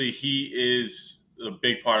 obviously he is a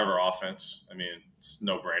big part of our offense. I mean, it's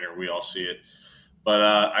no brainer. We all see it. But,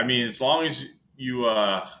 I mean, as long as you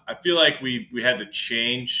I feel like we had to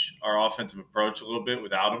change our offensive approach a little bit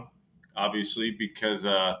without him, obviously, because,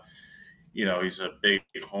 he's a big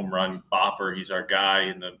home run bopper. He's our guy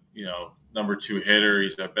and the, number 2 hitter.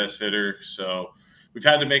 He's our best hitter. So we've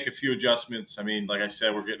had to make a few adjustments. I mean, like I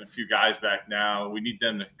said, we're getting a few guys back now. We need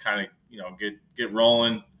them to kind of, get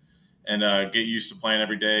rolling and get used to playing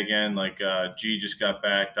every day again. Like G just got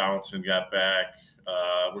back. Donaldson got back.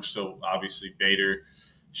 We're still obviously Bader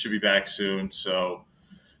should be back soon. So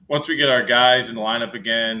once we get our guys in the lineup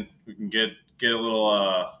again, we can get a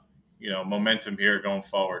little, momentum here going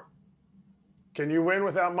forward. Can you win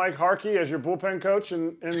without Mike Harkey as your bullpen coach?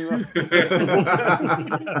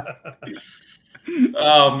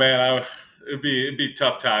 Oh man, it'd be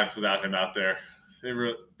tough times without him out there.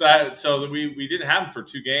 We didn't have him for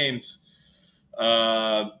 2 games.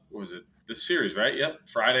 What was it? The series, right? Yep,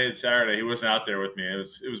 Friday and Saturday. He wasn't out there with me. It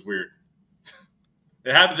was weird.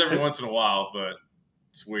 It happens every once in a while, but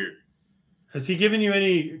it's weird. Has he given you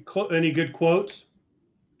any good quotes?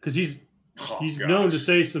 Because he's known to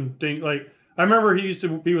say some things like. I remember he used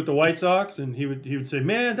to be with the White Sox, and he would say,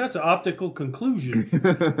 "Man, that's an optical conclusion."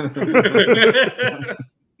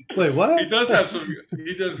 Wait, what? He does have some.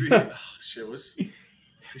 He does.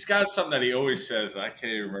 He's got something that he always says. I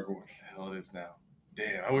can't even remember what the hell it is now.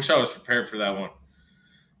 Damn, I wish I was prepared for that one.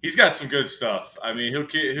 He's got some good stuff. I mean, he'll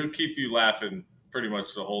keep you laughing pretty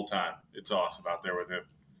much the whole time. It's awesome out there with him.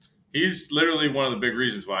 He's literally one of the big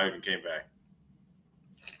reasons why I even came back.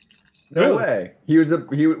 No way. Was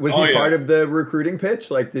he part of the recruiting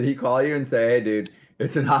pitch? Like, did he call you and say, "Hey, dude,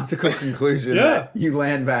 it's an optical conclusion that you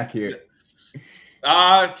land back here"?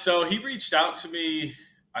 So he reached out to me,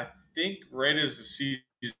 I think, right as the season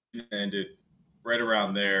ended, right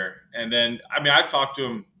around there. And then, I mean, I talked to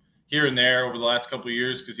him here and there over the last couple of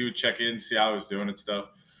years because he would check in, see how I was doing and stuff.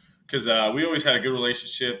 Because we always had a good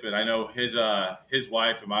relationship, and I know his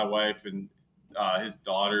wife and my wife and his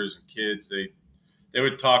daughters and kids, they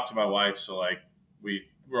would talk to my wife. So, like, we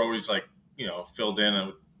were always, like, filled in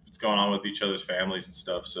on what's going on with each other's families and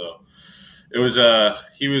stuff. So it was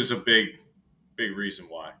he was a big reason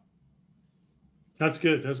why. That's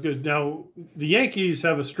good. That's good. Now, the Yankees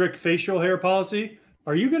have a strict facial hair policy.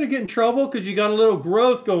 Are you going to get in trouble because you got a little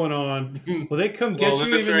growth going on? Will they come get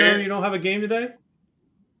you even though you don't have a game today?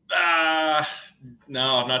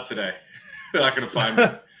 No, not today. They're not going to find me.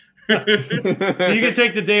 So you can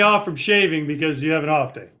take the day off from shaving because you have an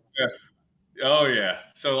off day. Yeah. Oh, yeah.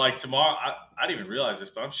 So, like, tomorrow, I didn't even realize this,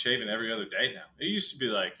 but I'm shaving every other day now. It used to be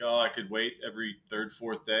like, I could wait every 3rd,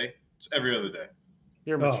 4th day. It's every other day.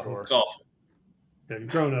 You're mature. It's awful. Yeah, you've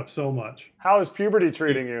grown up so much. How is puberty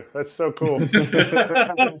treating you? That's so cool.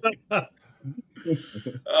 I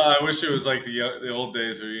wish it was like the old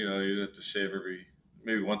days where, you'd have to shave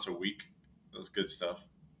maybe once a week. That was good stuff.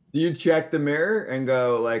 Do you check the mirror and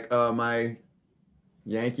go like, my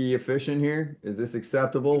Yankee efficient here? Is this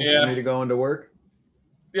acceptable for me to go into work?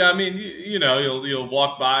 Yeah, I mean, you'll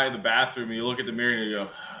walk by the bathroom and you look at the mirror and you go, you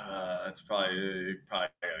probably got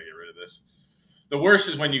to get rid of this. The worst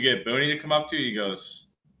is when you get Booney to come up to you. He goes,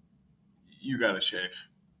 "You got to shave,"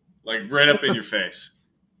 like right up in your face.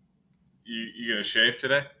 You gonna shave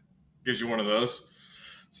today? Gives you one of those.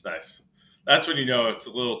 It's nice. That's when you know it's a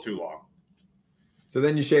little too long. So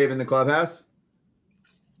then you shave in the clubhouse?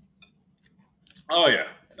 Oh yeah,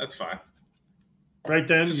 that's fine. Right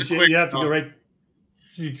then, you have to go right.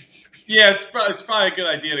 Yeah, it's probably a good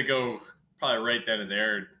idea to go probably right then and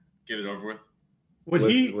there and get it over with. Would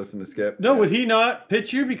listen to Skip? No, would he not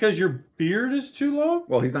pitch you because your beard is too long?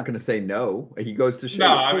 Well, he's not going to say no. He goes to shave. No,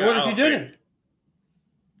 I mean, what if he didn't?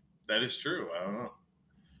 That is true. I don't know.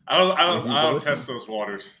 I don't test those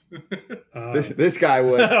waters. This guy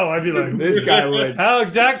would. No, I'd be like, this guy would. How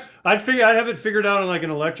exact? I'd have it figured out on like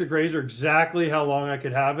an electric razor exactly how long I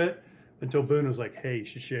could have it until Boone was like, "Hey, you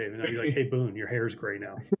should shave," and I'd be like, "Hey, Boone, your hair's gray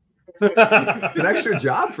now." It's an extra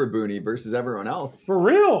job for Booney versus everyone else. For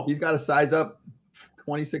real, he's got to size up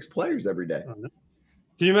 26 players every day. Can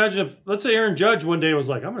you imagine if, let's say, Aaron Judge one day was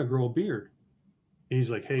like, "I'm going to grow a beard," and he's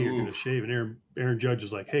like, "Hey, you're going to shave," and Aaron Judge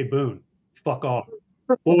is like, "Hey, Boone, fuck off."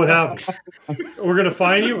 What would happen? We're going to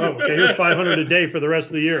fine you? Oh, okay, here's $500 a day for the rest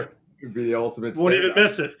of the year. It would be the ultimate. Won't even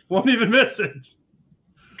miss it. Won't even miss it.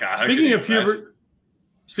 God, Speaking of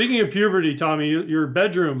puberty, Tommy, your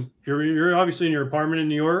bedroom, you're obviously in your apartment in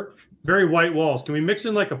New York. Very white walls. Can we mix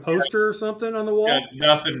in like a poster or something on the wall? Got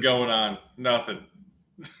nothing going on. Nothing.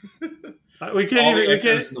 We can't All even. the We echoes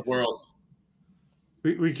can't. in the world.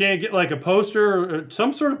 We can't get like a poster or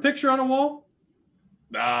some sort of picture on a wall.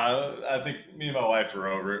 Nah, I think me and my wife are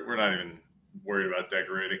over it. We're not even worried about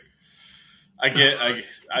decorating. I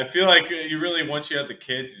feel like you really, once you have the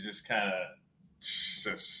kids, you just kind of,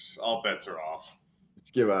 just all bets are off. Let's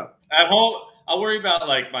give up. At home, I'll worry about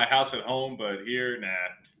like my house at home, but here, nah,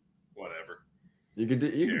 whatever. You could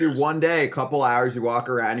do one day, a couple hours. You walk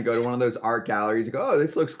around, you go to one of those art galleries. You go, oh,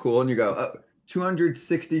 this looks cool, and you go, oh,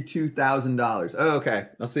 $262,000. Oh, okay,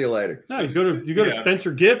 I'll see you later. No, you go to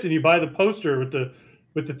Spencer Gift and you buy the poster with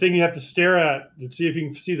the thing you have to stare at to see if you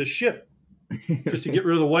can see the ship, just to get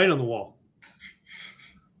rid of the white on the wall.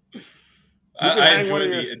 I enjoy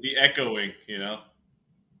the echoing, you know.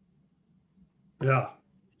 Yeah.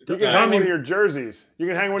 You can hang one of your jerseys. You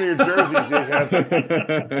can hang one of your jerseys you have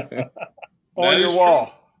on your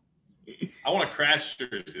wall. I want a Crash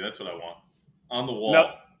jersey. That's what I want on the wall.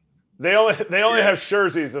 No, they only have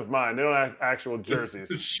jerseys of mine. They don't have actual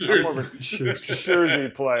jerseys. I'm more of a jersey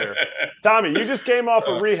player. Tommy, you just came off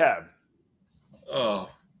of rehab. Oh.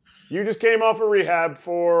 You just came off of rehab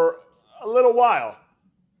for a little while.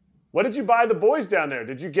 What did you buy the boys down there?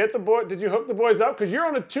 Did you get the boy? Did you hook the boys up? Because you're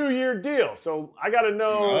on a 2-year deal, so I got to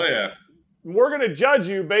know. Oh yeah. We're going to judge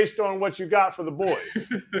you based on what you got for the boys.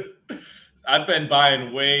 I've been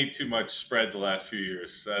buying way too much spread the last few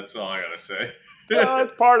years. That's all I got to say.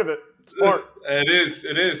 It's part of it. It's part. It is.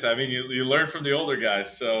 It is. I mean, you learn from the older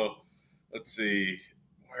guys. So let's see.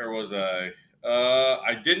 Where was I?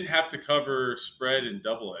 I didn't have to cover spread in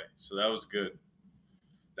AA, so that was good.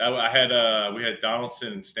 We had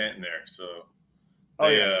Donaldson and Stanton there, so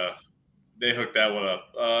they hooked that one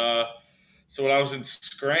up. So when I was in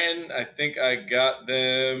Scranton, I think I got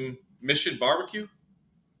them Mission Barbecue.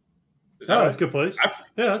 That's a good place.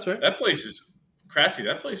 Yeah, that's right. That place is Kratzy.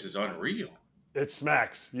 That place is unreal. It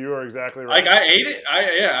smacks. You are exactly right. Like I ate it.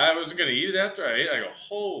 I wasn't gonna eat it after I ate it. I go,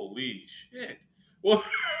 holy shit. Well,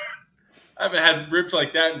 I haven't had ribs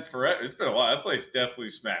like that in forever. It's been a while. That place definitely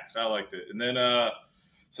smacks. I liked it. And then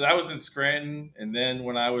so that was in Scranton. And then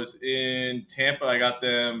when I was in Tampa, I got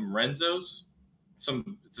them Renzo's. It's a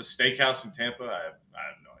steakhouse in Tampa. I have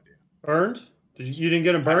no idea. Burns? You didn't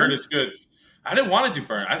get them Burns? I heard it's good. I didn't want to do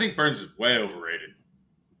Burns. I think Burns is way overrated.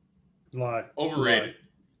 Lie. Overrated.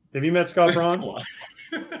 Have you met Scott Braun?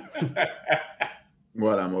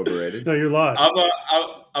 What? I'm overrated? No, you're lying.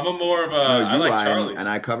 I'm a more of a. No, I like Charlie's, and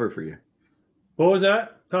I cover for you. What was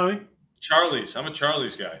that, Tommy? Charlie's. I'm a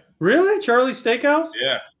Charlie's guy. Really, Charlie's Steakhouse?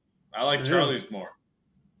 Yeah, I like Charlie's more.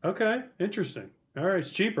 Okay, interesting. All right,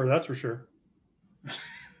 it's cheaper, that's for sure.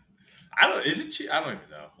 Is it cheap? I don't even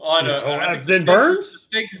know. Well, I know. I think then Burns? The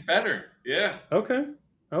steak is better. Yeah. Okay.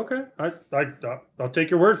 I'll take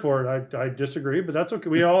your word for it. I disagree, but that's okay.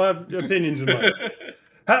 We all have opinions in mind.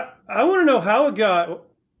 I want to know how a guy.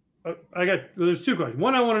 There's two questions.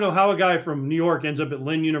 One, I want to know how a guy from New York ends up at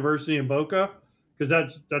Lynn University in Boca,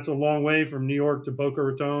 because that's a long way from New York to Boca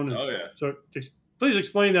Raton. Oh yeah. So please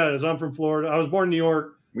explain that, as I'm from Florida. I was born in New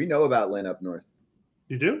York. We know about Lynn up north.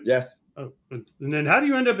 You do? Yes. Oh, and then how do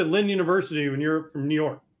you end up at Lynn University when you're from New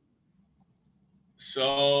York?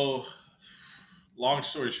 So, long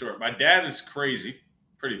story short, my dad is crazy,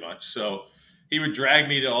 pretty much. So he would drag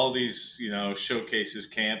me to all these, showcases,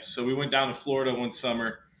 camps. So we went down to Florida one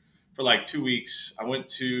summer for like 2 weeks. I went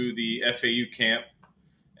to the FAU camp,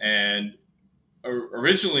 and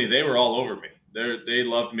originally they were all over me. They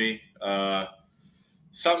loved me.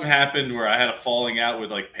 Something happened where I had a falling out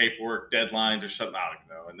with like paperwork deadlines or something. I don't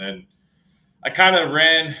know. And then I kind of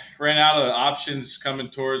ran out of options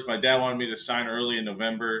coming towards. My dad wanted me to sign early in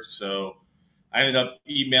November, so I ended up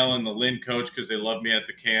emailing the Lynn coach because they loved me at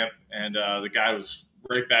the camp, and the guy was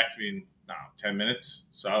right back to me in 10 minutes.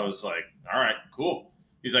 So I was like, "All right, cool."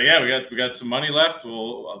 He's like, "Yeah, we got some money left.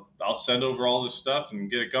 I'll send over all this stuff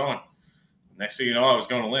and get it going." Next thing you know, I was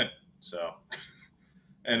going to Lynn. So,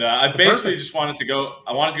 and I basically just wanted to go.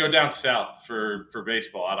 I wanted to go down south for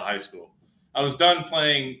baseball out of high school. I was done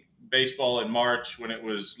playing baseball in March when it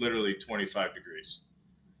was literally 25 degrees.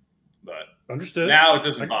 But understood. Now it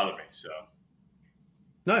doesn't bother me. So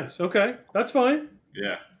nice. Okay, that's fine.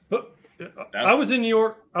 Yeah. But I was in New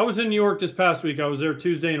York. I was in New York this past week. I was there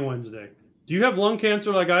Tuesday and Wednesday. Do you have lung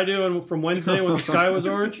cancer like I do? And from Wednesday when the sky was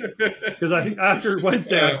orange, because after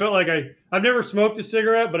Wednesday I felt like I've never smoked a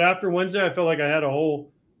cigarette, but after Wednesday I felt like I had a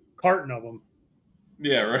whole carton of them.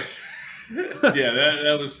 Yeah. Right. Yeah.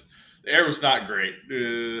 That was. The air was not great.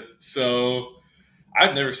 So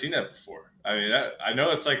I've never seen that before. I mean, I know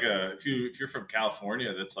it's like if you're from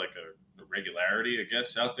California, that's like a regularity, I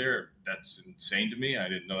guess, out there. That's insane to me. I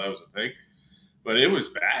didn't know that was a thing. But it was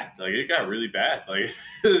bad. Like, it got really bad. Like,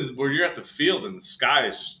 where you're at the field and the sky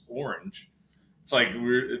is just orange. It's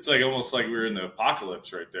like almost like we were in the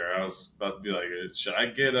apocalypse right there. I was about to be like, should I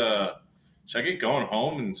get going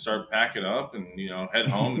home and start packing up and, you know, head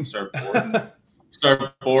home and start boarding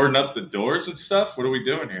up the doors and stuff? What are we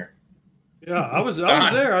doing here? Yeah, I was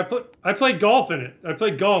there. I played golf in it. I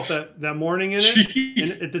played golf that morning in it.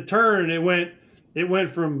 Jeez. And at the turn, it went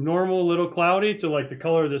from normal, little cloudy to like the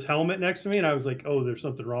color of this helmet next to me, and I was like, "Oh, there's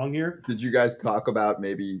something wrong here." Did you guys talk about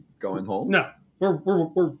maybe going home? No,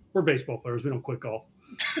 we're baseball players. We don't quit golf.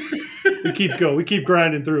 We keep going. We keep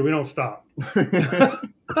grinding through. We don't stop. But then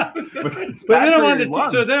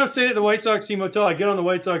I'm staying at the White Sox team hotel. I get on the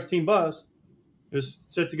White Sox team bus. It was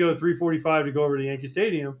set to go at 3:45 to go over to Yankee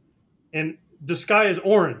Stadium, and the sky is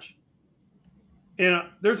orange. And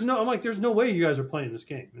there's no way you guys are playing this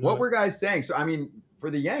game. What were guys saying? So, I mean,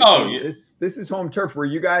 for the Yankees, this is home turf. Were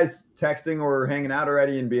you guys texting or hanging out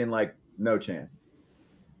already and being like, no chance?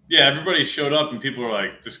 Yeah, everybody showed up and people were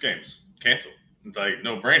like, this game's canceled. It's like,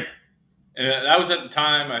 no brainer. And that was at the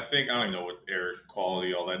time, I think, I don't even know what air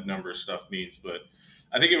quality, all that number of stuff means, but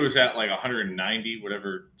I think it was at like 190,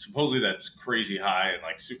 whatever. Supposedly that's crazy high and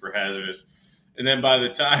like super hazardous. And then by the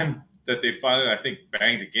time that they finally, I think,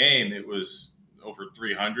 banged the game, it was over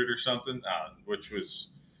 300 or something, which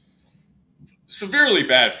was severely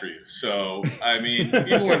bad for you. So, I mean,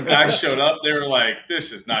 even when guys showed up, they were like,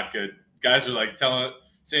 this is not good. Guys were like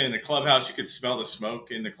saying in the clubhouse, you could smell the smoke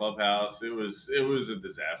in the clubhouse. It was a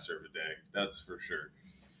disaster of a day. That's for sure.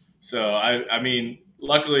 So, I mean,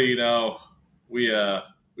 luckily, you know, we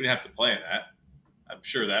didn't have to play in that. I'm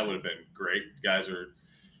sure that would have been great. Guys were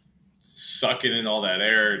sucking in all that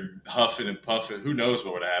air and huffing and puffing. Who knows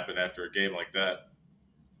what would have happened after a game like that?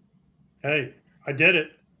 Hey, I did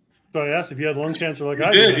it. So I asked if you had lung cancer like you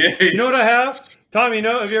I did. Yeah. You know what I have? Tommy,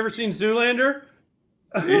 have you ever seen Zoolander?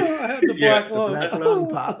 I have the black lung. Black lung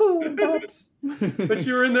pops. But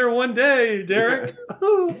you were in there one day, Derek.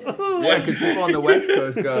 Yeah, because people on the West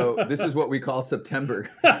Coast go, this is what we call September.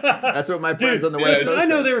 That's what my friends on the West Coast I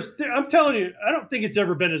know say. I'm telling you, I don't think it's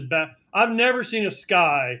ever been as bad. I've never seen a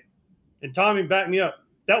sky, and Tommy backed me up,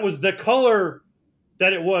 that was the color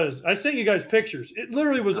that it was. I sent you guys pictures. It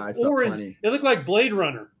literally was orange. It looked like Blade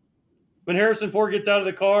Runner. When Harrison Ford gets out of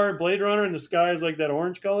the car, Blade Runner, and the sky is like that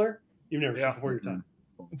orange color. You've never seen it before your time.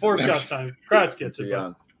 Before Scott's time. Kratz gets it.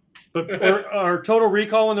 But our Total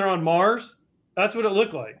Recall when they're on Mars, that's what it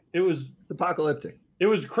looked like. It was apocalyptic. It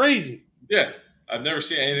was crazy. Yeah. I've never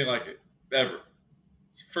seen anything like it, ever.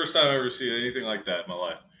 It's the first time I've ever seen anything like that in my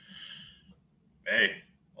life. Hey,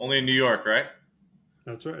 only in New York, right?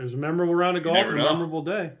 That's right. It was a memorable round of golf and a memorable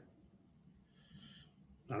day.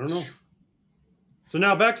 I don't know. So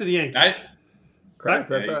now back to the Yankees.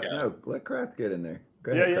 Kratz, let Kratz get in there.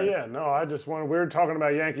 Go ahead, Yeah. No, I just wanted. We were talking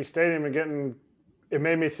about Yankee Stadium and it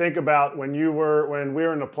made me think about when we were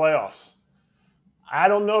in the playoffs. I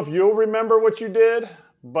don't know if you'll remember what you did,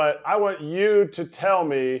 but I want you to tell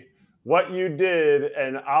me what you did,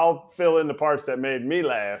 and I'll fill in the parts that made me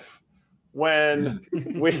laugh when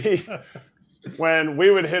we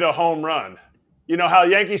would hit a home run. You know how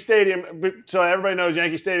Yankee Stadium, so everybody knows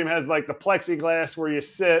Yankee Stadium has like the plexiglass where you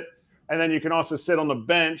sit, and then you can also sit on the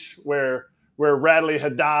bench where Radley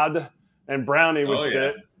Haddad and Brownie would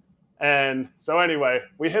sit. And so anyway,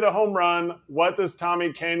 we hit a home run. What does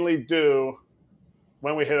Tommy Kahnle do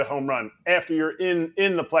when we hit a home run after you're in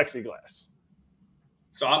the plexiglass?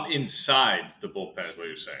 So I'm inside the bullpen is what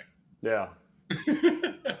you're saying. Yeah.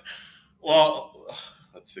 Well,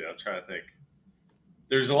 let's see. I'm trying to think.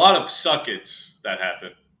 There's a lot of suck-its that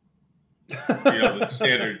happen. You know, the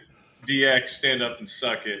standard DX, stand up and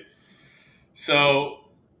suck it. So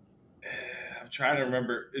I'm trying to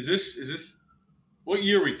remember. Is this what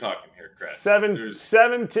year are we talking here, Chris?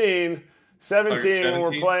 17 when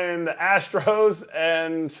we're playing the Astros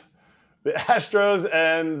and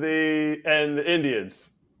the Indians.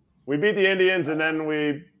 We beat the Indians and then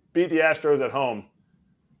we beat the Astros at home.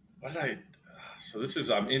 So this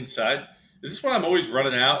is I'm inside. Is this when I'm always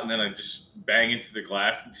running out and then I just bang into the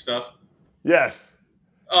glass and stuff? Yes.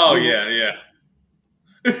 Oh yeah.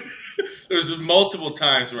 There was multiple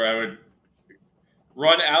times where I would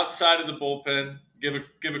run outside of the bullpen, give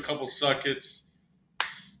a couple suck-its,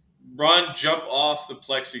 jump off the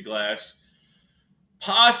plexiglass,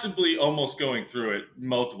 possibly almost going through it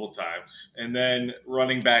multiple times, and then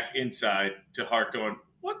running back inside to Hart going,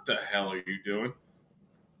 what the hell are you doing?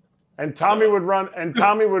 And Tommy would run, and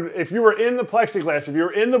Tommy would, if you were in the plexiglass, if you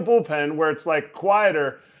were in the bullpen where it's like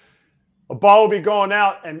quieter, a ball would be going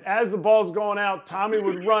out, and as the ball's going out, Tommy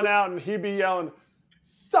would run out and he'd be yelling,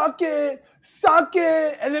 "Suck it, suck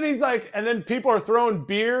it!" And then he's like, and then people are throwing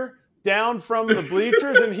beer down from the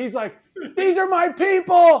bleachers, and he's like, "These are my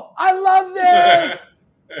people! I love this!"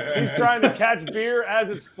 He's trying to catch beer as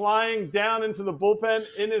it's flying down into the bullpen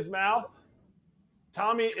in his mouth.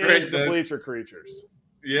 Tommy is the bleacher creatures.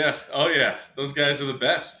 Yeah. Oh, yeah. Those guys are the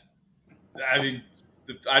best. I mean,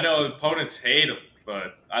 I know opponents hate them,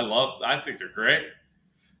 but I think they're great.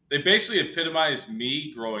 They basically epitomize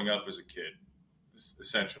me growing up as a kid,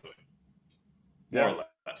 essentially. More or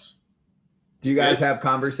less. Do you guys have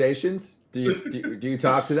conversations? Do you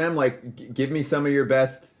talk to them? Like, give me some of your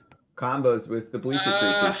best combos with the bleacher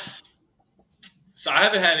creatures. So I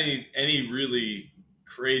haven't had any really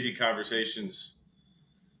crazy conversations.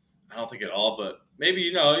 I don't think at all, but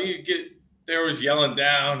maybe, there was yelling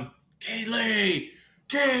down, Kahnle,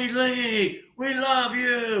 we love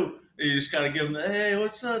you. And you just kind of give them the, hey,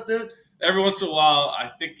 what's up, dude? Every once in a while, I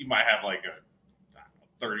think you might have like a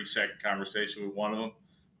 30-second conversation with one of them.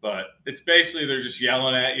 But it's basically they're just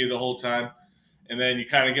yelling at you the whole time. And then you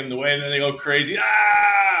kind of give them the way, and then they go crazy.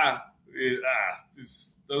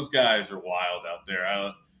 Those guys are wild out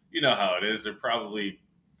there. You know how it is. They're probably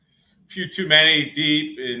a few too many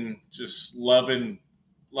deep and just loving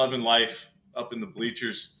life up in the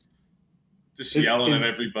bleachers, just yelling at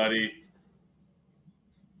everybody.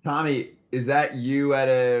 Tommy, is that you at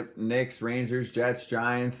a Knicks, Rangers, Jets,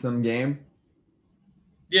 Giants some game?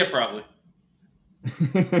 Yeah, probably.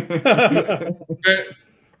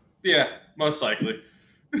 Yeah, most likely.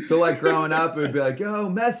 So, like, growing up, it would be like, yo,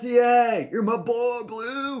 Messier, you're my boy,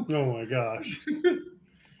 Blue. Oh, my gosh.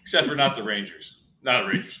 Except for not the Rangers. Not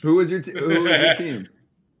Rangers. Who was your team?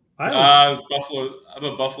 Buffalo. I'm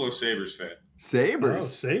a Buffalo Sabres fan. Sabres? Oh,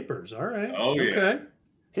 Sabres. All right. Oh, yeah. Okay.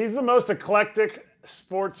 He's the most eclectic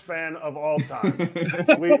sports fan of all time.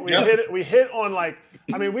 We hit on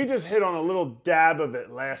we just hit on a little dab of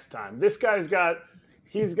it last time. This guy's got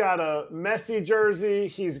a Messi jersey.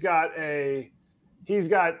 He's got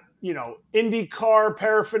IndyCar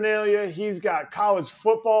paraphernalia. He's got college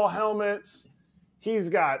football helmets. He's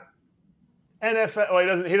got NFL.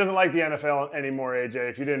 Well, he doesn't like the NFL anymore,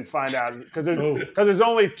 AJ. If you didn't find out, because there's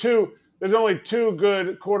only two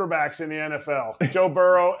good quarterbacks in the NFL: Joe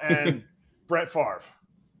Burrow and Brett Favre.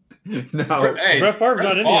 No, Brett Favre's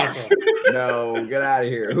not in the NFL. No, get out of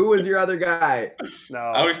here. Who was your other guy? No,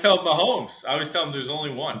 I always tell Mahomes. I always tell him there's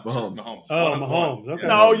only one. Mahomes. Just Mahomes. Oh, Mahomes. Okay.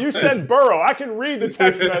 No, you said Burrow. I can read the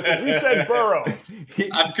text message. You said Burrow.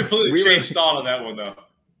 I've completely changed thought on that one, though.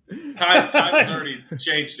 Time has already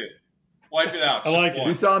changed it. Wipe it out. I like it.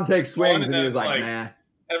 We saw him take swings, and he was like, like, nah.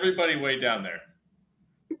 Everybody way down there.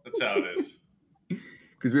 That's how it is.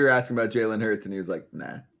 Because we were asking about Jalen Hurts, and he was like,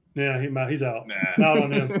 nah. Yeah, he's out. Nah. Out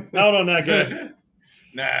on him. Out on that guy.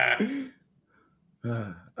 Nah.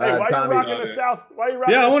 Hey, why are you rocking the South? Why are you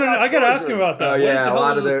rocking? Yeah, I got to ask him about that. Oh yeah, a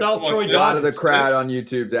lot of the crowd Dodgers? on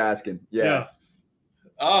YouTube's asking. Yeah.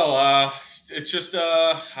 Oh, it's just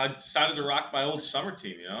I decided to rock my old summer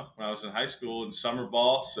team. When I was in high school in summer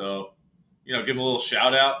ball. So, give them a little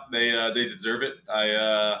shout out. They deserve it.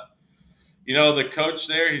 The coach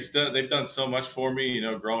there, they've done so much for me.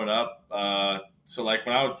 Growing up. So like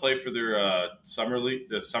when I would play for their summer league,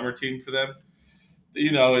 the summer team for them.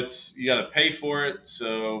 You got to pay for it.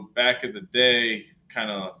 So back in the day,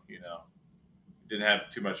 kind of, didn't have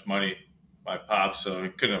too much money, my pops, so I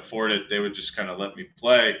couldn't afford it. They would just kind of let me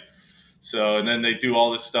play. So, and then they do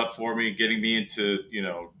all this stuff for me, getting me into,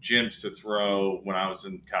 gyms to throw when I was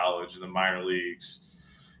in college, in the minor leagues,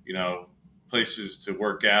 places to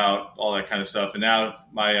work out, all that kind of stuff. And now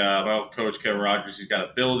my old coach, Kevin Rogers, he's got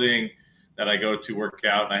a building that I go to work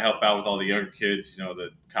out, and I help out with all the younger kids,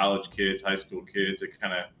 the college kids, high school kids that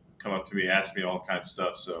kind of come up to me, ask me all kinds of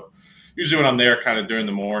stuff. So usually when I'm there kind of during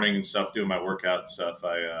the morning and stuff, doing my workout and stuff,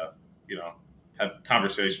 I, have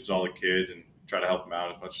conversations with all the kids and try to help them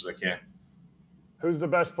out as much as I can. Who's the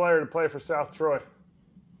best player to play for South Troy?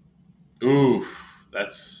 Ooh,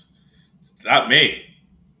 it's not me.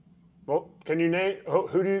 Well, can you name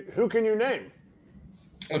who can you name?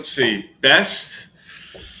 Let's see. Best.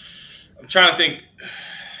 I'm trying to think.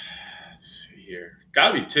 Let's see here.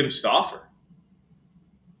 Got to be Tim Stauffer.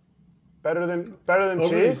 Better than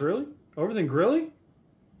Cheese? Over than Grilly?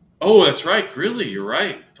 Oh, that's right. Grilly. You're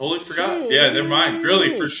right. Totally forgot. Jeez. Yeah, never mind.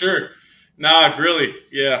 Grilly for sure. Nah, Grilly.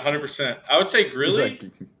 Yeah, 100%. I would say Grilly. He's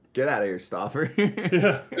like, get out of here, Stauffer.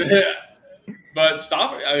 Yeah. Yeah. But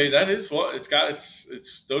Stauffer, I mean, that is what it's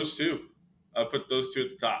those two. I put those two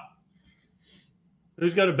at the top.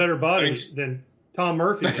 Who's got a better body than Tom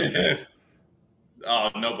Murphy? Oh,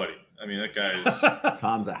 nobody. I mean, that guy is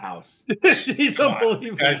Tom's a house. He's Come on,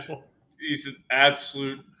 unbelievable. he's an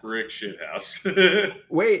absolute brick shit house.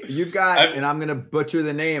 Wait, you've got, and I'm gonna butcher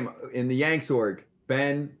the name in the Yanks org.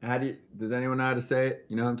 Ben, does anyone know how to say it?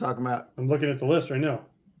 You know what I'm talking about? I'm looking at the list right now.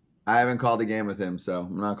 I haven't called a game with him, so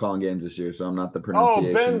I'm not calling games this year, so I'm not the Oh,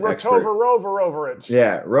 pronunciation Ben expert. Roverovich.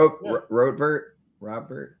 Yeah, Robert.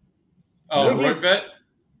 Oh, Royvet?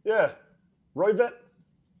 Yeah. Royvet?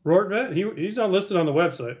 Rortvet? He's not listed on the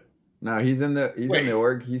website. No, he's in the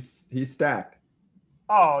org. He's stacked.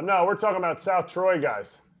 Oh, no, we're talking about South Troy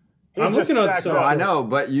guys. He's I'm just looking at stacked South up. I know,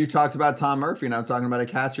 but you talked about Tom Murphy, and I was talking about a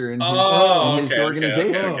catcher in his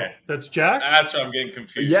organization. Okay. That's Jack? That's where I'm getting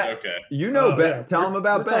confused. Yeah, Okay. you know Ben. Yeah. Tell him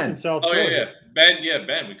about We're Ben. talking South Oh, Troy. yeah.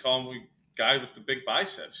 Ben. We call him the guy with the big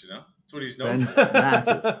biceps, you know? That's what he's known Ben's for.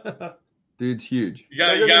 massive. Dude's huge. You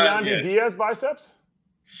got Yandy Diaz biceps?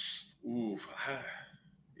 Ooh,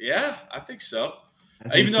 yeah, I think so. I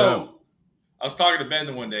think Even so. though I was talking to Ben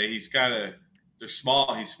the one day, they're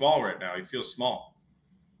small. He's small right now. He feels small.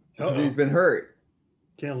 Because he's been hurt.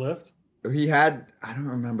 Can't lift? He had, I don't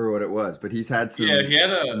remember what it was, but he's had some, Yeah, he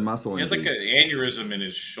had some muscle He had like injuries. an aneurysm in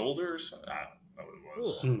his shoulder or something. I don't know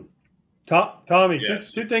what it was. Tommy,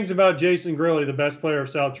 Yes. two things about Jason Grilli, the best player of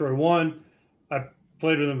South Troy. One, I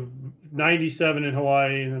played with him 97 in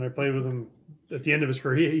Hawaii, and then I played with him at the end of his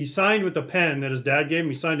career. He signed with the pen that his dad gave him.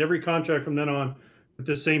 He signed every contract from then on with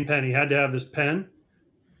this same pen. He had to have this pen.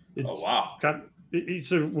 Oh, wow.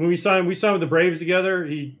 So when we signed with the Braves together.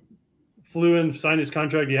 He flew in, signed his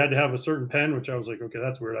contract. He had to have a certain pen, which I was like, okay,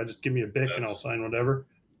 that's weird. I just give me a Bic and I'll sign whatever.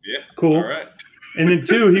 Yeah. Cool. All right. And then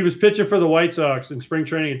two, he was pitching for the White Sox in spring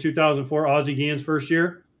training in 2004, Ozzie Guillen's first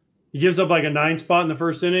year. He gives up like a 9 spot in the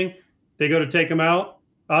first inning. They go to take him out.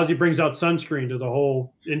 Ozzie brings out sunscreen to the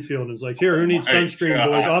whole infield and is like, here, who needs sunscreen,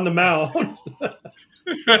 boys, on the mound?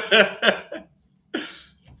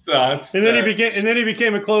 And then he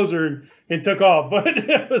became a closer and took off. But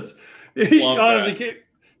it was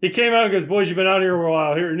he came out and goes, boys, you've been out here for a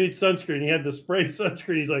while. Here, who needs sunscreen? He had the spray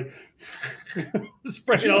sunscreen. He's like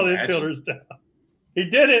spraying all the infielders down. He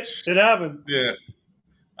did it. It happened. Yeah.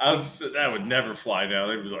 That would never fly down.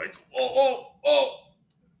 They'd be like, oh,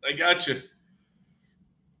 I got you.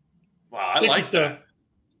 Wow, Sticky I like stuff. that.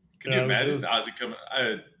 Can you imagine Ozzie coming?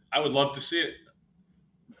 I would love to see it.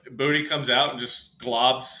 Booty comes out and just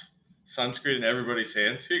globs sunscreen in everybody's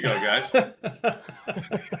hands. Here you go, guys.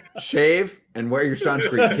 Shave and wear your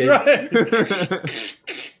sunscreen, kids.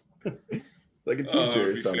 Like a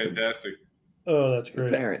teacher or something. Fantastic. Oh, that's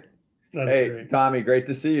great. Parent. That's hey, great. Tommy, great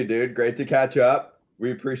to see you, dude. Great to catch up.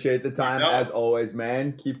 We appreciate the time as always,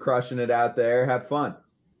 man. Keep crushing it out there. Have fun.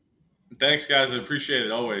 Thanks, guys. I appreciate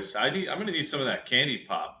it always. I'm gonna need some of that candy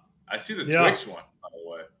pop. I see the Twix one, by the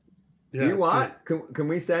way. Do you want? Can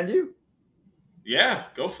we send you? Yeah,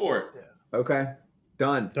 go for it. Yeah. Okay.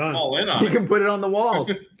 Done. I'm all in on You it. can put it on the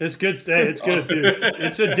walls. It's good. It's good, dude.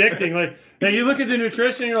 It's addicting. Like, now you look at the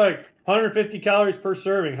nutrition, you're like 150 calories per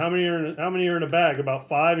serving. How many are in a bag? About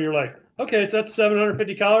 5. And you're like, okay, so that's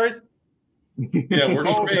 750 calories. Yeah, we're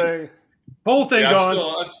whole thing gone.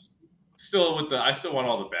 I still want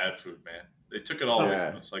all the bad food, man. They took it all away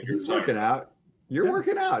from us. Like, he's working out. You're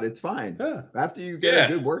working out. It's fine. Yeah. After you get a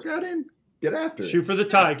good workout in, get after it. Shoot for the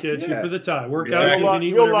tie, kid. Shoot for the tie. Work out.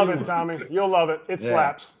 You'll love it, Tommy. You'll love it. It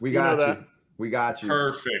slaps. We got you. We got you.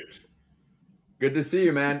 Perfect. Good to see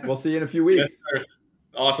you, man. We'll see you in a few weeks. Yes, sir.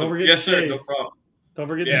 Awesome. Yes, sir. No problem. Don't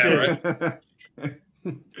forget to shave.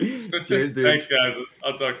 Right? Cheers, dude. Thanks, guys.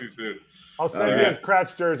 I'll talk to you soon. I'll send you a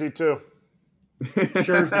Kratz jersey, too.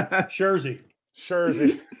 Jersey.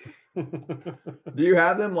 Do you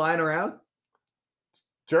have them lying around?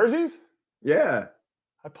 Jerseys? Yeah.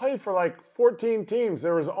 I played for like 14 teams.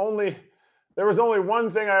 There was only one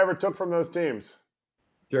thing I ever took from those teams.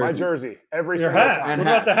 My jersey. Every single time. And what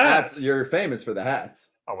about the hats? You're famous for the hats.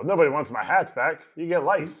 Oh, well, nobody wants my hats back. You get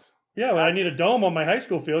lice. Yeah, well, I need a dome on my high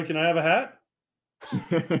school field. Can I have a hat?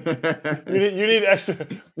 You need extra.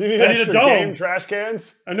 You need extra game trash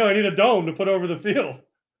cans. I know. I need a dome to put over the field.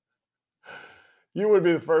 You would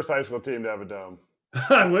be the first high school team to have a dome.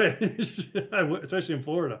 I wish. Especially in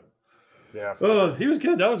Florida. Yeah. Oh, he was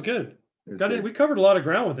good. That was good. We covered a lot of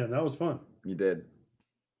ground with him. That was fun. You did.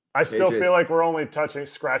 I still feel like we're only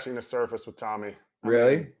scratching the surface with Tommy.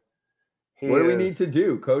 Really? What do we need to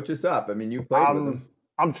do? Coach us up. I mean, you played with him.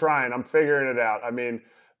 I'm trying. I'm figuring it out. I mean,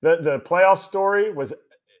 the playoff story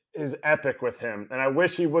is epic with him, and I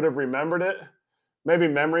wish he would have remembered it. Maybe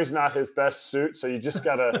memory's not his best suit, so you just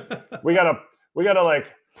gotta we gotta like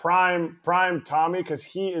prime Tommy, because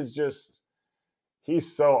he's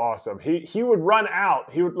so awesome. He would run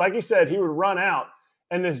out. He would, like he said, he would run out,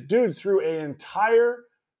 and this dude threw an entire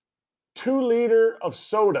 2-liter of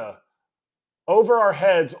soda over our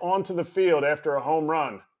heads onto the field after a home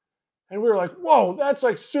run. And we were like, whoa, that's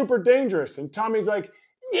like super dangerous. And Tommy's like,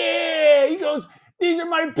 yeah. He goes, these are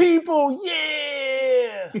my people.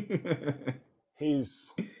 Yeah. He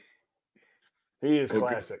is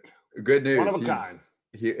classic. Good news. One of a kind.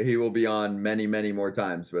 He will be on many, many more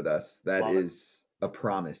times with us. That is a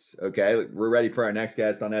promise. Okay. We're ready for our next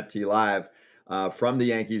guest on FT Live from the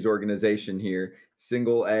Yankees organization here.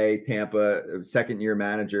 Single A Tampa, second-year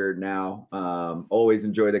manager now. Always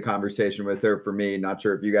enjoy the conversation with her. For me, not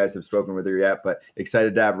sure if you guys have spoken with her yet, but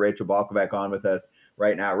excited to have Rachel Balkovec on with us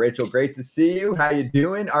right now. Rachel, great to see you. How you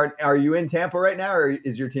doing? Are you in Tampa right now, or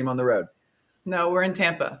is your team on the road? No, we're in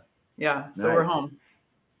Tampa. Yeah, so Nice. we're home.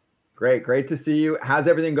 Great to see you. How's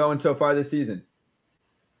everything going so far this season?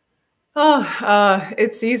 Oh,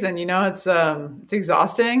 it's season, it's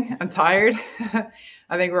exhausting. I'm tired.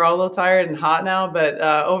 I think we're all a little tired and hot now, but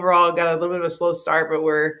overall got a little bit of a slow start, but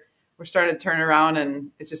we're starting to turn around,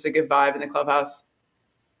 and it's just a good vibe in the clubhouse.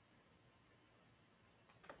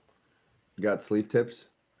 You got sleep tips?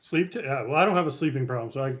 Well, I don't have a sleeping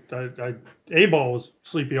problem, so A-ball was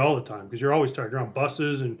sleepy all the time because you're always tired. You're on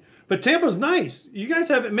buses, but Tampa's nice. You guys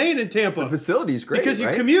have it made in Tampa. The facility's great because you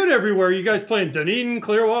right? commute everywhere. You guys play in Dunedin,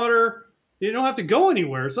 Clearwater. You don't have to go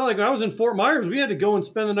anywhere. It's not like I was in Fort Myers. We had to go and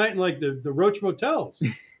spend the night in like the Roach motels.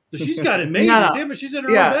 So she's got it made. No. Tampa, she's in her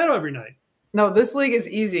own bed every night. No, this league is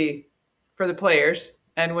easy for the players,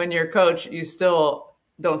 and when you're coach, you still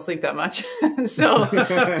don't sleep that much.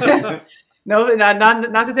 So. No,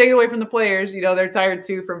 not to take it away from the players. They're tired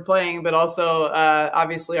too from playing, but also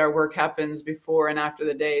obviously our work happens before and after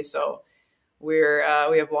the day. So we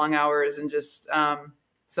have long hours and just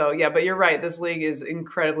But you're right. This league is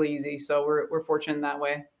incredibly easy. So we're fortunate in that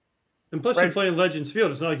way. And plus, you're playing Legends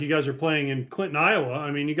Field. It's not like you guys are playing in Clinton, Iowa. I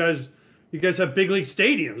mean, you guys have big league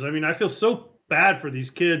stadiums. I mean, I feel so bad for these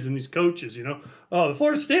kids and these coaches. Oh, the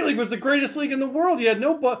Florida State League was the greatest league in the world. You had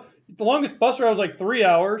the longest bus ride was like 3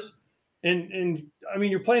 hours. And I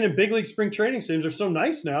mean, you're playing in big league spring training stadiums. They're so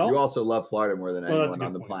nice now. You also love Florida more than anyone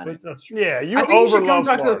on the planet. That's true. Yeah, I think you should come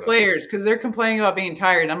talk to the players because they're complaining about being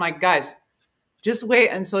tired. And I'm like, guys, just wait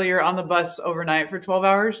until you're on the bus overnight for 12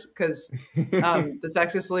 hours because the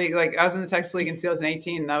Texas League, like I was in the Texas League in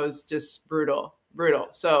 2018, and that was just brutal.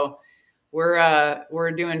 So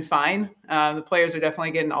we're doing fine. The players are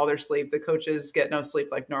definitely getting all their sleep. The coaches get no sleep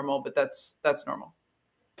like normal, but that's normal.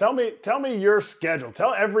 Tell me your schedule.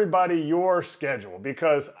 Tell everybody your schedule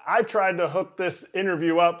because I tried to hook this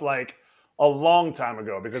interview up like a long time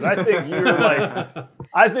ago because I think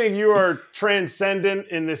you are transcendent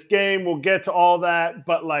in this game. We'll get to all that,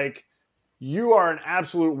 but like you are an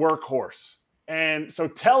absolute workhorse. And so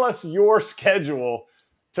tell us your schedule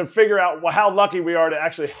to figure out how lucky we are to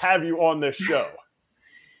actually have you on this show.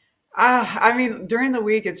 I mean, during the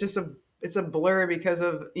week, it's a blur because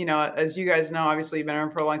of, as you guys know, obviously you've been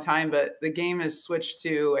around for a long time, but the game has switched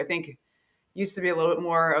to, I think, used to be a little bit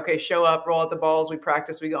more, okay, show up, roll out the balls, we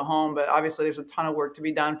practice, we go home. But obviously there's a ton of work to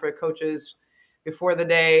be done for coaches before the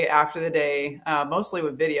day, after the day, mostly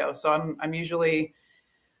with video. So I'm usually,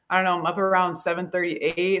 I'm up around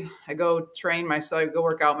 7:38. I go train myself, go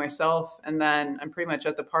work out myself. And then I'm pretty much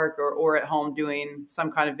at the park or at home doing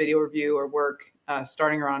some kind of video review or work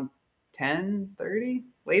starting around 10:30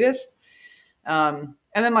 latest. And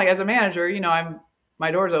then like as a manager,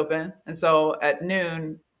 my door's open. And so at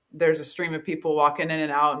noon, there's a stream of people walking in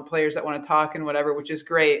and out and players that want to talk and whatever, which is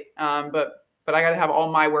great. But I got to have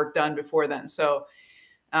all my work done before then. So,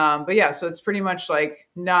 but yeah, so it's pretty much like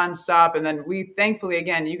nonstop. And then we, thankfully,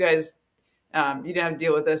 again, you guys, you didn't have to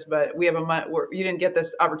deal with this, but we have you didn't get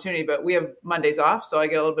this opportunity, but we have Mondays off. So I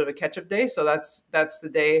get a little bit of a catch-up day. So that's the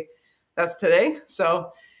day, that's today.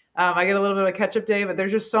 So I get a little bit of a catch-up day, but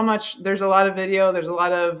there's just so much, there's a lot of video, there's a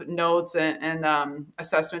lot of notes and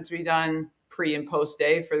assessment to be done pre and post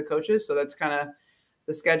day for the coaches. So that's kind of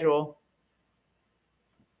the schedule.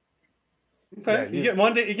 Okay. Yeah,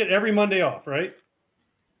 you get every Monday off, right?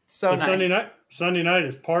 So nice. Sunday night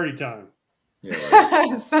is party time. Yeah,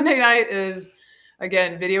 right. Sunday night is,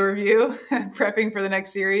 again, video review, prepping for the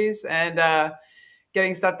next series and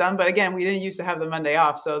getting stuff done. But again, we didn't used to have the Monday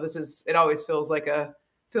off. So it always feels like a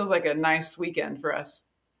nice weekend for us.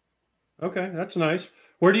 Okay. That's nice.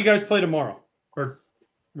 Where do you guys play tomorrow? Or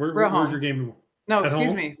where's your game tomorrow? No,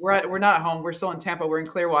 excuse me. We're not at home. We're still in Tampa. We're in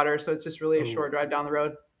Clearwater. So it's just really a short drive down the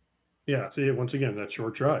road. Yeah. See, once again, that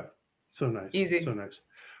short drive. So nice. Easy. So nice.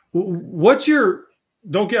 What's your I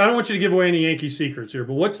don't want you to give away any Yankee secrets here,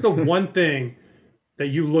 but what's the one thing that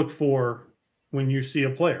you look for when you see a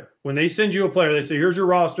player? When they send you a player, they say, here's your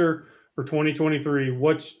roster. for 2023,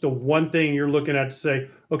 what's the one thing you're looking at to say,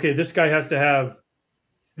 okay, this guy has to have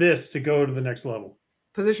this to go to the next level?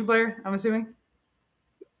 Position player, I'm assuming,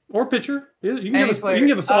 or pitcher. You can Any give us. player. You can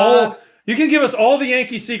give us all. You can give us all the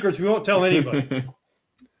Yankee secrets. We won't tell anybody.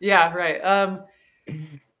 Yeah, right.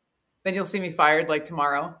 Then you'll see me fired like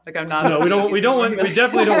tomorrow. Like I'm not. No, we don't. We don't want. We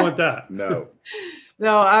definitely don't want that. No.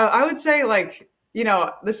 No, I would say like, you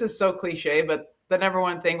know, this is so cliche, but the number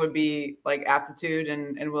one thing would be like aptitude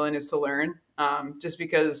and willingness to learn. Just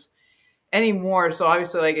because anymore. So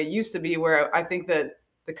obviously, like it used to be where I think that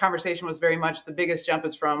the conversation was very much the biggest jump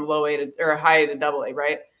is from low A to or high A to double A,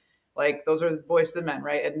 right? Like those are the boys to the men,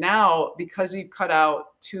 right? And now because you've cut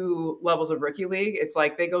out 2 levels of rookie league, it's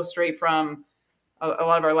like they go straight from a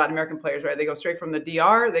lot of our Latin American players, right? They go straight from the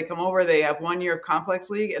DR, they come over, they have 1 year of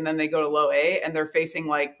complex league, and then they go to low A, and they're facing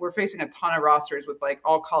like, we're facing a ton of rosters with like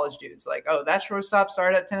all college dudes. Like, oh, that shortstop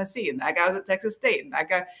started at Tennessee, and that guy was at Texas State, and that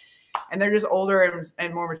guy, and they're just older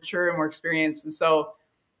and more mature and more experienced. And so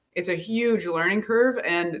it's a huge learning curve.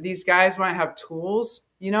 And these guys might have tools,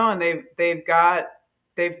 you know, and they've got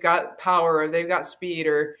power, or they've got speed,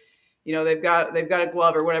 or, you know, they've got a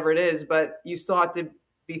glove or whatever it is, but you still have to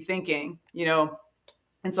be thinking, you know.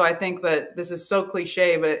 And so I think that this is so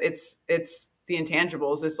cliche, but it's the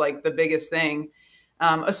intangibles. It's like the biggest thing,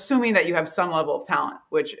 assuming that you have some level of talent,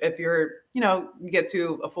 which if you're, you know, you get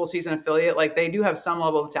to a full season affiliate, like they do have some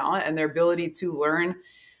level of talent, and their ability to learn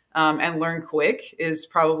and learn quick is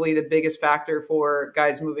probably the biggest factor for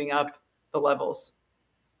guys moving up the levels.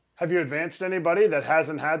 Have you advanced anybody that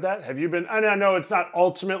hasn't had that? Have you been, and I know it's not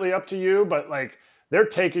ultimately up to you, but like they're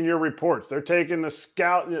taking your reports. They're taking the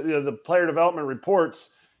scout, the player development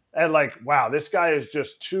reports, and like, wow, this guy is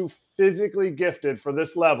just too physically gifted for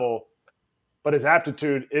this level, but his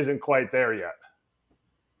aptitude isn't quite there yet.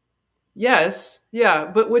 Yes. Yeah.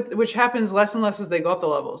 But which happens less and less as they go up the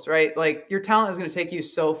levels, right? Like your talent is going to take you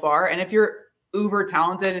so far. And if you're uber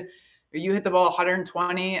talented, or you hit the ball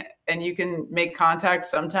 120 and you can make contact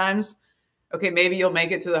sometimes, okay, maybe you'll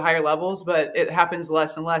make it to the higher levels, but it happens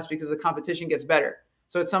less and less because the competition gets better.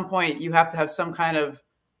 So at some point you have to have some kind of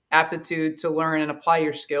aptitude to learn and apply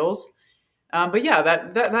your skills. But yeah,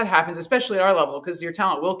 that happens, especially at our level, because your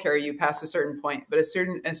talent will carry you past a certain point. But as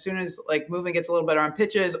soon as like movement gets a little better on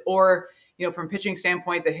pitches, or, you know, from pitching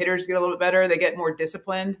standpoint, the hitters get a little bit better, they get more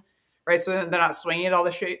disciplined, right? So then they're not swinging at all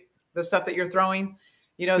the stuff that you're throwing,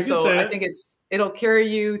 you know. So I think it'll carry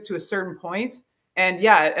you to a certain point. And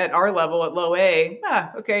yeah, at our level, at low A,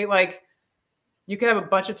 okay, like you could have a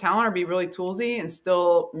bunch of talent or be really toolsy and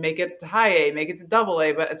still make it to high A, make it to double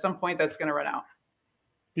A, but at some point that's going to run out.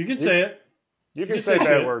 You can say it. You can say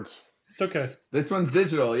bad words. It's okay. This one's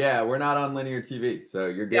digital. Yeah, we're not on linear TV, so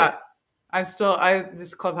you're good. Yeah, I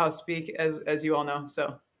this clubhouse speak, as you all know.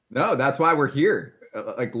 So no, that's why we're here.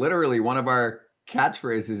 Like literally, one of our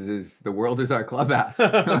catchphrases is "the world is our clubhouse."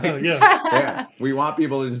 Like, yeah, we want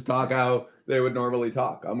people to just talk how they would normally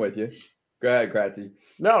talk. I'm with you. Go ahead, Kratzy.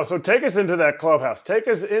 No, so take us into that clubhouse. Take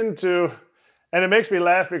us into, and it makes me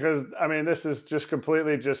laugh because I mean this is just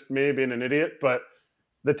completely just me being an idiot, but.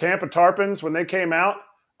 The Tampa Tarpons, when they came out,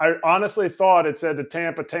 I honestly thought it said the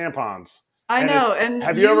Tampa Tampons. I know. And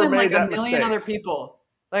have you ever made like that a million mistake? other people,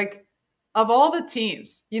 like of all the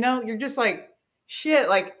teams, you know, you're just like, shit,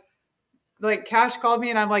 like Cash called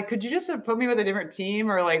me and I'm like, could you just have put me with a different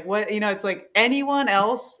team or like what, you know, it's like anyone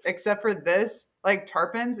else except for this, like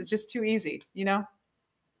Tarpons, it's just too easy, you know?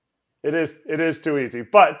 It is too easy.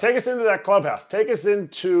 But take us into that clubhouse. Take us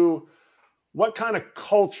into what kind of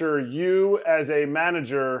culture you as a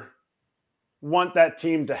manager want that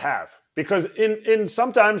team to have. Because in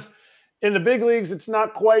sometimes in the big leagues, it's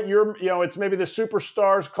not quite your, you know, it's maybe the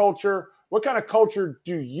superstars culture. What kind of culture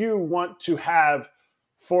do you want to have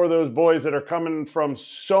for those boys that are coming from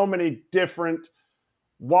so many different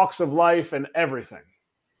walks of life and everything?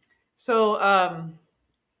 So,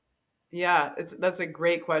 yeah, that's a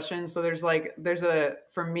great question. So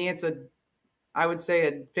for me, I would say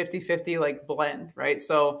a 50-50 like blend, right?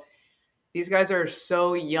 So these guys are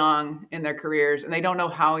so young in their careers and they don't know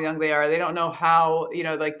how young they are. They don't know how, you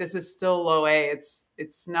know, like this is still low A.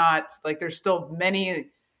 It's not like there's still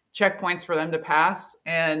many checkpoints for them to pass.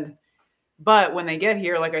 But when they get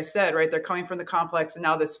here, like I said, right, they're coming from the complex and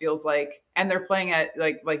now this feels like, and they're playing at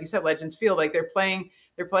like you said, Legends Field, like they're playing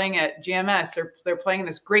at GMS. They're playing in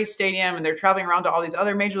this great stadium and they're traveling around to all these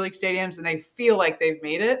other major league stadiums and they feel like they've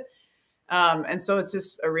made it. And so it's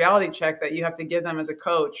just a reality check that you have to give them as a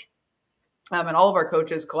coach. And all of our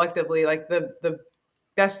coaches collectively, like the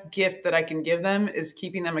best gift that I can give them is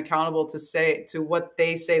keeping them accountable to what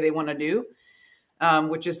they say they want to do,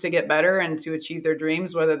 which is to get better and to achieve their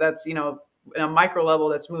dreams, whether that's, you know, in a micro level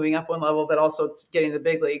that's moving up one level, but also getting the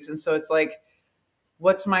big leagues. And so it's like,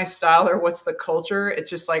 what's my style or what's the culture? It's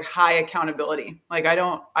just like high accountability. Like I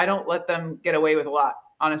don't let them get away with a lot,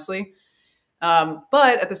 honestly.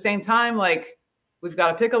 But at the same time, like we've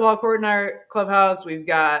got a pickleball court in our clubhouse. We've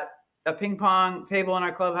got a ping pong table in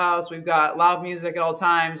our clubhouse. We've got loud music at all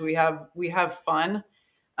times. We have fun,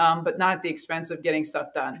 but not at the expense of getting stuff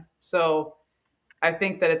done. So I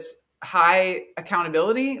think that it's high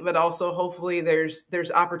accountability, but also hopefully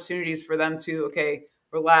there's opportunities for them to, okay,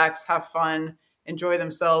 relax, have fun, enjoy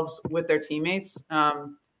themselves with their teammates. At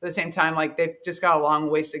the same time, like they've just got a long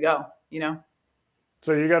ways to go, you know?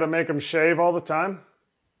 So you got to make them shave all the time?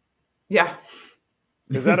 Yeah.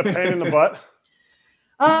 Is that a pain in the butt?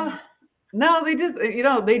 No, they just,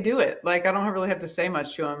 they do it. Like, I don't really have to say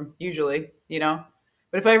much to them usually,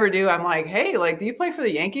 but if I ever do, I'm like, hey, like, do you play for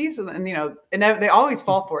the Yankees? And they always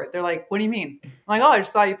fall for it. They're like, what do you mean? I'm like, oh, I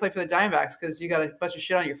just thought you played for the Diamondbacks because you got a bunch of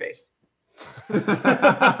shit on your face.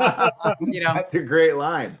 That's a great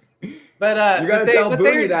line. But you got to tell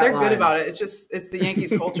Booney that they're line. good about it. It's the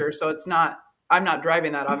Yankees culture. So I'm not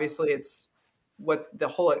driving that. Obviously it's what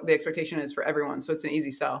the expectation is for everyone. So it's an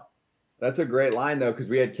easy sell. That's a great line though, because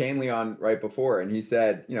we had Kahnle on right before, and he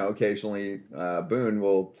said, occasionally Boone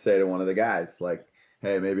will say to one of the guys, like,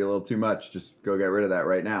 "Hey, maybe a little too much. Just go get rid of that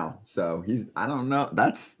right now." So I don't know.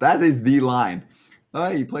 That is the line. Oh,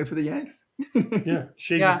 you play for the Yanks? Yeah,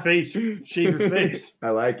 shave your face. Shave your face.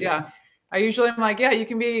 I like it. Yeah, I usually am like, yeah, you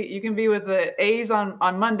can be with the A's on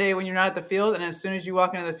Monday when you're not at the field, and as soon as you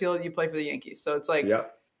walk into the field, you play for the Yankees. So it's like,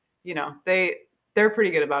 yep. They're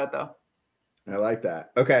pretty good about it though. I like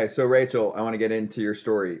that. Okay, so Rachel, I want to get into your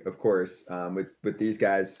story, of course, with these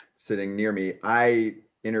guys sitting near me. I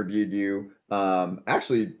interviewed you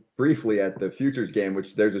actually briefly at the Futures game,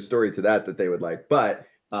 which there's a story to that they would like, but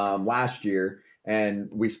last year, and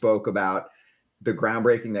we spoke about the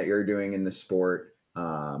groundbreaking that you're doing in the sport,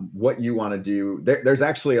 what you want to do. There's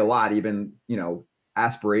actually a lot, even,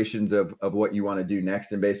 aspirations of what you want to do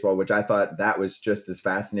next in baseball, which I thought that was just as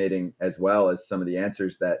fascinating as well as some of the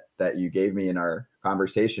answers that you gave me in our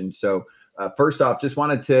conversation. So first off, just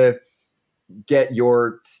wanted to get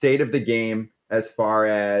your state of the game as far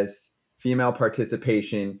as female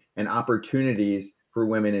participation and opportunities for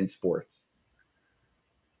women in sports.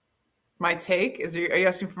 My take are you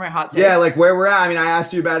asking for my hot take? Yeah, like where we're at. I mean, I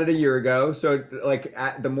asked you about it a year ago. So like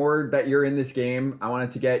the more that you're in this game, I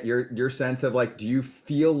wanted to get your sense of like, do you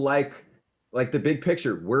feel like the big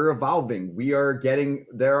picture, we're evolving.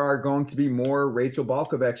 There are going to be more Rachel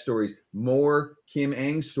Balkovec stories, more Kim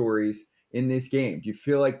Ng stories in this game. Do you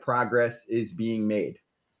feel like progress is being made?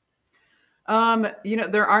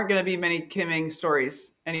 There aren't going to be many Kim Ng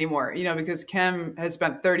stories anymore, because Kim has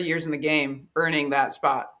spent 30 years in the game earning that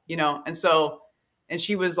spot. And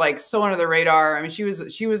she was like so under the radar. I mean, she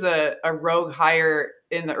was a rogue hire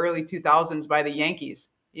in the early 2000s by the Yankees,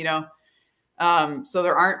 so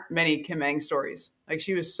there aren't many Kim Ng stories. Like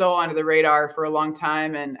she was so under the radar for a long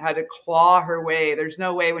time and had to claw her way. There's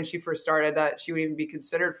no way when she first started that she would even be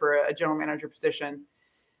considered for a general manager position.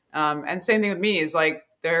 And same thing with me is like,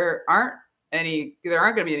 there aren't going to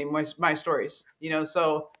be any my stories,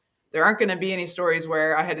 so there aren't going to be any stories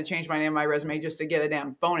where I had to change my name on my resume just to get a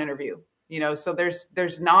damn phone interview, so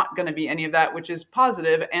there's not going to be any of that, which is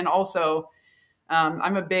positive. And also,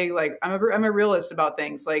 I'm a realist about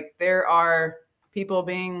things. Like there are people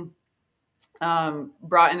being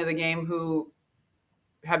brought into the game who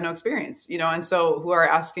have no experience, and so who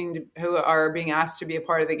are being asked to be a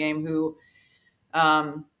part of the game who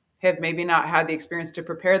have maybe not had the experience to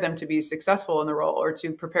prepare them to be successful in the role or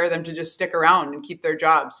to prepare them to just stick around and keep their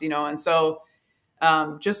jobs, and so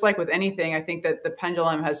just like with anything, I think that the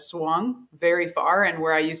pendulum has swung very far. And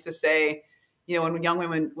where I used to say, when young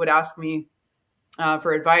women would ask me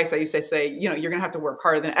for advice, I used to say, you're going to have to work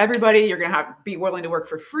harder than everybody. You're going to have to be willing to work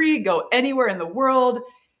for free, go anywhere in the world,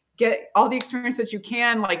 get all the experience that you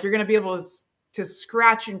can. Like you're going to be able to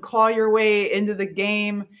scratch and claw your way into the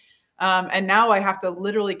game. And now I have to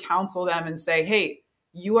literally counsel them and say, hey,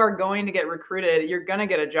 you are going to get recruited. You're going to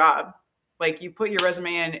get a job. Like you put your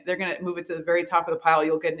resume in, they're going to move it to the very top of the pile.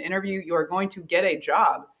 You'll get an interview. You are going to get a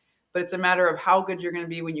job, but it's a matter of how good you're going to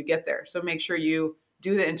be when you get there. So make sure you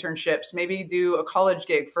do the internships, maybe do a college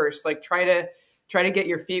gig first, like try to get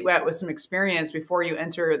your feet wet with some experience before you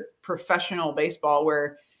enter professional baseball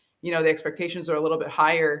where, the expectations are a little bit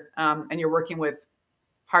higher and you're working with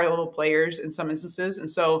higher level players in some instances. And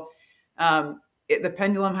so the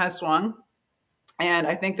pendulum has swung. And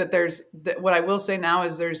I think that what I will say now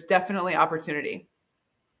is there's definitely opportunity.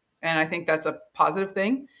 And I think that's a positive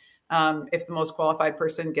thing if the most qualified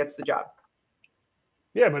person gets the job.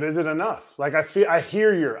 Yeah, but is it enough? Like I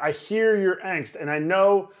hear your angst, and I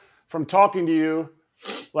know from talking to you,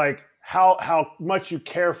 like how much you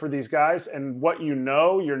care for these guys and what you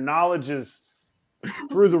know. Your knowledge is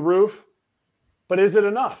through the roof. But is it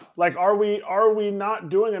enough? Like, are we not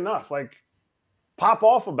doing enough? Like, pop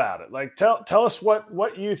off about it. Like, tell us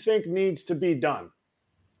what you think needs to be done.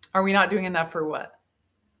 Are we not doing enough for what?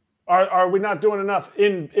 Are we not doing enough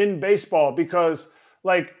in baseball? Because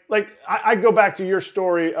like I go back to your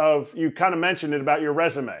story of, you kind of mentioned it about your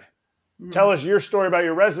resume. Mm-hmm. Tell us your story about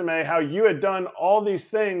your resume, how you had done all these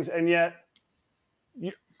things, and yet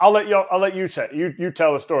I'll let you say you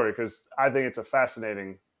tell the story, because I think it's a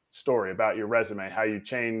fascinating story about your resume, how you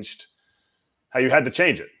had to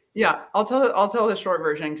change it. Yeah, I'll tell the short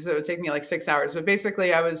version because it would take me like 6 hours. But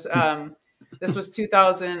basically, I was this was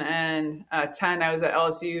 2010. I was at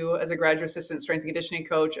LSU as a graduate assistant strength and conditioning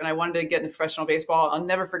coach, and I wanted to get into professional baseball. I'll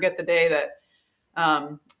never forget the day that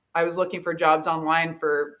I was looking for jobs online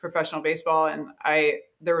for professional baseball, and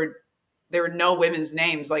there were no women's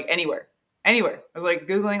names like anywhere. I was like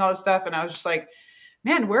Googling all this stuff, and I was just like,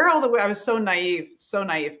 man, where are all the? I was so naive.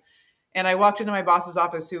 And I walked into my boss's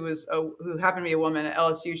office, who happened to be a woman at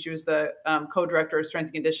LSU. She was the co-director of strength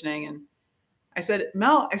and conditioning. And I said,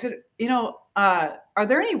 Mel, are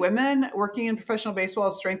there any women working in professional baseball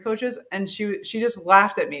as strength coaches? And she just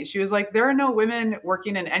laughed at me. She was like, there are no women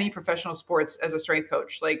working in any professional sports as a strength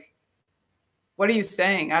coach. Like, what are you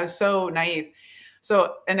saying? I was so naive.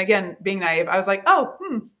 So, and again, being naive, I was like,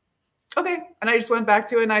 okay. And I just went back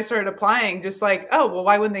to it and I started applying, just like, oh, well,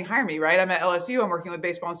 why wouldn't they hire me? Right. I'm at LSU. I'm working with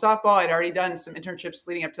baseball and softball. I'd already done some internships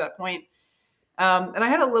leading up to that point. And I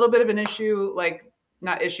had a little bit of an issue, like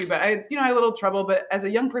not issue, but I had a little trouble. But as a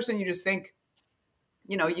young person, you just think,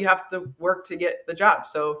 you have to work to get the job.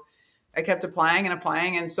 So I kept applying.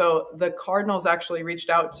 And so the Cardinals actually reached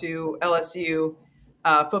out to LSU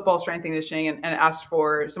football strength and conditioning and asked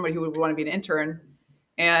for somebody who would want to be an intern.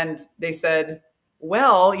 And they said,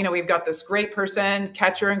 well, we've got this great person,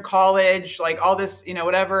 catcher in college, like all this,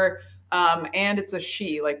 whatever. And it's a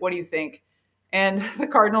she. Like, what do you think? And the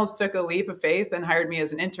Cardinals took a leap of faith and hired me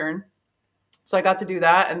as an intern. So I got to do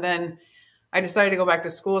that. And then I decided to go back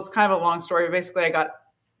to school. It's kind of a long story, but basically I got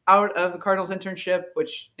out of the Cardinals internship,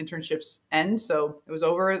 which internships end. So it was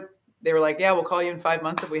over. They were like, yeah, we'll call you in 5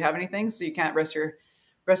 months if we have anything. So you can't rest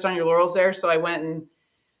on your laurels there. So I went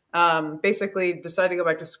and basically decided to go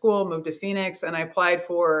back to school, moved to Phoenix, and I applied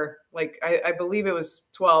for I believe it was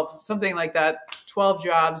 12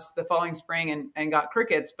 jobs the following spring and got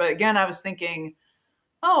crickets. But again, I was thinking,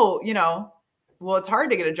 well, it's hard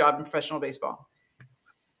to get a job in professional baseball.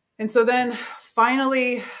 And so then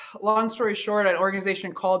finally, long story short, an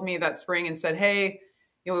organization called me that spring and said, hey,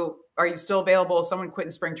 are you still available? Someone quit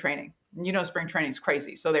in spring training. And spring training is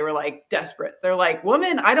crazy. So they were like desperate. They're like,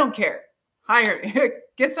 woman, I don't care. Hire,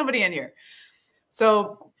 get somebody in here.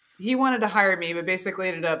 So he wanted to hire me, but basically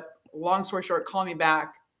ended up, long story short, calling me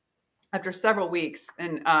back after several weeks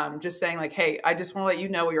and just saying like, hey, I just want to let you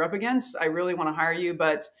know what you're up against. I really want to hire you,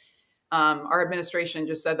 but our administration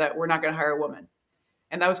just said that we're not going to hire a woman.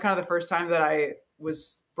 And that was kind of the first time that I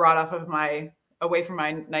was brought away from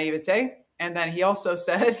my naivete. And then he also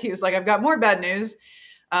said, he was like, I've got more bad news.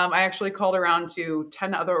 I actually called around to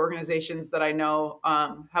 10 other organizations that I know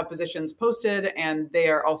have positions posted, and they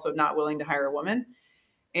are also not willing to hire a woman.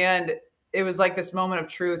 And it was like this moment of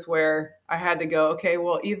truth where I had to go, okay,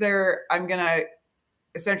 well, either I'm going to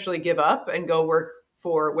essentially give up and go work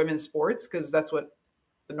for women's sports because that's what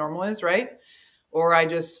the normal is, right? Or I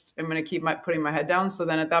just am going to keep putting my head down. So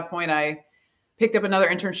then at that point, I picked up another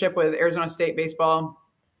internship with Arizona State baseball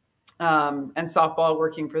and softball,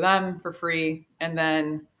 working for them for free. And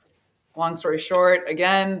then long story short,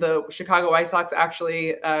 again, the Chicago White Sox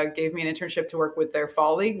actually gave me an internship to work with their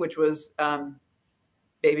fall league, which was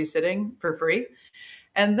babysitting for free.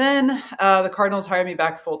 And then the Cardinals hired me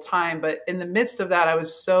back full time. But in the midst of that, I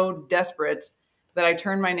was so desperate that I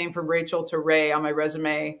turned my name from Rachel to Ray on my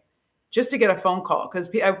resume just to get a phone call, because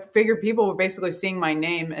I figured people were basically seeing my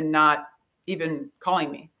name and not even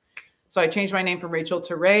calling me. So I changed my name from Rachel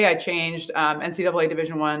to Ray. I changed NCAA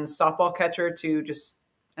Division I softball catcher to just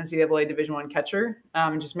NCAA Division I catcher,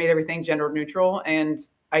 and just made everything gender neutral. And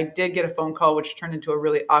I did get a phone call, which turned into a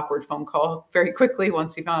really awkward phone call very quickly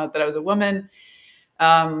once he found out that I was a woman.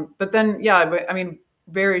 But then,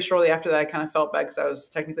 very shortly after that, I kind of felt bad because I was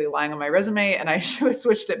technically lying on my resume, and I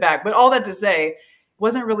switched it back. But all that to say, it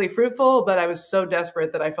wasn't really fruitful, but I was so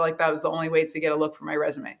desperate that I felt like that was the only way to get a look for my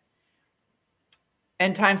resume.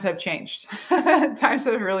 And times have changed. Times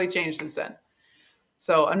have really changed since then.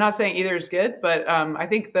 So I'm not saying either is good, but I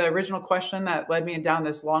think the original question that led me down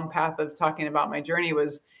this long path of talking about my journey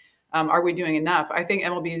was, are we doing enough? I think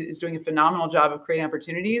MLB is doing a phenomenal job of creating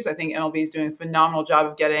opportunities. I think MLB is doing a phenomenal job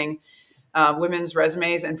of getting women's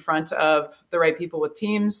resumes in front of the right people with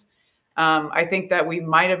teams. I think that we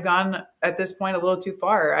might have gone at this point a little too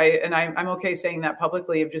far. I'm okay saying that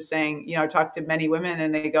publicly, of just saying, I talked to many women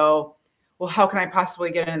and they go, well, how can I possibly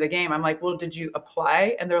get into the game? I'm like, well, did you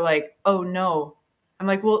apply? And they're like, oh, no. I'm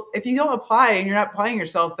like, well, if you don't apply and you're not playing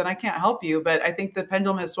yourself, then I can't help you. But I think the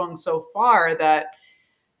pendulum has swung so far that,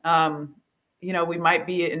 we might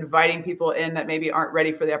be inviting people in that maybe aren't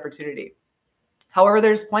ready for the opportunity. However,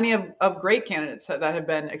 there's plenty of great candidates that have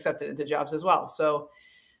been accepted into jobs as well. So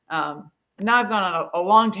now I've gone on a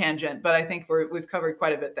long tangent, but I think we've covered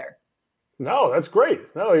quite a bit there. No, that's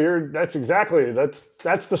great. No,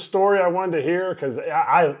 that's the story I wanted to hear, because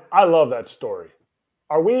I love that story.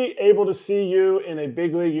 Are we able to see you in a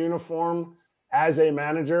big league uniform as a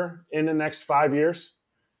manager in the next 5 years?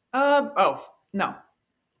 No. 10?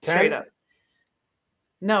 Straight up.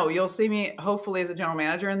 No, you'll see me hopefully as a general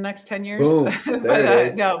manager in the next 10 years. Boom. But There it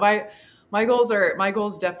is. no, my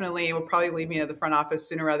goals definitely will probably lead me to the front office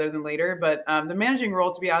sooner rather than later. But the managing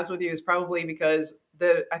role, to be honest with you, is probably because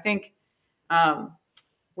I think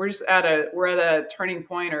we're at a turning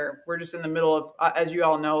point, or we're just in the middle of, as you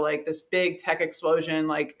all know, like this big tech explosion,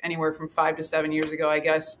 like anywhere from 5 to 7 years ago, I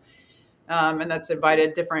guess. And that's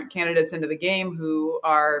invited different candidates into the game who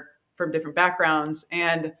are from different backgrounds.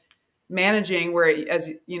 And managing, where, as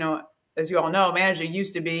you all know, managing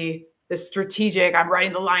used to be this strategic, I'm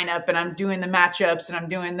writing the lineup and I'm doing the matchups and I'm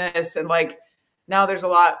doing this. And like now there's a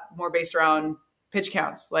lot more based around pitch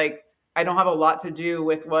counts. Like I don't have a lot to do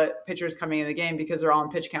with what pitchers coming in the game because they're all in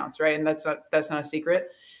pitch counts, right? And that's not a secret.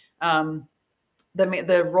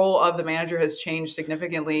 The role of the manager has changed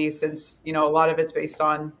significantly since, a lot of it's based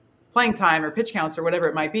on playing time or pitch counts or whatever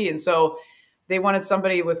it might be. And so they wanted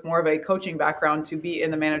somebody with more of a coaching background to be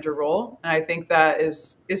in the manager role. And I think that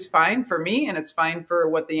is fine for me, and it's fine for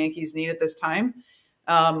what the Yankees need at this time.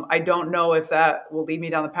 I don't know if that will lead me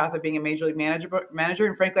down the path of being a major league manager.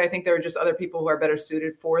 And frankly, I think there are just other people who are better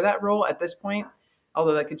suited for that role at this point,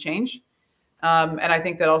 although that could change. And I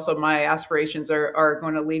think that also my aspirations are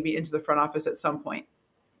going to lead me into the front office at some point.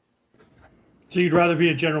 So you'd rather be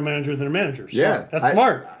a general manager than a manager? Smart. Yeah, That's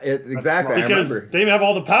smart. Exactly. Because I remember. they have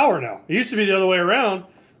all the power now. It used to be the other way around.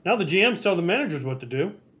 Now the GMs tell the managers what to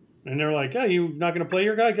do. And they're like, yeah, you're not going to play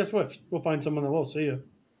your guy? Guess what? We'll find someone that will. See you.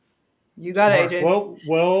 You got it, AJ.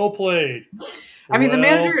 Well played. I mean, the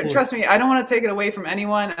manager, trust me, I don't want to take it away from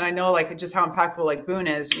anyone. And I know like just how impactful like Boone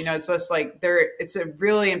is, it's just like it's a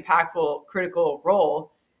really impactful, critical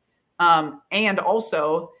role. And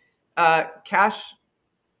also cash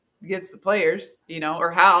gets the players,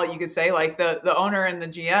 or Hal, you could say, like the owner and the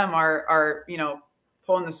GM are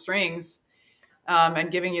pulling the strings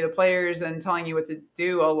and giving you the players and telling you what to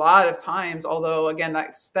do a lot of times. Although again,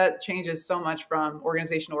 that changes so much from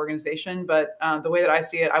organization to organization. But the way that I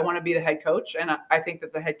see it, I want to be the head coach, and I think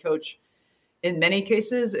that the head coach in many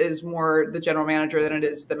cases is more the general manager than it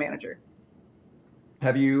is the manager.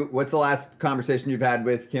 What's the last conversation you've had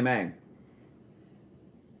with Kim Ng?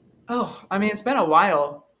 Oh, I mean, it's been a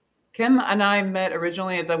while. Kim and I met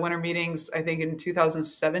originally at the winter meetings, I think in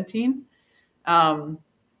 2017.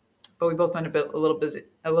 But we both went a little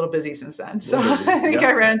busy since then. So I think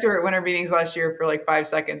I ran into her at winter meetings last year for like 5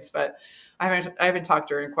 seconds, but I haven't talked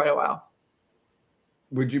to her in quite a while.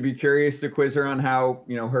 Would you be curious to quiz her on how,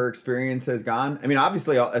 her experience has gone? I mean,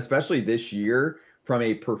 obviously, especially this year from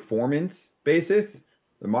a performance basis,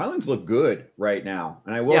 the Marlins look good right now.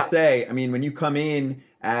 And I will say, I mean, when you come in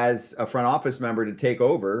as a front office member to take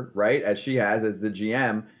over, right, as she has as the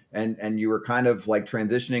GM, and you were kind of like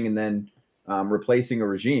transitioning and then replacing a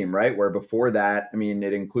regime, right, where before that, I mean,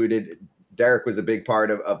 it included Derek was a big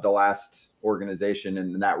part of the last organization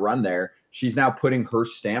and that run there. She's now putting her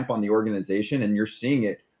stamp on the organization, and you're seeing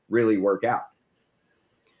it really work out.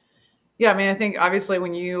 Yeah, I mean, I think obviously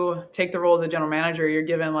when you take the role as a general manager, you're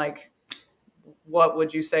given like, what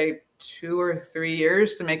would you say, 2 or 3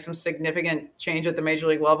 years to make some significant change at the major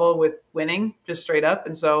league level with winning, just straight up.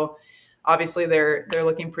 And so obviously they're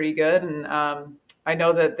looking pretty good. And I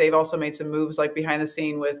know that they've also made some moves like behind the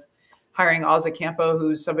scene with hiring Ozzy Campo,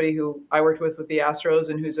 who's somebody who I worked with the Astros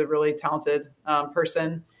and who's a really talented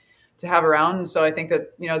person to have around. And so I think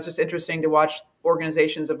that, it's just interesting to watch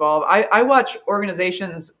organizations evolve. I watch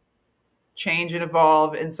organizations change and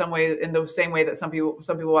evolve in some way, in the same way that some people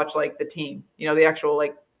watch like the team, the actual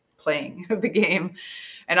like playing of the game.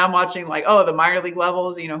 And I'm watching like, the minor league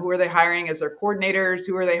levels, who are they hiring as their coordinators?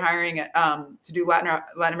 Who are they hiring to do Latin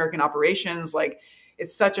American operations? Like,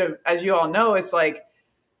 it's such a, as you all know, it's like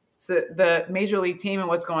it's the major league team and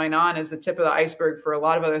what's going on is the tip of the iceberg for a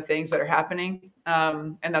lot of other things that are happening.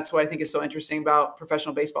 And that's what I think is so interesting about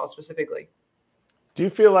professional baseball specifically. Do you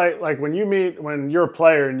feel like when you're a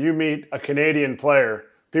player and you meet a Canadian player,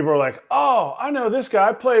 people are like, oh, I know this guy.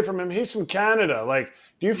 I played from him. He's from Canada. Like,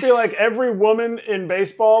 do you feel like every woman in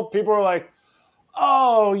baseball, people are like,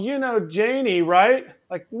 oh, you know Janie, right?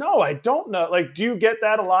 Like, no, I don't know. Like, do you get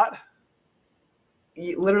that a lot?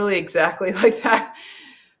 Literally exactly like that.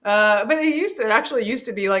 But it actually used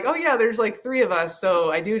to be like, oh yeah, there's like 3 of us,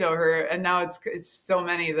 so I do know her. And now it's so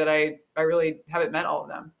many that I really haven't met all of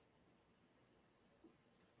them.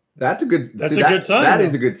 That's a good. That's a good sign. That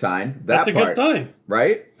is a good sign. That's a good sign,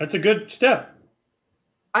 right? That's a good step.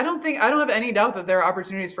 I don't have any doubt that there are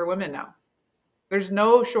opportunities for women now. There's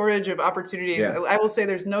no shortage of opportunities. Yeah. I will say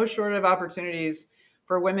there's no shortage of opportunities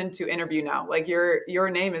for women to interview now. Like your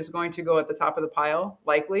name is going to go at the top of the pile,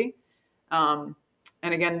 likely. And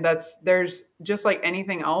again, there's just like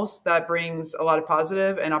anything else that brings a lot of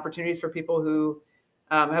positive and opportunities for people who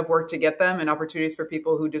have worked to get them and opportunities for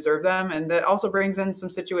people who deserve them. And that also brings in some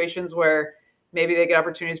situations where maybe they get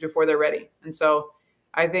opportunities before they're ready. And so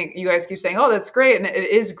I think you guys keep saying, oh, that's great. And it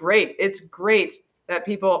is great. It's great that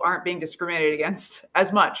people aren't being discriminated against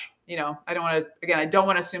as much. You know, I don't want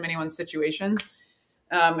to assume anyone's situation.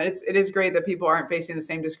 It is great that people aren't facing the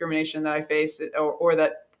same discrimination that I faced or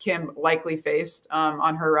that Kim likely faced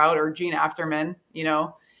on her route, or Gene Afterman, you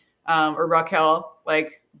know, or Raquel,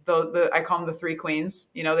 like I call them the 3 queens.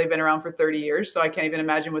 You know, they've been around for 30 years, so I can't even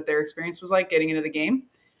imagine what their experience was like getting into the game.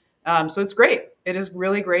 So it's great. It is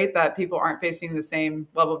really great that people aren't facing the same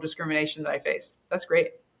level of discrimination that I faced. That's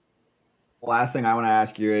great. Last thing I want to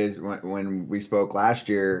ask you is when we spoke last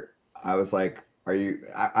year, I was like,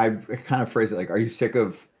 I kind of phrased it like, are you sick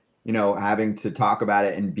of, you know, having to talk about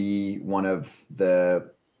it and be one of the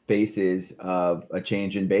faces of a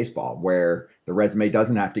change in baseball where the resume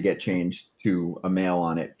doesn't have to get changed to a male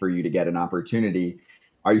on it for you to get an opportunity?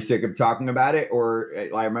 Are you sick of talking about it? Or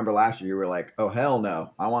I remember last year you were like, oh, hell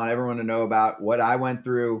no. I want everyone to know about what I went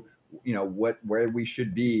through, you know, where we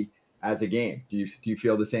should be as a game. Do you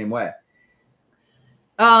feel the same way?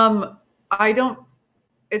 I don't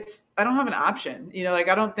have an option, you know, like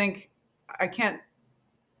I can't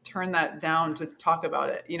turn that down to talk about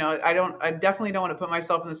it. You know, I definitely don't want to put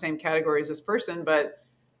myself in the same category as this person, but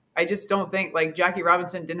I just don't think, like, Jackie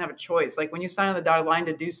Robinson didn't have a choice. Like, when you sign on the dotted line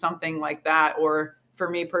to do something like that, or for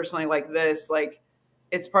me personally, like this, like,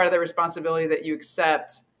 it's part of the responsibility that you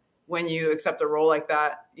accept when you accept a role like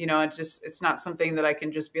that. You know, it's not something that I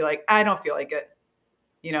can just be like, I don't feel like it,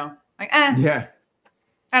 you know, like, yeah,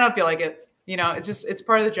 I don't feel like it. You know, it's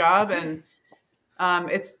part of the job, and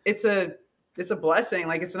it's a blessing.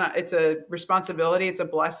 Like, it's a responsibility. It's a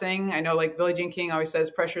blessing. I know, like, Billie Jean King always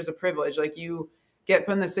says, pressure is a privilege. Like, you get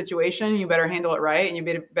put in this situation, you better handle it right. And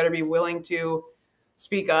you better be willing to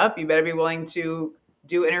speak up. You better be willing to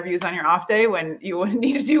do interviews on your off day when you wouldn't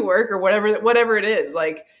need to do work, or whatever it is.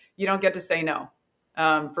 Like, you don't get to say no,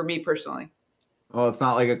 for me personally. Well, it's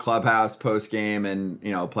not like a clubhouse post game and,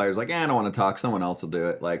 you know, players like, I don't want to talk. Someone else will do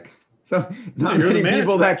it. Like, so not many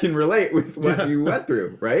people that can relate with what you went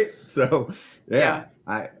through. Right. So yeah.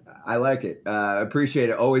 I like it. Appreciate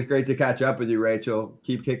it. Always great to catch up with you, Rachel.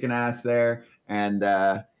 Keep kicking ass there. And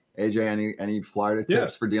AJ, any Florida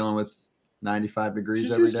tips for dealing with 95 degrees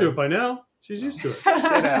She's every day? used to it by now. She's used to it.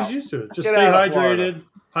 She's used to it. Just stay hydrated.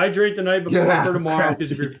 Hydrate the night before for tomorrow.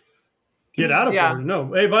 Because if you're get out of Florida,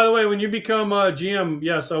 no. Hey, by the way, when you become GM,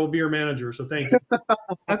 yes, I will be your manager. So thank you.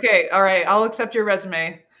 Okay, all right. I'll accept your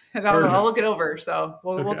resume, and I'll look it over. So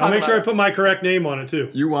we'll talk. I'll make sure I put my correct name on it too.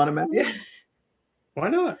 You want to manage? Yeah. Why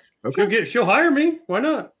not? Okay. She'll hire me. Why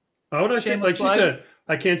not? How would I say? Shameless Like plug. she said,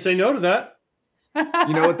 I can't say no to that.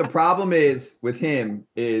 You know what the problem is with him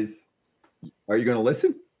is, are you going to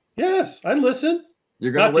listen? Yes, I listen.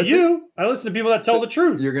 You're going Not to listen? to you. I listen to people that tell the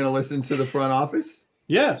truth. You're going to listen to the front office?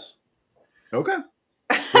 Yes. Okay.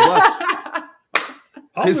 Good luck.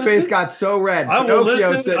 His face got so red. I will Pinocchio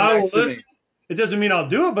listen. sitting I will next to me. listen. It doesn't mean I'll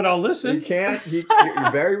do it, but I'll listen. You can't.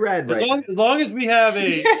 You're very red right now. As long as we have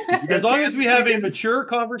a mature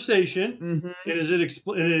conversation, and it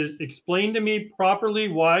is explained to me properly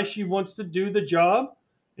why she wants to do the job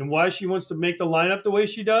and why she wants to make the lineup the way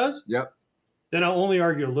she does. Yep. Then I'll only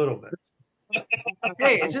argue a little bit.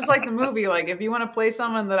 Hey, it's just like the movie. Like, if you want to play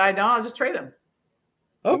someone that I don't, I'll just trade him.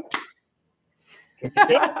 Oh.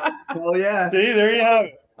 Well, yeah. See, there you have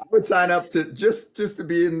it. I would sign up to just to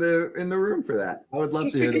be in the room for that. I would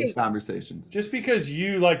love to hear these conversations. Just because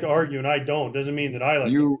you like to argue and I don't doesn't mean that I like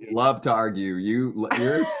you to argue. love to argue.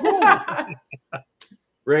 You're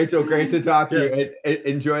Rachel, great to talk to Yes. you.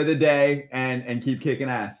 Enjoy the day and keep kicking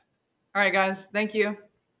ass. All right, guys. Thank you.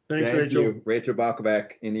 Thanks, Thank Rachel. you. Rachel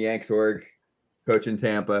Balkovec in the Yanks org, coach in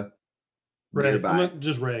Tampa. Ray. Nearby.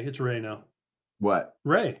 Just Ray. It's Ray now. What?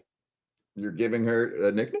 Ray. You're giving her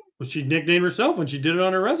a nickname? Well, she nicknamed herself when she did it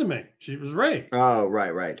on her resume. She was Ray. Oh,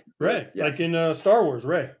 right. Ray. Yes. Like in Star Wars,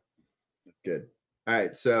 Ray. Good. All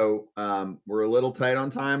right. So we're a little tight on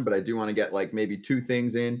time, but I do want to get like maybe 2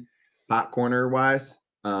 things in hot corner wise.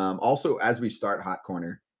 Also, as we start hot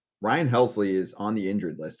corner, Ryan Helsley is on the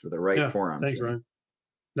injured list with a right forearm. Thanks, Ryan.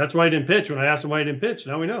 That's why he didn't pitch. When I asked him why he didn't pitch,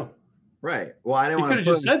 now we know. Right. Well, I didn't He want could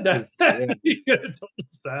to have just said that. Yeah. He could have told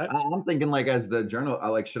us that. I'm thinking like as the journal,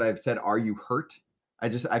 should I have said, "Are you hurt?" I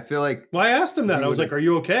feel like. Well, I asked him that. He I was would've- like, "Are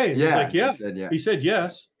you okay?" And he was like, "Yeah." He said, yeah. He said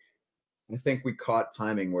yes. I think we caught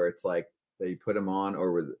timing where it's like they put him on,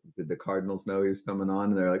 or did the Cardinals know he was coming on?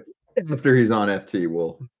 And they're like, after he's on FT,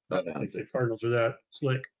 we'll I think announce the it. Cardinals are that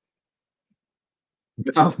slick.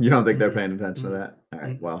 Oh, you don't think they're paying attention to that? All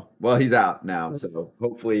right. Mm-mm. Well, he's out now, so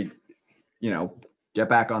hopefully, get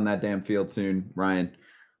back on that damn field soon, Ryan,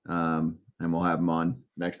 and we'll have him on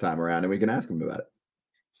next time around, and we can ask him about it.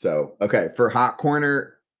 So, okay, for hot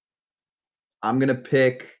corner, I'm gonna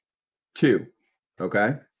pick 2.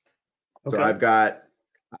 Okay. So Okay. I've got.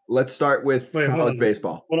 Let's start with Wait, hold college on.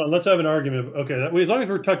 baseball. Hold on. Let's have an argument. Okay. As long as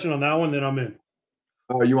we're touching on that one, then I'm in.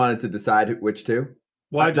 Oh, you wanted to decide which 2?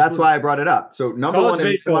 Why? That's why I brought it up. So number College 1 in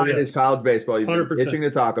baseball, mind yes. is college baseball. You've been 100%. itching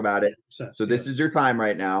to talk about it. So this is your time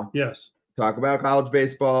right now. Yes. Talk about college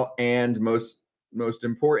baseball, and most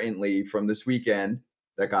importantly from this weekend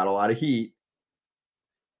that got a lot of heat,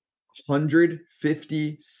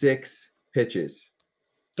 156 pitches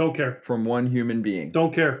Don't care. from one human being.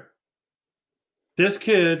 Don't care. This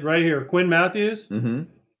kid right here, Quinn Matthews, Mm-hmm.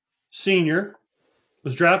 senior,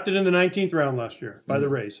 was drafted in the 19th round last year by the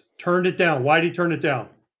Rays. Turned it down. Why did he turn it down?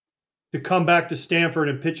 To come back to Stanford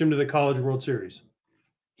and pitch him to the College World Series.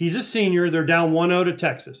 He's a senior. They're down 1-0 to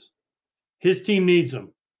Texas. His team needs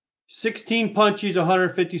him. 16 punchies,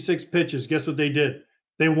 156 pitches. Guess what they did?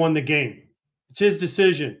 They won the game. It's his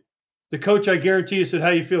decision. The coach, I guarantee you, said, "How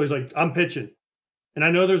you feel?" He's like, "I'm pitching." And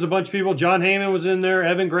I know there's a bunch of people. John Heyman was in there.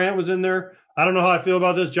 Evan Grant was in there. I don't know how I feel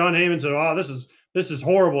about this. John Heyman said, "Oh, this is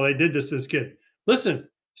horrible. They did this to this kid." Listen,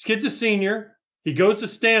 this kid's a senior. He goes to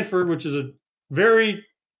Stanford, which is a very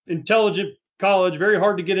intelligent college, very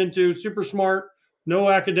hard to get into, super smart, no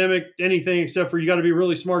academic anything except for you got to be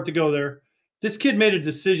really smart to go there. This kid made a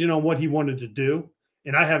decision on what he wanted to do,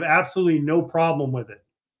 and I have absolutely no problem with it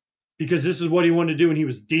because this is what he wanted to do, and he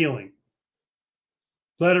was dealing.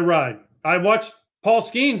 Let it ride. I watched Paul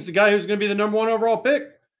Skeens, the guy who's going to be the number 1 overall pick,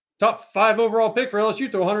 top 5 overall pick for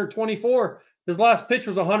LSU, throw 124. His last pitch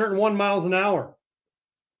was 101 miles an hour.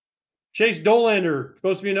 Chase Dolander,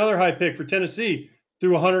 supposed to be another high pick for Tennessee,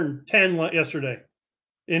 threw 110 yesterday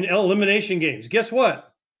in elimination games. Guess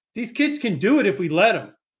what? These kids can do it if we let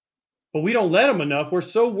them, but we don't let them enough. We're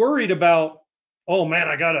so worried about, oh man,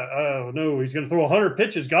 no, he's going to throw 100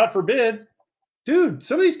 pitches. God forbid. Dude,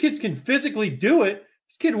 some of these kids can physically do it.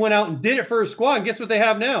 This kid went out and did it for his squad. And guess what they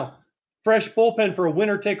have now? Fresh bullpen for a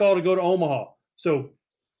winner take all to go to Omaha. So,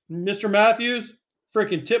 Mr. Matthews,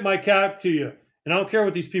 freaking tip my cap to you. And I don't care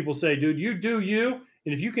what these people say, dude. You do you.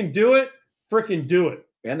 And if you can do it, freaking do it.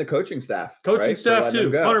 And the coaching staff. Coaching right? staff too.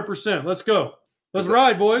 100%. Let's go. Let's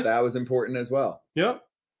ride, boys. That was important as well. Yep.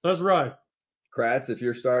 Let's ride. Kratz, if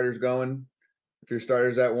your starter's at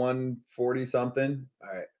 140 something, all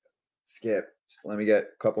right, skip. Just let me get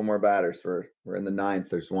a couple more batters. We're in the 9th.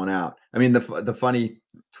 There's one out. I mean, the funny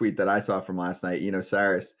tweet that I saw from last night,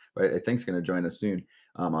 Saris, I think is going to join us soon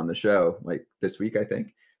on the show, like this week, I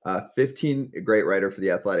think. 15, a great writer for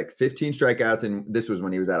The Athletic, 15 strikeouts, and this was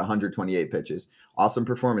when he was at 128 pitches. Awesome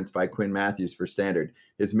performance by Quinn Matthews for Standard.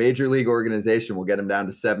 His major league organization will get him down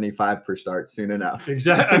to 75 per start soon enough.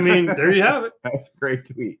 Exactly. I mean, there you have it. That's a great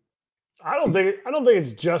tweet. I don't think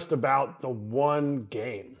it's just about the one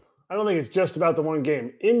game.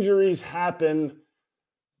 Injuries happen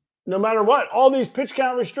no matter what. All these pitch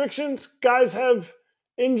count restrictions, guys have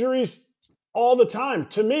injuries all the time.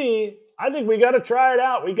 To me, I think we got to try it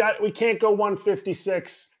out. We can't go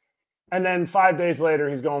 156 and then 5 days later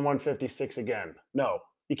he's going 156 again. No,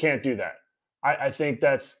 you can't do that. I think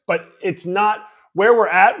but it's not where we're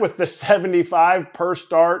at with the 75 per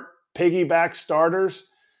start piggyback starters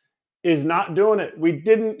is not doing it. We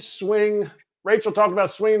didn't swing. Rachel talked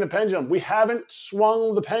about swinging the pendulum. We haven't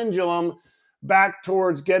swung the pendulum back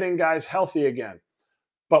towards getting guys healthy again.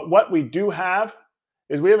 But what we do have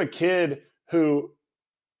is we have a kid who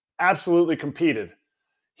absolutely competed.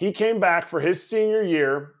 He came back for his senior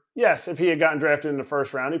year. Yes, if he had gotten drafted in the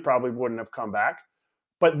first round, he probably wouldn't have come back.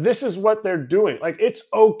 But this is what they're doing. Like, it's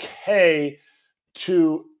okay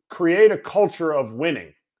to create a culture of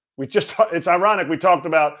winning. It's ironic. We talked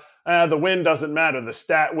about the win doesn't matter. The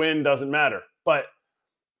stat win doesn't matter. But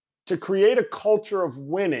to create a culture of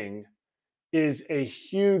winning is a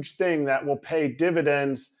huge thing that will pay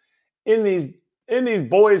dividends in these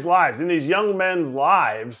boys' lives, in these young men's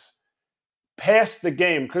lives past the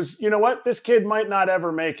game. Because you know what? This kid might not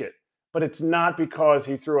ever make it, but it's not because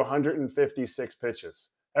he threw 156 pitches.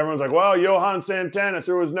 Everyone's like, well, Johan Santana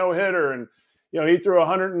threw his no-hitter and he threw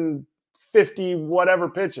 150 whatever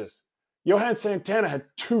pitches. Johan Santana had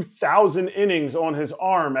 2,000 innings on his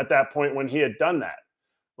arm at that point when he had done that.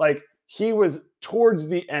 Like, he was towards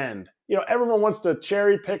the end. Everyone wants to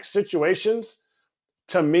cherry pick situations.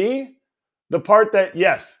 To me, the part that,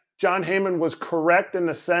 yes, John Heyman was correct in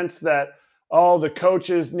the sense that, the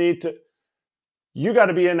coaches need to, you got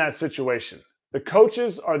to be in that situation. The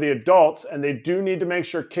coaches are the adults, and they do need to make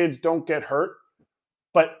sure kids don't get hurt.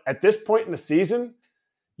 But at this point in the season,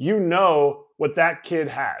 you know what that kid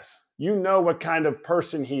has. You know what kind of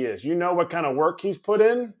person he is. You know what kind of work he's put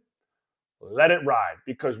in. Let it ride,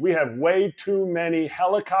 because we have way too many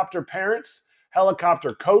helicopter parents,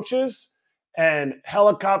 helicopter coaches, and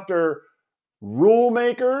helicopter rule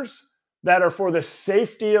makers that are for the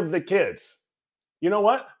safety of the kids. You know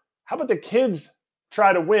what? How about the kids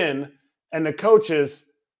try to win and the coaches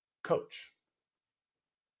coach?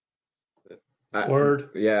 Word.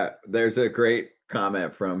 Yeah, there's a great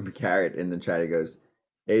comment from Carrot in the chat. He goes,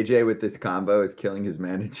 AJ with this combo is killing his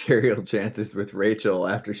managerial chances with Rachel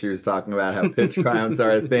after she was talking about how pitch crowns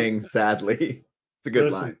are a thing, sadly. It's a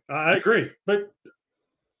good line. I agree. But,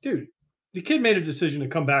 dude, the kid made a decision to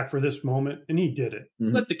come back for this moment, and he did it.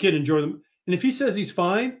 Mm-hmm. Let the kid enjoy them. And if he says he's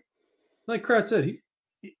fine, like Krat said,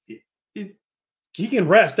 he can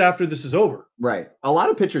rest after this is over. Right. A lot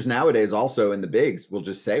of pitchers nowadays also in the bigs will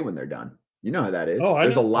just say when they're done. You know how that is. Oh,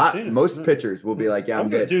 There's a lot. it. Most pitchers will be like, yeah, I'm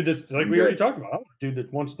good. Dude, that, like I'm we good. already talked about. I want a dude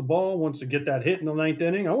that wants the ball, wants to get that hit in the ninth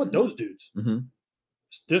inning. I want those dudes. Mm-hmm.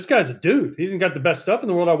 This guy's a dude. He didn't got the best stuff in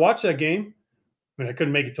the world. I watched that game. I mean, I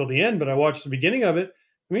couldn't make it till the end, but I watched the beginning of it.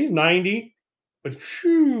 I mean, he's 90, but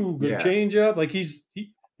good change up. Like you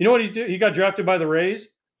know what he's doing? He got drafted by the Rays.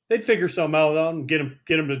 They'd figure something out and get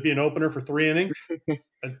him to be an opener for 3 innings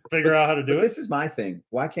and figure out how to do it. This is my thing.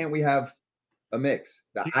 Why can't we have a mix?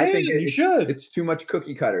 I think you should. It's too much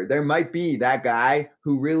cookie cutter. There might be that guy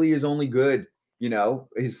who really is only good,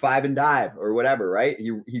 he's 5 and dive or whatever, right?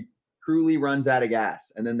 He truly runs out of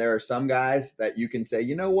gas. And then there are some guys that you can say,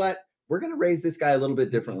 you know what? We're going to raise this guy a little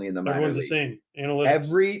bit differently in the minor Everyone's leagues. the same. Analytics.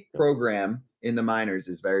 Every program in the minors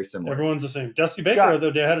is very similar. Everyone's the same. Dusty Baker, the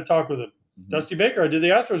other day, I had to talk with him. Mm-hmm. Dusty Baker, I did the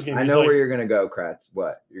Astros game. I know where you're going to go, Kratz.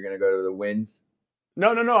 What? You're going to go to the Wins?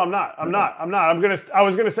 No, I'm not. I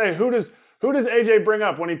was going to say, who does AJ bring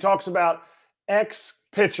up when he talks about ex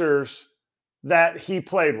pitchers that he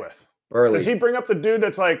played with? Early. Does he bring up the dude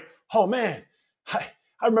that's like, oh man, I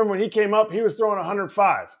remember when he came up, he was throwing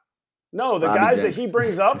 105. No, the Bobby guys Jenks. that he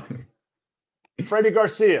brings up, Freddie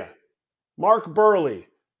Garcia, Mark Burley,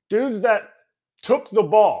 dudes that took the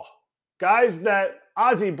ball, guys that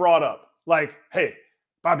Ozzie brought up, like, hey,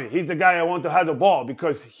 Bobby, he's the guy I want to have the ball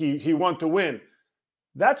because he want to win.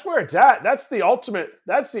 That's where it's at. That's the ultimate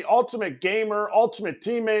gamer, ultimate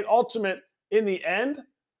teammate, ultimate, in the end,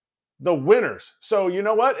 the winners. So you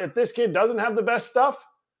know what? If this kid doesn't have the best stuff,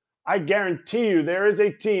 I guarantee you there is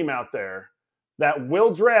a team out there that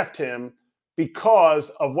will draft him because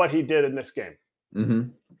of what he did in this game. Mm-hmm.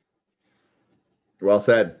 Well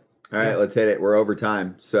said. All right, let's hit it. We're over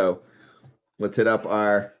time. So let's hit up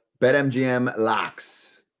our Bet MGM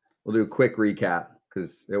locks. We'll do a quick recap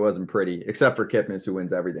because it wasn't pretty, except for Kipnis, who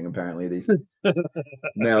wins everything apparently. These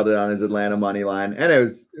nailed it on his Atlanta money line, and it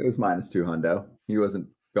was -2 hundo. He wasn't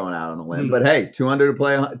going out on a limb, but hey, 200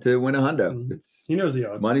 to win a hundo. He knows the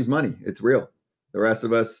odds. Money's money. It's real. The rest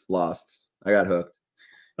of us lost. I got hooked.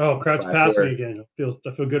 Oh, Kratz passed me again.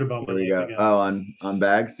 I feel good about my There you go. again. Oh, on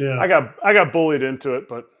bags. Yeah, I got bullied into it,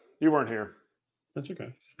 but you weren't here. That's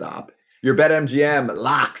okay. Stop. Your Bet MGM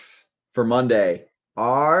locks for Monday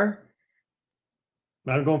are.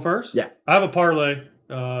 I'm going first? Yeah. I have a parlay.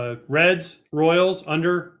 Reds, Royals,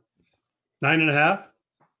 under 9.5.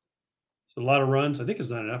 It's a lot of runs. I think it's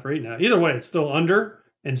 9.5 or 8.5. Either way, it's still under.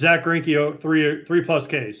 And Zach Greinke, 3+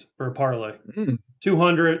 Ks for a parlay.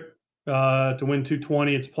 200 to win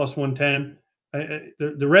 220. It's +110.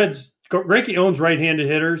 The Reds, Greinke owns right-handed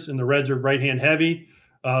hitters, and the Reds are right-hand heavy.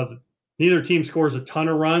 Neither team scores a ton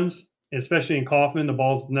of runs, especially in Kauffman.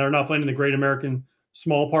 They're not playing in the Great American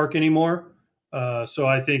Small Park anymore. So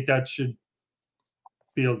I think that should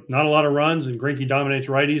be not a lot of runs, and Greinke dominates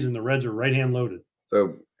righties, and the Reds are right-hand loaded.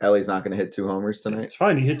 So Ellie's not going to hit 2 homers tonight. It's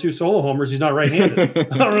fine. He hit 2 solo homers. He's not right-handed.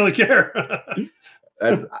 I don't really care.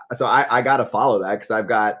 So I got to follow that because I've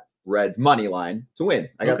got Reds money line to win.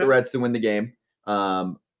 I got the Reds to win the game.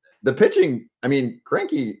 The pitching, I mean,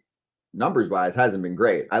 Greinke numbers wise hasn't been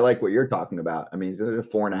great. I like what you're talking about. I mean, he's at a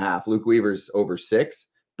 4.5. Luke Weaver's over 6,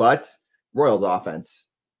 but Royals offense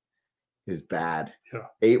is bad. Yeah.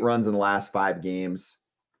 8 runs in the last 5 games.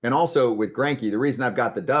 And also with Greinke, the reason I've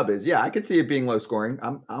got the dub is, I could see it being low scoring.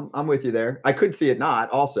 I'm with you there. I could see it not.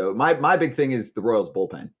 Also, my big thing is the Royals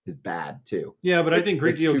bullpen is bad too. Yeah, but I think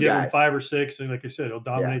Greinke will give him 5 or 6, and like I said, he'll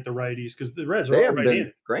dominate the righties because the Reds are all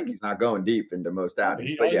right-handed. Greinke's not going deep into most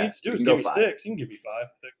outings. All he needs to do is give me 6. He can give me 5.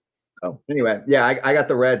 Oh, anyway, I got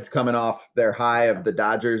the Reds coming off their high of the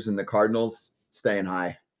Dodgers and the Cardinals staying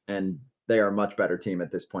high, and they are a much better team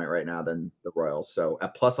at this point right now than the Royals. So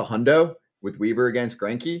at plus a hundo with Weaver against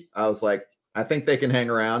Greinke, I was like, I think they can hang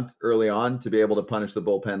around early on to be able to punish the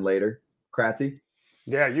bullpen later. Kratzy?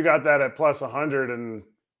 Yeah, you got that at plus 100,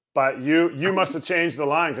 but you must have changed the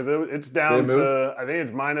line because it's down to, I think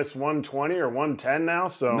it's minus 120 or 110 now.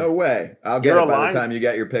 So no way. I'll get it by the time you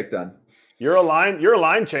get your pick done. You're a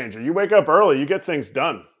line changer. You wake up early, you get things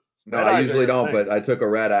done. No, I usually don't, but I took a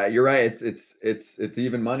red eye. You're right. It's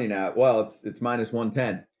even money now. Well, it's minus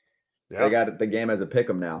 110. Yep. They got the game as a pick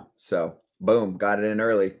 'em now. So boom, got it in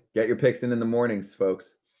early. Get your picks in the mornings,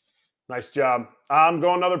 folks. Nice job. I'm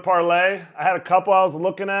going another parlay. I had a couple I was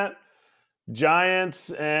looking at. Giants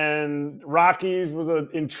and Rockies was an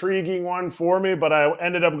intriguing one for me, but I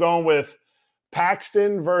ended up going with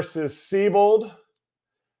Paxton versus Siebold.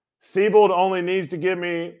 Siebold only needs to give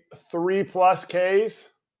me 3+ Ks.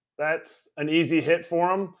 That's an easy hit for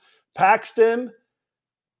him. Paxton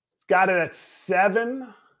got it at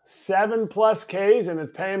 7+ Ks, and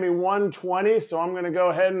it's paying me 120. So I'm going to go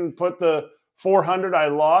ahead and put the 400 I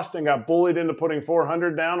lost and got bullied into putting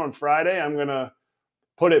 400 down on Friday. I'm going to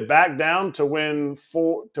put it back down to win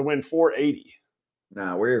 480.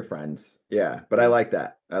 Nah, we're your friends. Yeah, but I like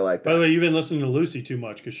that. By the way, you've been listening to Lucy too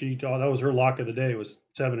much because she thought that was her lock of the day was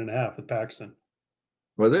 7.5 with Paxton.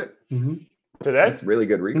 Was it? Mm-hmm. Today? That's really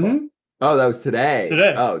good recall. Mm-hmm. Oh, that was today.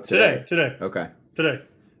 Today. Oh, today. Okay. Today.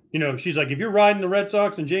 You know, she's like, if you're riding the Red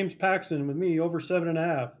Sox and James Paxton with me over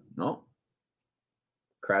 7.5. No.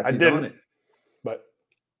 Kratzy's on it. But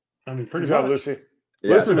I mean, pretty good job, much. Lucy.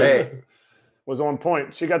 Yeah, Lucy was on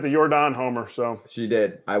point. She got the Jordan homer, so she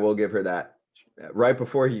did. I will give her that. Right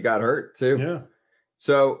before he got hurt, too. Yeah.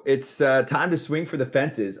 So it's time to swing for the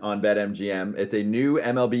fences on Bet MGM. It's a new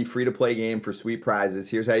MLB free-to-play game for sweet prizes.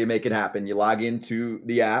 Here's how you make it happen. You log into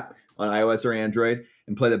the app on iOS or Android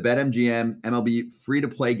and play the Bet MGM MLB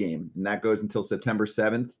free-to-play game. And that goes until September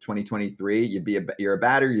 7th, 2023. You're a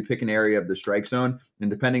batter. You pick an area of the strike zone. And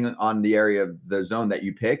depending on the area of the zone that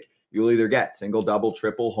you pick, you'll either get single, double,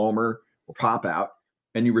 triple, homer, or pop out.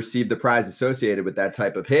 And you receive the prize associated with that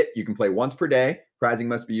type of hit. You can play once per day. Prizing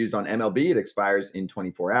must be used on MLB. It expires in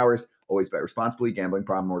 24 hours. Always bet responsibly. Gambling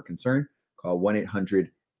problem or concern, call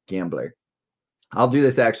 1-800-GAMBLER. I'll do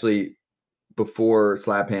this actually before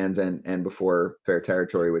Slap Hands and before Fair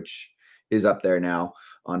Territory, which is up there now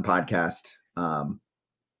on podcast. I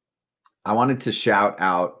wanted to shout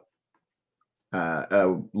out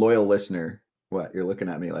a loyal listener. What, you're looking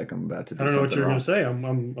at me like I'm about to do something I don't know what you're wrong. going to say.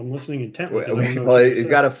 I'm listening intently. Well, he's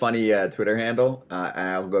got a funny Twitter handle, and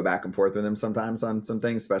I'll go back and forth with him sometimes on some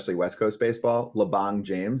things, especially West Coast baseball. LeBong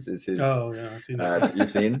James is his. Oh yeah, you've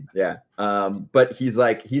seen, yeah. But he's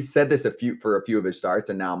said this for a few of his starts,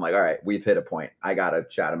 and now I'm like, all right, we've hit a point. I gotta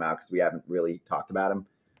shout him out because we haven't really talked about him.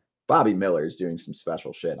 Bobby Miller is doing some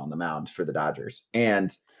special shit on the mound for the Dodgers,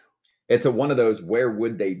 and it's one of those where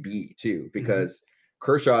would they be too because.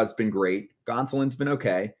 Kershaw's been great. Gonsolin's been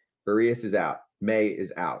okay. Urias is out. May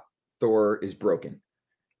is out. Thor is broken.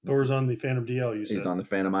 Thor's on the Phantom DL, you said. He's on the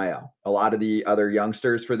Phantom IL. A lot of the other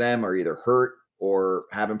youngsters for them are either hurt or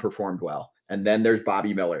haven't performed well. And then there's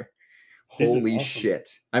Bobby Miller. Holy shit.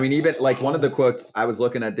 I mean, even like one of the quotes, I was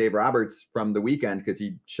looking at Dave Roberts from the weekend because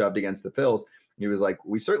he shoved against the Phils. He was like,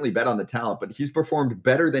 we certainly bet on the talent, but he's performed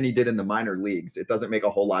better than he did in the minor leagues. It doesn't make a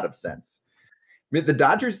whole lot of sense. I mean, the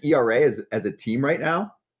Dodgers ERA as a team right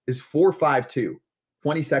now is 4.52,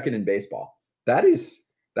 22nd in baseball. That is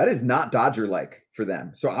not Dodger-like for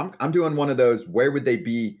them. So I'm doing one of those. Where would they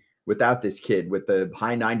be without this kid with the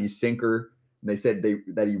high 90s sinker? And they said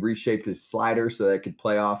that he reshaped his slider so that it could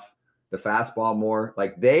play off the fastball more.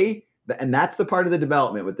 And that's the part of the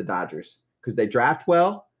development with the Dodgers because they draft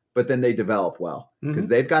well, but then they develop well because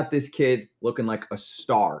they've got this kid looking like a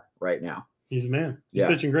star right now. He's a man. He's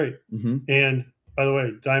pitching great. Mm-hmm. And by the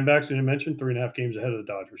way, Diamondbacks, we didn't mention 3.5 games ahead of the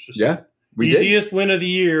Dodgers. We easiest win of the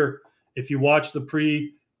year if you watch the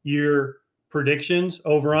pre-year predictions,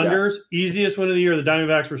 over-unders, easiest win of the year, the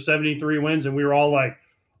Diamondbacks were 73 wins, and we were all like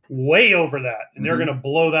way over that. And they're going to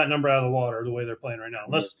blow that number out of the water the way they're playing right now.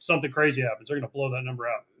 Unless something crazy happens, they're going to blow that number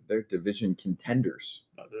out. They're division contenders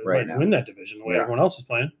They right might now. win that division the way everyone else is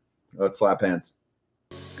playing. Let's slap hands.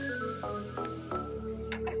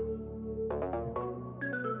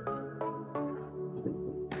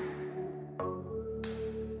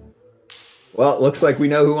 Well, it looks like we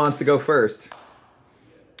know who wants to go first.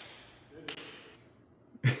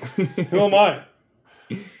 Who am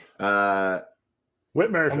I?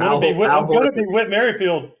 Whit Merrifield. I'm going to be Whit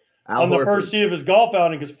Merrifield on the first tee of his golf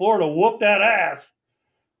outing because Florida whooped that ass.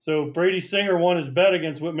 So Brady Singer won his bet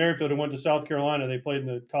against Whit Merrifield and went to South Carolina. They played in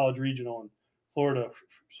the college regional, and Florida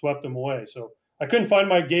swept them away. So I couldn't find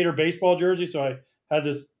my Gator baseball jersey, so I had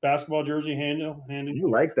this basketball jersey handy. You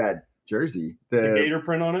like that jersey? The Gator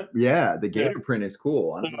print on it? Yeah, the Gator print is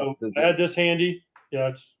cool. I had this handy.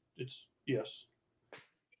 Yeah, it's yes.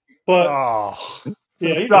 But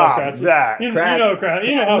yeah, you stop that. You know how no.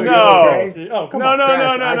 Oh, come no, on.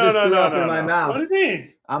 No, I just threw up in my mouth. What do you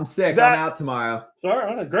mean? I'm sick. I'm out tomorrow.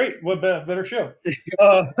 Sorry, great. What better show?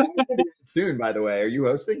 Soon, by the way. Are you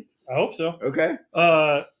hosting? I hope so. Okay.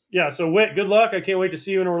 Yeah, so Whit, good luck. I can't wait to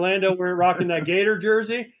see you in Orlando. We're rocking that Gator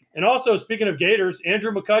jersey. And also, speaking of Gators,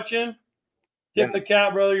 Andrew McCutcheon, hit the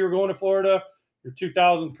cap, brother. You were going to Florida. Your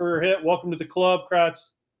 2,000th career hit. Welcome to the club,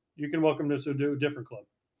 Kratz. You can welcome us to a different club.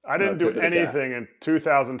 I didn't do anything in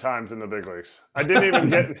 2,000 times in the big leagues. I didn't even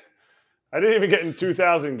get in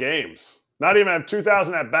 2,000 games. Not even have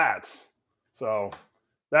 2,000 at bats. So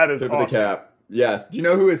that is awesome. The cap. Yes. Do you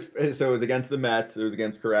know who so it was against the Mets. It was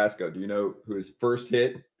against Carrasco. Do you know who his first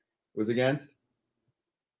hit was against?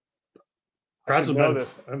 I should know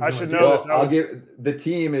this. I should know this. I'll give the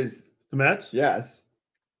team is the Mets. Yes.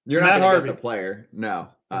 You're not going to get the player. No.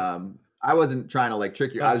 I wasn't trying to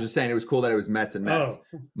trick you. I was just saying it was cool that it was Mets and Mets.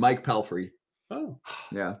 Mike Pelfrey. Oh.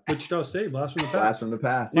 Yeah. Wichita State. Blast from the past. Blast from the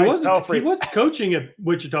past. He wasn't coaching at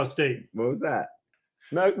Wichita State. What was that?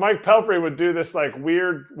 Mike Pelfrey would do this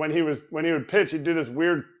weird when he would pitch, he'd do this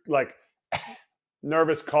weird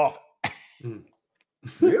nervous cough.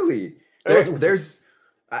 Really? I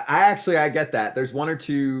get that. There's one or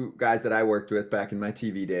two guys that I worked with back in my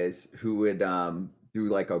TV days who would do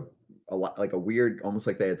a weird, almost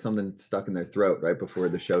like they had something stuck in their throat right before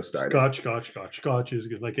the show started. Scotch is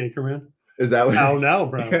good, like Anchorman. Is that what? How now,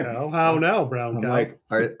 brown cow? How now, brown cow? I'm like,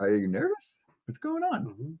 are you nervous? What's going on?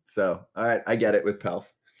 Mm-hmm. So, all right, I get it with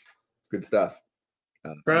Pelf. Good stuff.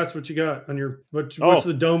 Kratz, what you got on your? What's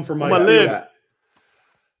the dome for my lid?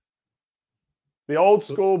 The old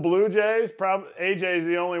school Blue Jays. Probably AJ is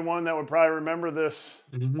the only one that would probably remember this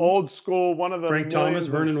old school. One of the Frank Thomas,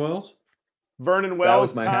 Vernon Wells. Vernon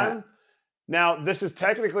Wells time. Hat. Now, this is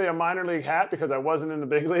technically a minor league hat because I wasn't in the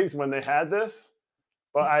big leagues when they had this,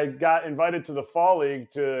 but I got invited to the fall league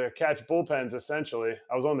to catch bullpens, essentially.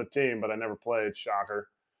 I was on the team, but I never played, shocker.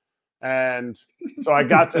 And so I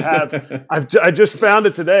got to have – I just found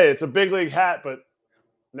it today. It's a big league hat, but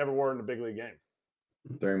never wore it in a big league game.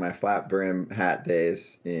 During my flat brim hat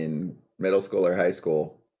days in middle school or high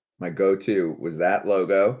school, my go-to was that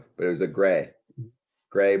logo, but it was a gray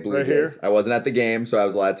Blue Jays. I wasn't at the game, so I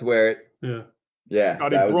was allowed to wear it. Yeah.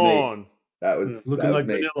 Scotty Braun. That was looking like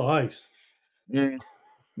Vanilla Ice. Yeah.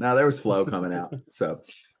 No, there was flow coming out. So,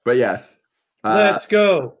 but yes. Let's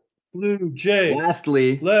go, Blue Jays.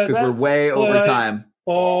 Lastly, because we're way over time.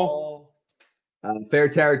 Ball. Fair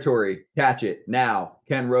territory. Catch it now.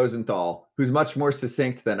 Ken Rosenthal, who's much more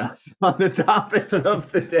succinct than us on the topics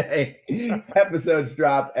of the day. Episodes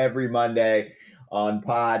drop every Monday on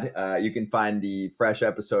Pod. You can find the fresh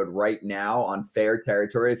episode right now on Fair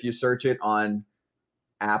Territory if you search it on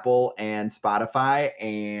Apple and Spotify,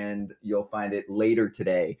 and you'll find it later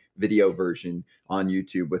today, video version on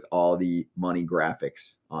YouTube with all the money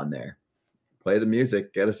graphics on there. Play the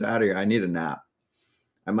music, get us out of here. I need a nap.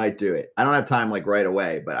 I might do it. I don't have time right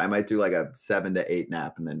away, but I might do a 7 to 8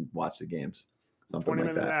 nap and then watch the games. Something 20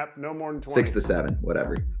 like minute that. Nap, no more than 20. 6 to 7,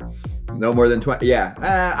 whatever. No more than 20.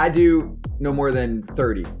 Yeah, I do no more than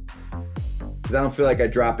 30 because I don't feel like I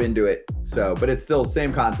drop into it. So, but it's still the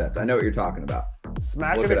same concept. I know what you're talking about.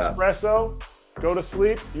 Smack an espresso, go to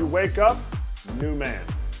sleep, you wake up, new man.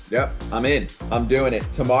 Yep, I'm in. I'm doing it.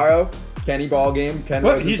 Tomorrow, Kenny ball game. Ken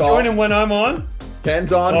Rosenthal. He's joining when I'm on?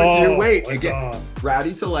 Ken's on with you. Wait, again,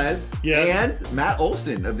 Rowdy Tellez and Matt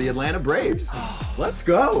Olson of the Atlanta Braves. Let's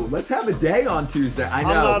go. Let's have a day on Tuesday. I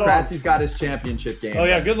know Kratzy's got his championship game. Oh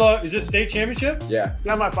yeah, good luck. Is it state championship? Yeah.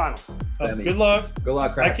 Semifinal. Good luck. Good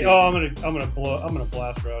luck, Kratzy. I'm gonna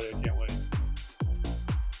blast Rowdy. I can't wait.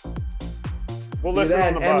 We'll See you listen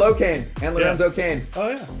then. on the And bus. Locane. And Lorenzo Kane. Oh,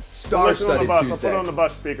 yeah. We'll listen on the Star-studded bus. I'll Tuesday. put it on the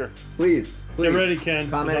bus speaker. Please. Get ready, Ken.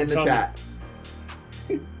 Comment in the I'm coming. chat.